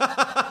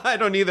 I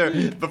don't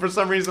either, but for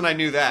some reason I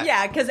knew that.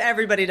 Yeah, because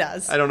everybody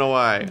does. I don't know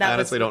why. I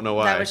honestly don't know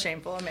why. That was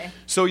shameful of me.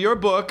 So your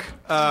book,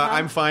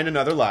 I'm Fine and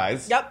Other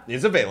Lies, Yep.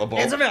 is available.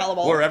 It's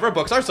available. Wherever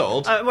books are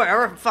sold.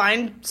 Wherever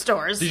fine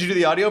stores. Did you do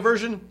the audio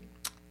version?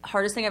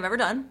 Hardest thing I've ever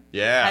done.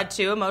 Yeah. Had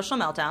 2 emotional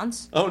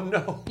meltdowns. Oh,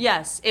 no.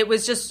 Yes, I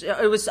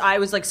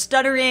was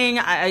stuttering.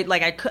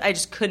 I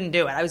just couldn't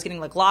do it. I was getting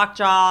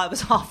lockjaw. It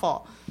was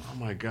awful. Oh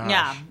my gosh.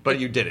 Yeah. But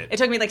you did it. It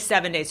took me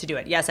 7 days to do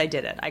it. Yes, I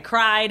did it. I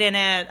cried in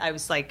it. I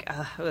was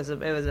it was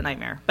a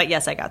nightmare. But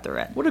yes, I got through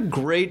it. What a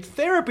great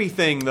therapy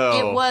thing,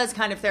 though. It was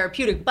kind of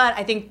therapeutic. But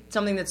I think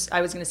something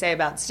I was going to say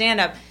about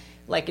stand-up,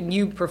 in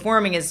you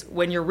performing, is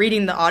when you're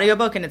reading the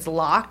audiobook and it's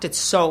locked, it's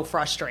so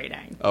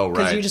frustrating. Oh, right.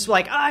 Because you just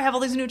I have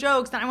all these new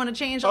jokes, then I want to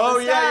change all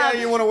this stuff.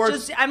 Yeah, you want to work.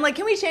 I'm like,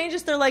 can we change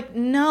this? They're like,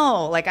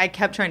 no. I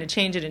kept trying to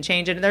change it.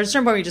 And there's a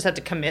certain point where you just have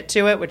to commit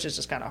to it, which is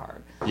just kind of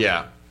hard.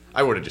 Yeah.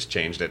 I would have just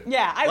changed it.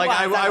 Yeah,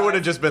 I would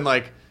have just been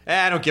like,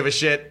 I don't give a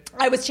shit.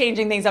 I was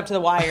changing things up to the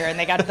wire, and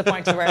they got to the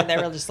point to where they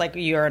were just like,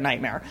 you're a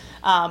nightmare.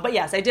 But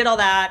yes, I did all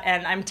that,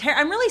 and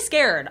I'm really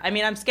scared. I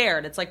mean, I'm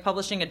scared. It's like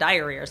publishing a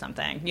diary or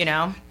something,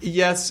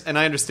 Yes, and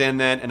I understand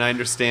that, and I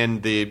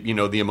understand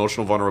the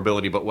emotional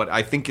vulnerability, but what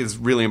I think is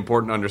really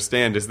important to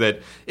understand is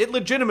that it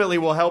legitimately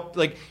will help.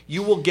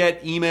 You will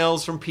get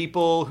emails from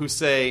people who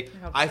say,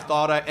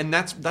 and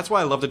that's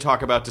why I love to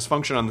talk about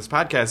dysfunction on this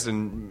podcast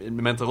and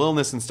mental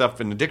illness and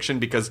stuff and addiction,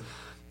 because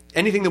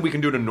anything that we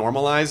can do to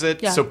normalize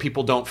it so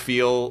people don't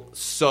feel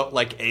so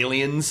like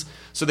aliens,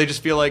 so they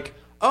just feel like,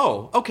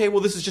 oh, okay,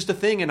 well, this is just a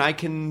thing, and I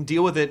can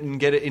deal with it and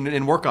get it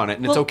and work on it,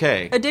 and it's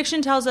okay.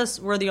 Addiction tells us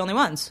we're the only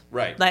ones,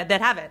 right,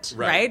 that have it,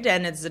 right?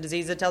 And it's a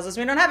disease that tells us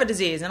we don't have a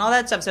disease and all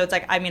that stuff. So it's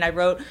I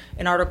wrote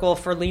an article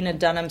for Lena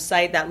Dunham's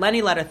site, that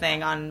Lenny letter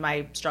thing, on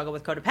my struggle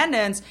with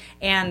codependence,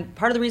 and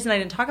part of the reason I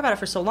didn't talk about it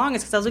for so long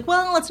is because I was like,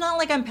 well, it's not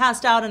like I'm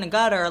passed out in a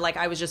gutter.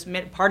 I was just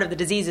part of the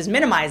disease is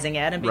minimizing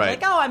it and being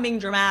like, oh, I'm being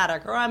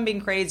dramatic or I'm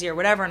being crazy or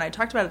whatever. And I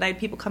talked about it, and I had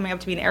people coming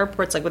up to me in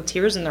airports with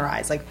tears in their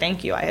eyes,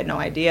 thank you, I had no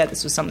idea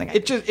this was something.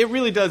 It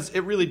really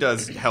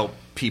does help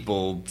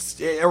people,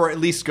 or at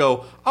least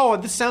go, oh,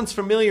 this sounds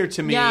familiar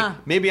to me. Yeah.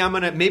 Maybe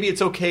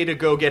it's okay to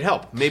go get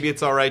help. Maybe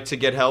it's all right to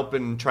get help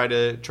and try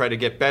to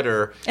get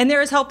better. And there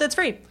is help that's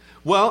free.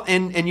 Well,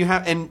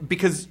 and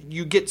because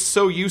you get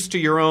so used to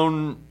your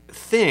own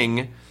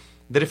thing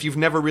that if you've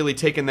never really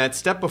taken that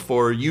step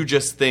before, you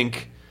just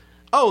think,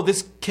 oh,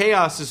 this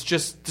chaos is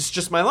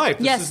just my life.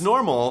 This is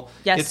normal.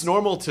 Yes. It's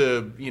normal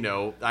to,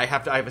 I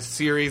have a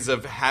series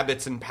of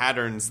habits and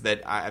patterns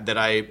that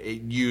I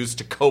use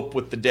to cope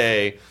with the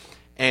day.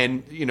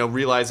 and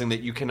realizing that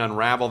you can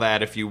unravel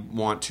that if you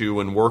want to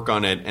and work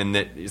on it, and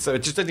that so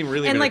it just doesn't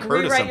really and even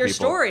occur to some rewrite your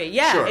people. story.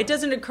 Yeah, Sure. it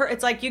doesn't occur.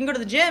 It's like you can go to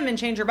the gym and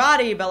change your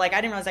body, but like I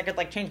didn't realize I could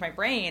like change my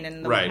brain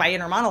and my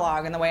inner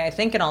monologue and the way I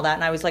think and all that.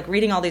 And I was like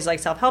reading all these like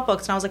self-help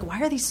books, and I was like, why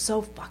are these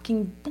so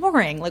fucking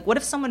boring? Like, what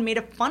if someone made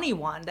a funny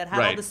one that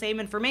had all the same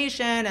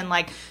information and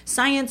like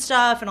science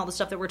stuff and all the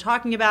stuff that we're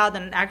talking about?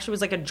 Then it actually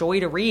was like a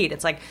joy to read.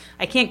 It's like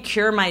I can't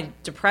cure my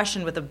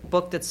depression with a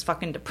book that's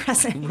fucking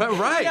depressing.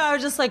 Right. I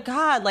was just like,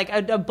 God, like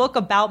a book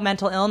about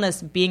mental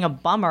illness being a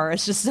bummer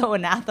is just so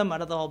anathema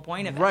to the whole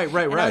point of it. Right.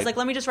 And I was like,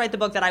 let me just write the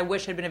book that I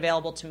wish had been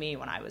available to me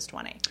when I was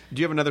 20.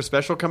 Do you have another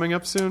special coming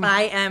up soon?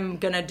 I am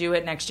gonna do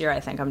it next year. I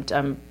think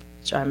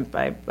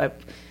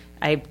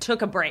I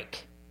took a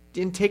break.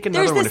 And take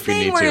another There's one this if you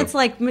thing need where to. it's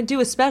like do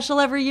a special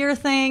every year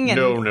thing. And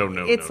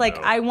No, It's like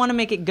no. I want to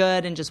make it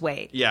good and just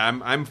wait. Yeah,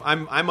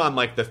 I'm on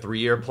like the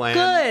 3-year plan.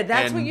 Good,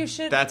 that's and what you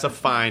should- That's a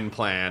fine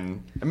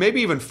plan.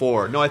 Maybe even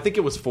 4. No, I think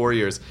it was 4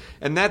 years,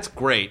 and that's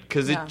great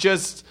because it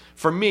just,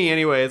 for me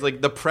anyway, it's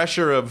like the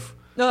pressure of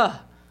Ugh.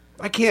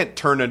 I can't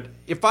turn it.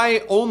 If I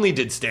only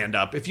did stand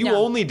up, if you Yeah.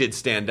 only did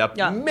stand up,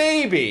 Yeah.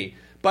 maybe.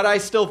 But I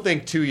still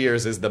think 2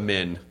 years is the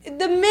min.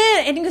 The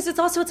minute, and because it's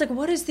like,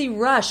 what is the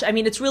rush? I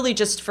mean, it's really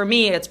just for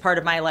me. It's part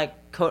of my like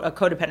a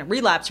codependent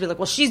relapse. To be like,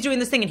 well, she's doing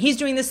this thing, and he's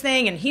doing this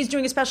thing, and he's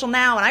doing a special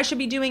now, and I should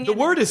be doing The it.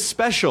 word is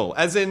special,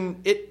 as in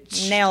it.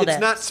 Nailed it's it.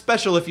 not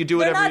special if you do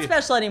it They're every. not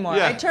special anymore.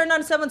 Yeah. I turned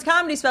on someone's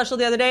comedy special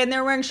the other day, and they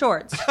were wearing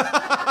shorts.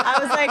 I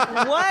was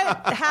like,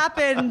 what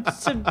happened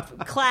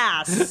to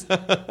class?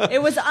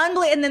 It was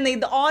unbelievable. And then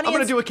the audience. I'm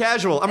going to do a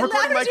casual. I'm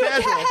recording my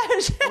casual.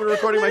 I'm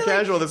recording my Literally.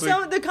 casual this week.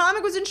 So the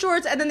comic was in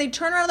shorts, and then they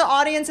turn around to the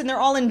audience, and they're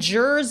all in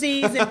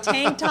jerseys and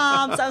tank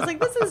tops. I was like,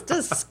 this is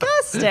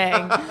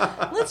disgusting.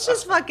 Let's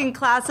just fucking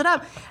class it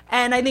up.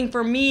 And I think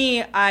for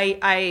me,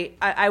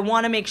 I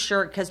want to make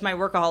sure, because my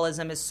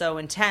workaholism is so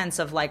intense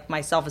of like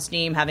my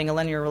self-esteem, having a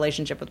linear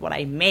relationship with what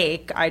I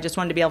make, I just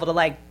wanted to be able to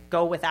like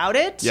go without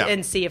it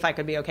and see if I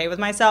could be okay with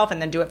myself and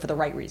then do it for the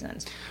right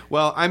reasons.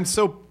 Well, I'm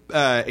so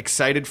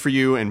excited for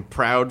you and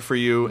proud for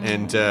you,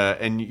 and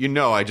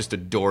I just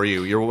adore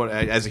you.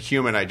 As a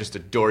human, I just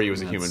adore you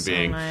as a human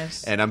being,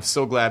 nice. and I'm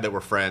so glad that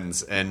we're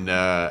friends, and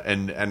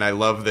I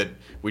love that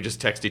we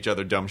just text each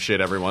other dumb shit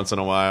every once in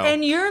a while.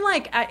 And you're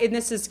like, and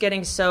this is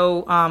getting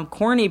so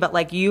corny, but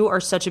like you are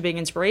such a big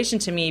inspiration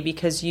to me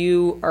because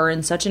you are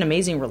in such an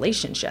amazing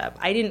relationship.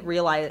 I didn't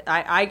realize,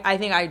 I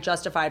think I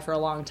justified for a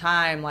long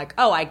time, like,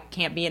 oh, I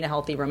can't be in a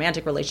healthy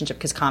romantic relationship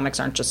because comics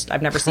aren't just,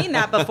 I've never seen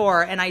that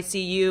before. And I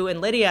see you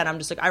and Lydia, and I'm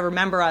just like, I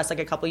remember us like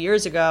a couple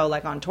years ago,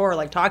 like on tour,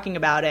 like talking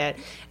about it,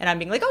 and I'm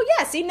being like, oh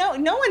yeah, see, no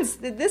one's,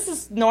 this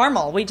is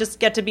normal. We just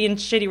get to be in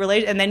shitty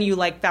relationships. And then you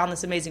like found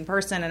this amazing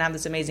person and have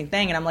this amazing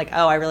thing, and I'm like,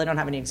 oh, I really don't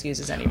have any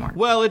excuses anymore.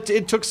 Well,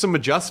 it took some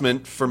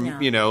adjustment from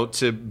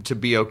to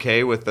be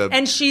okay with the.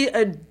 And she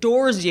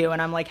adores you,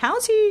 and I'm like,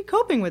 how's he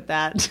coping with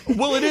that?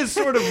 Well, it is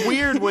sort of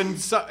weird when.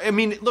 I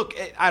mean, look,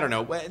 I don't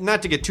know,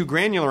 not to get too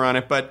granular on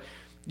it, but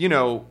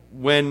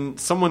when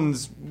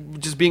someone's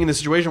just being in a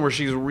situation where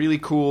she's really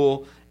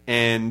cool,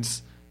 and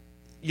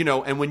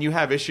and when you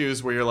have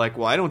issues where you're like,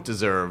 well, I don't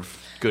deserve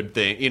good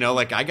thing,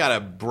 like I gotta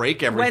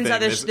break everything.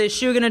 When's the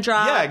shoe gonna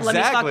drop? Yeah, exactly.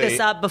 Let me fuck this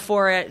up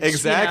before it.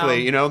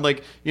 Exactly.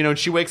 And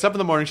she wakes up in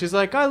the morning, she's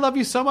like, I love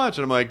you so much,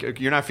 and I'm like,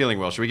 you're not feeling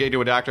well. Should we get you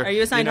to a doctor? Are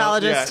you a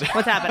Scientologist? Yeah.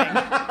 What's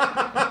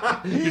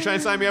happening? You're trying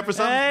to sign me up for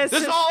something?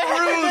 This is all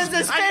ruse.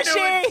 This is I knew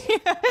it.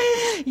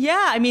 fishy.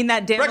 Yeah, I mean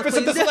that Breakfast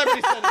at the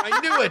Celebrity Center. I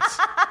knew it.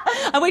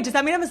 Oh wait, does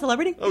that mean I'm a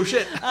celebrity? Oh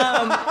shit.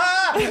 I'm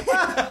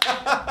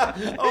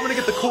gonna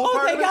get the cool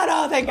part. Thank God!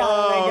 Oh, thank God!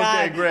 Oh, Thank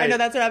God! okay, great. I know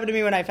that's what happened to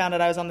me when I found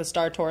out I was on the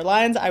Star Tour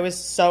lines. I was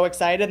so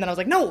excited, and then I was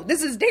like, "No,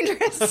 this is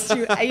dangerous,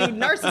 you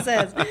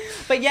narcissist."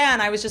 But yeah,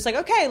 and I was just like,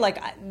 "Okay,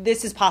 like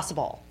this is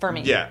possible for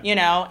me." Yeah.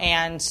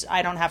 And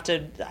I don't have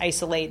to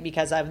isolate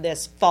because of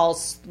this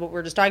false. What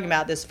we're just talking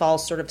about, this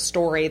false sort of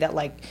story that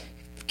like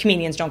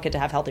comedians don't get to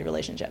have healthy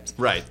relationships.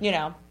 Right.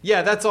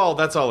 Yeah, that's all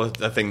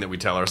a thing that we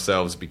tell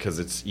ourselves because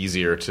it's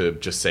easier to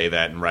just say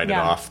that and write it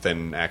off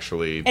than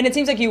actually. And it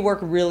seems like you work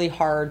really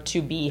hard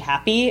to be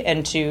happy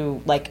and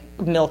to like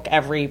milk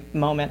every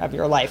moment of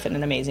your life in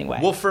an amazing way.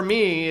 Well, for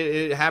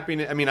me,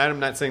 happiness, I mean, I'm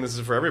not saying this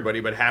is for everybody,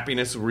 but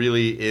happiness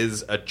really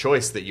is a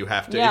choice that you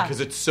have to,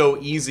 because it's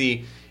so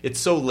easy. It's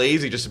so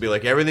lazy just to be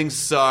like, everything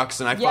sucks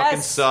and I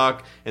fucking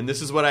suck and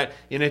this is what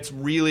and it's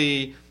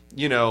really,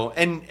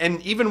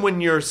 and even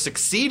when you're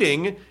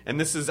succeeding, and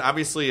this is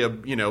obviously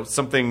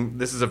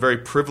this is a very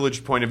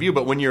privileged point of view,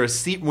 but when you're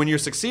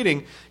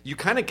succeeding, you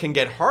kind of can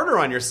get harder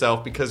on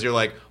yourself because you're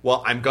like,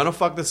 well, I'm gonna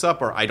fuck this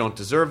up, or I don't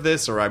deserve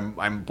this, or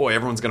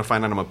everyone's gonna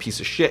find out I'm a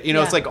piece of shit.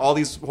 It's like all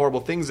these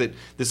horrible things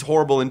this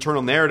horrible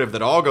internal narrative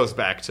that all goes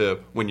back to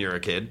when you're a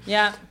kid.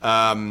 Yeah.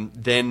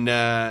 Then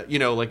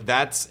like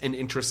that's an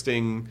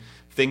interesting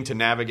thing to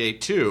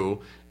navigate too.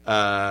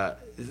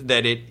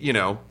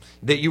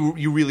 That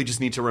you really just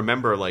need to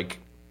remember, like,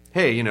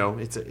 hey,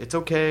 it's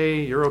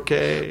okay, you're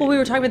okay. Well, we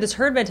were talking about this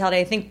herd mentality.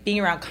 I think being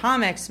around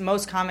comics,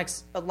 most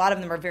comics, a lot of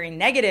them are very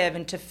negative,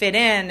 and to fit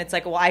in, it's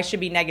like, well, I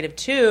should be negative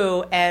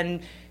too,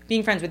 and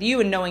being friends with you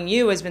and knowing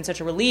you has been such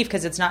a relief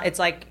because it's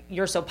like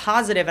you're so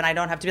positive and I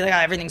don't have to be like, oh,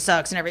 everything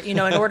sucks and in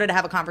order to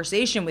have a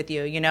conversation with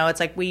you, it's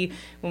like when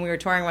we were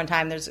touring one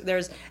time, there's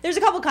a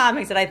couple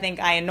comics that I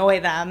think I annoy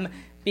them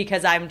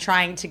because I'm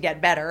trying to get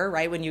better,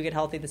 right? When you get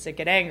healthy, the sick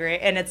get angry.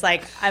 And it's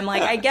like, I'm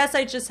like, I guess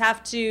I just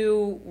have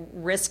to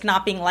risk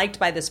not being liked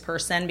by this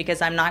person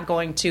because I'm not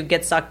going to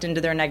get sucked into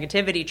their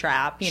negativity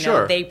trap.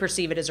 Sure. They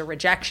perceive it as a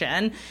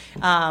rejection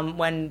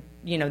when,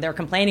 they're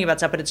complaining about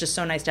stuff. But it's just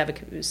so nice to have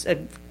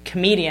a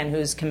comedian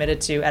who's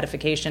committed to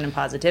edification and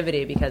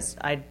positivity because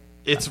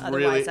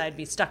otherwise I'd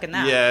be stuck in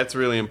that. Yeah, it's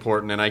really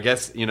important. And I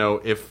guess,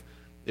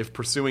 if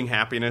pursuing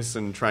happiness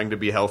and trying to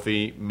be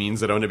healthy means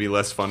that I'm going to be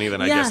less funny,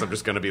 then I guess I'm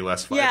just going to be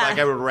less funny. Yeah. Like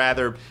I would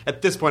rather,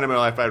 at this point in my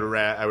life,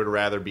 I would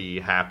rather be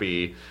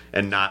happy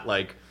and not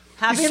like,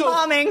 happy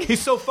bombing. He's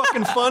so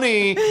fucking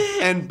funny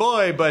and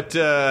but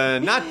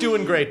not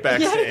doing great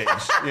backstage.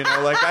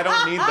 I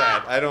don't need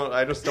that.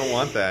 I just don't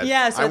want that.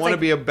 Yeah, so I want to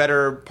be a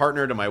better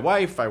partner to my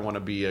wife. I want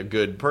to be a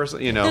good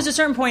person. There's a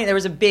certain point. There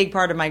was a big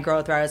part of my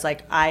growth where I was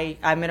like, I'm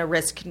going to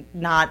risk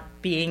not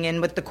being in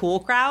with the cool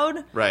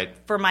crowd, right?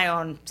 For my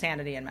own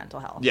sanity and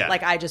mental health. Yeah,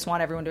 I just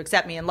want everyone to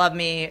accept me and love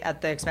me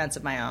at the expense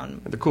of my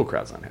own. The cool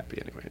crowd's not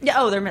happy anyway. Yeah.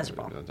 Oh, they're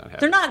miserable.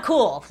 They're not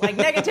cool.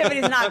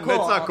 Negativity is not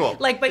cool. It's not cool.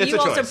 But you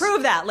also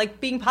prove that.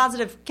 Being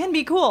positive can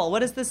be cool.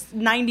 What is this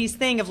 '90s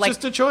thing of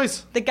just a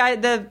choice? The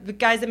guys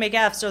that make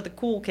Fs are the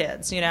cool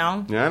kids.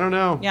 Yeah, I don't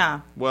know.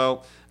 Yeah.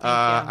 Well,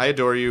 I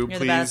adore you. You're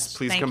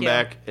Please come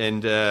back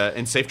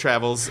and safe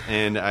travels.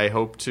 And I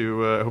hope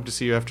to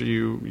see you after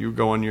you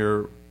go on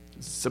your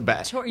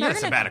sabbatical.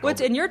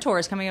 And your tour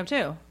is coming up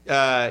too.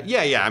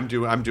 Yeah.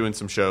 I'm doing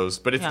some shows,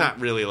 but it's not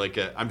really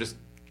I'm just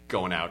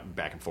going out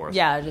back and forth.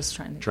 Yeah, just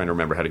trying to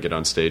remember how to get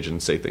on stage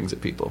and say things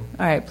at people.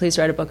 All right, please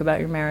write a book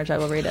about your marriage. I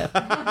will read it.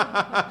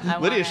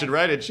 Lydia should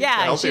write it. She's the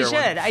healthier she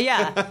should. One.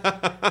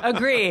 Yeah,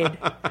 agreed.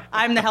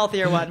 I'm the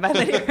healthier one by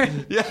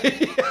Lydia. Yeah.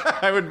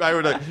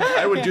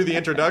 I would do the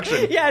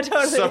introduction. Yeah,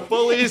 totally.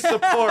 Fully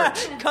support.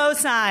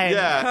 Cosign.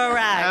 Yeah,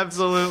 correct.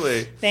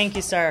 Absolutely. Thank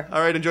you, sir.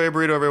 All right, enjoy your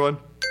burrito, everyone.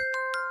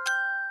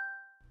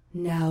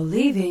 Now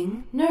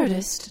leaving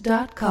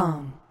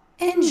Nerdist.com.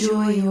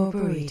 Enjoy your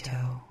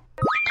burrito.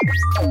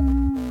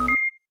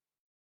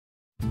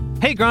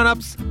 Hey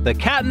grown-ups, the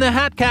Cat in the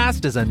Hat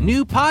Cast is a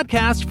new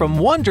podcast from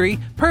Wondery,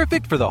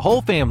 perfect for the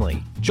whole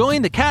family.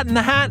 Join the Cat in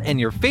the Hat and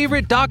your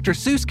favorite Dr.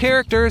 Seuss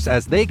characters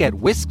as they get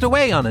whisked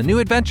away on a new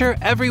adventure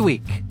every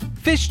week.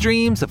 Fish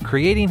dreams of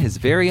creating his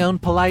very own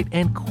polite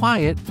and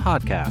quiet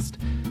podcast.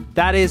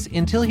 That is,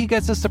 until he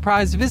gets a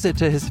surprise visit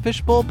to his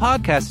Fishbowl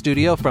podcast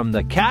studio from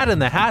the Cat in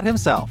the Hat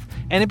himself,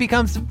 and it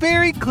becomes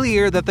very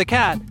clear that the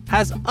cat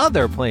has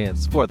other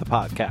plans for the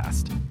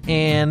podcast.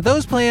 And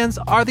those plans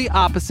are the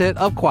opposite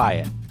of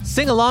quiet.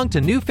 Sing along to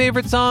new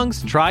favorite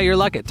songs, try your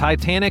luck at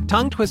Titanic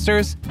tongue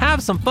twisters,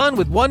 have some fun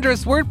with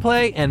wondrous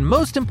wordplay, and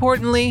most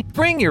importantly,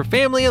 bring your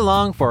family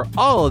along for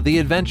all of the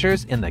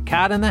adventures in the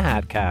Cat in the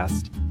Hat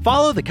Cast.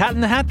 Follow the Cat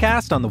in the Hat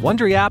Cast on the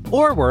Wondery app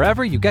or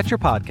wherever you get your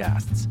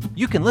podcasts.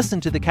 You can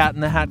listen to the Cat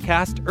in the Hat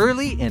Cast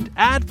early and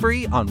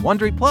ad-free on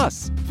Wondery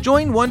Plus.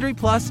 Join Wondery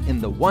Plus in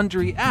the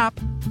Wondery app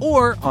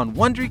or on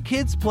Wondery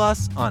Kids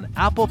Plus on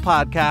Apple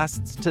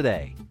Podcasts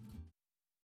today.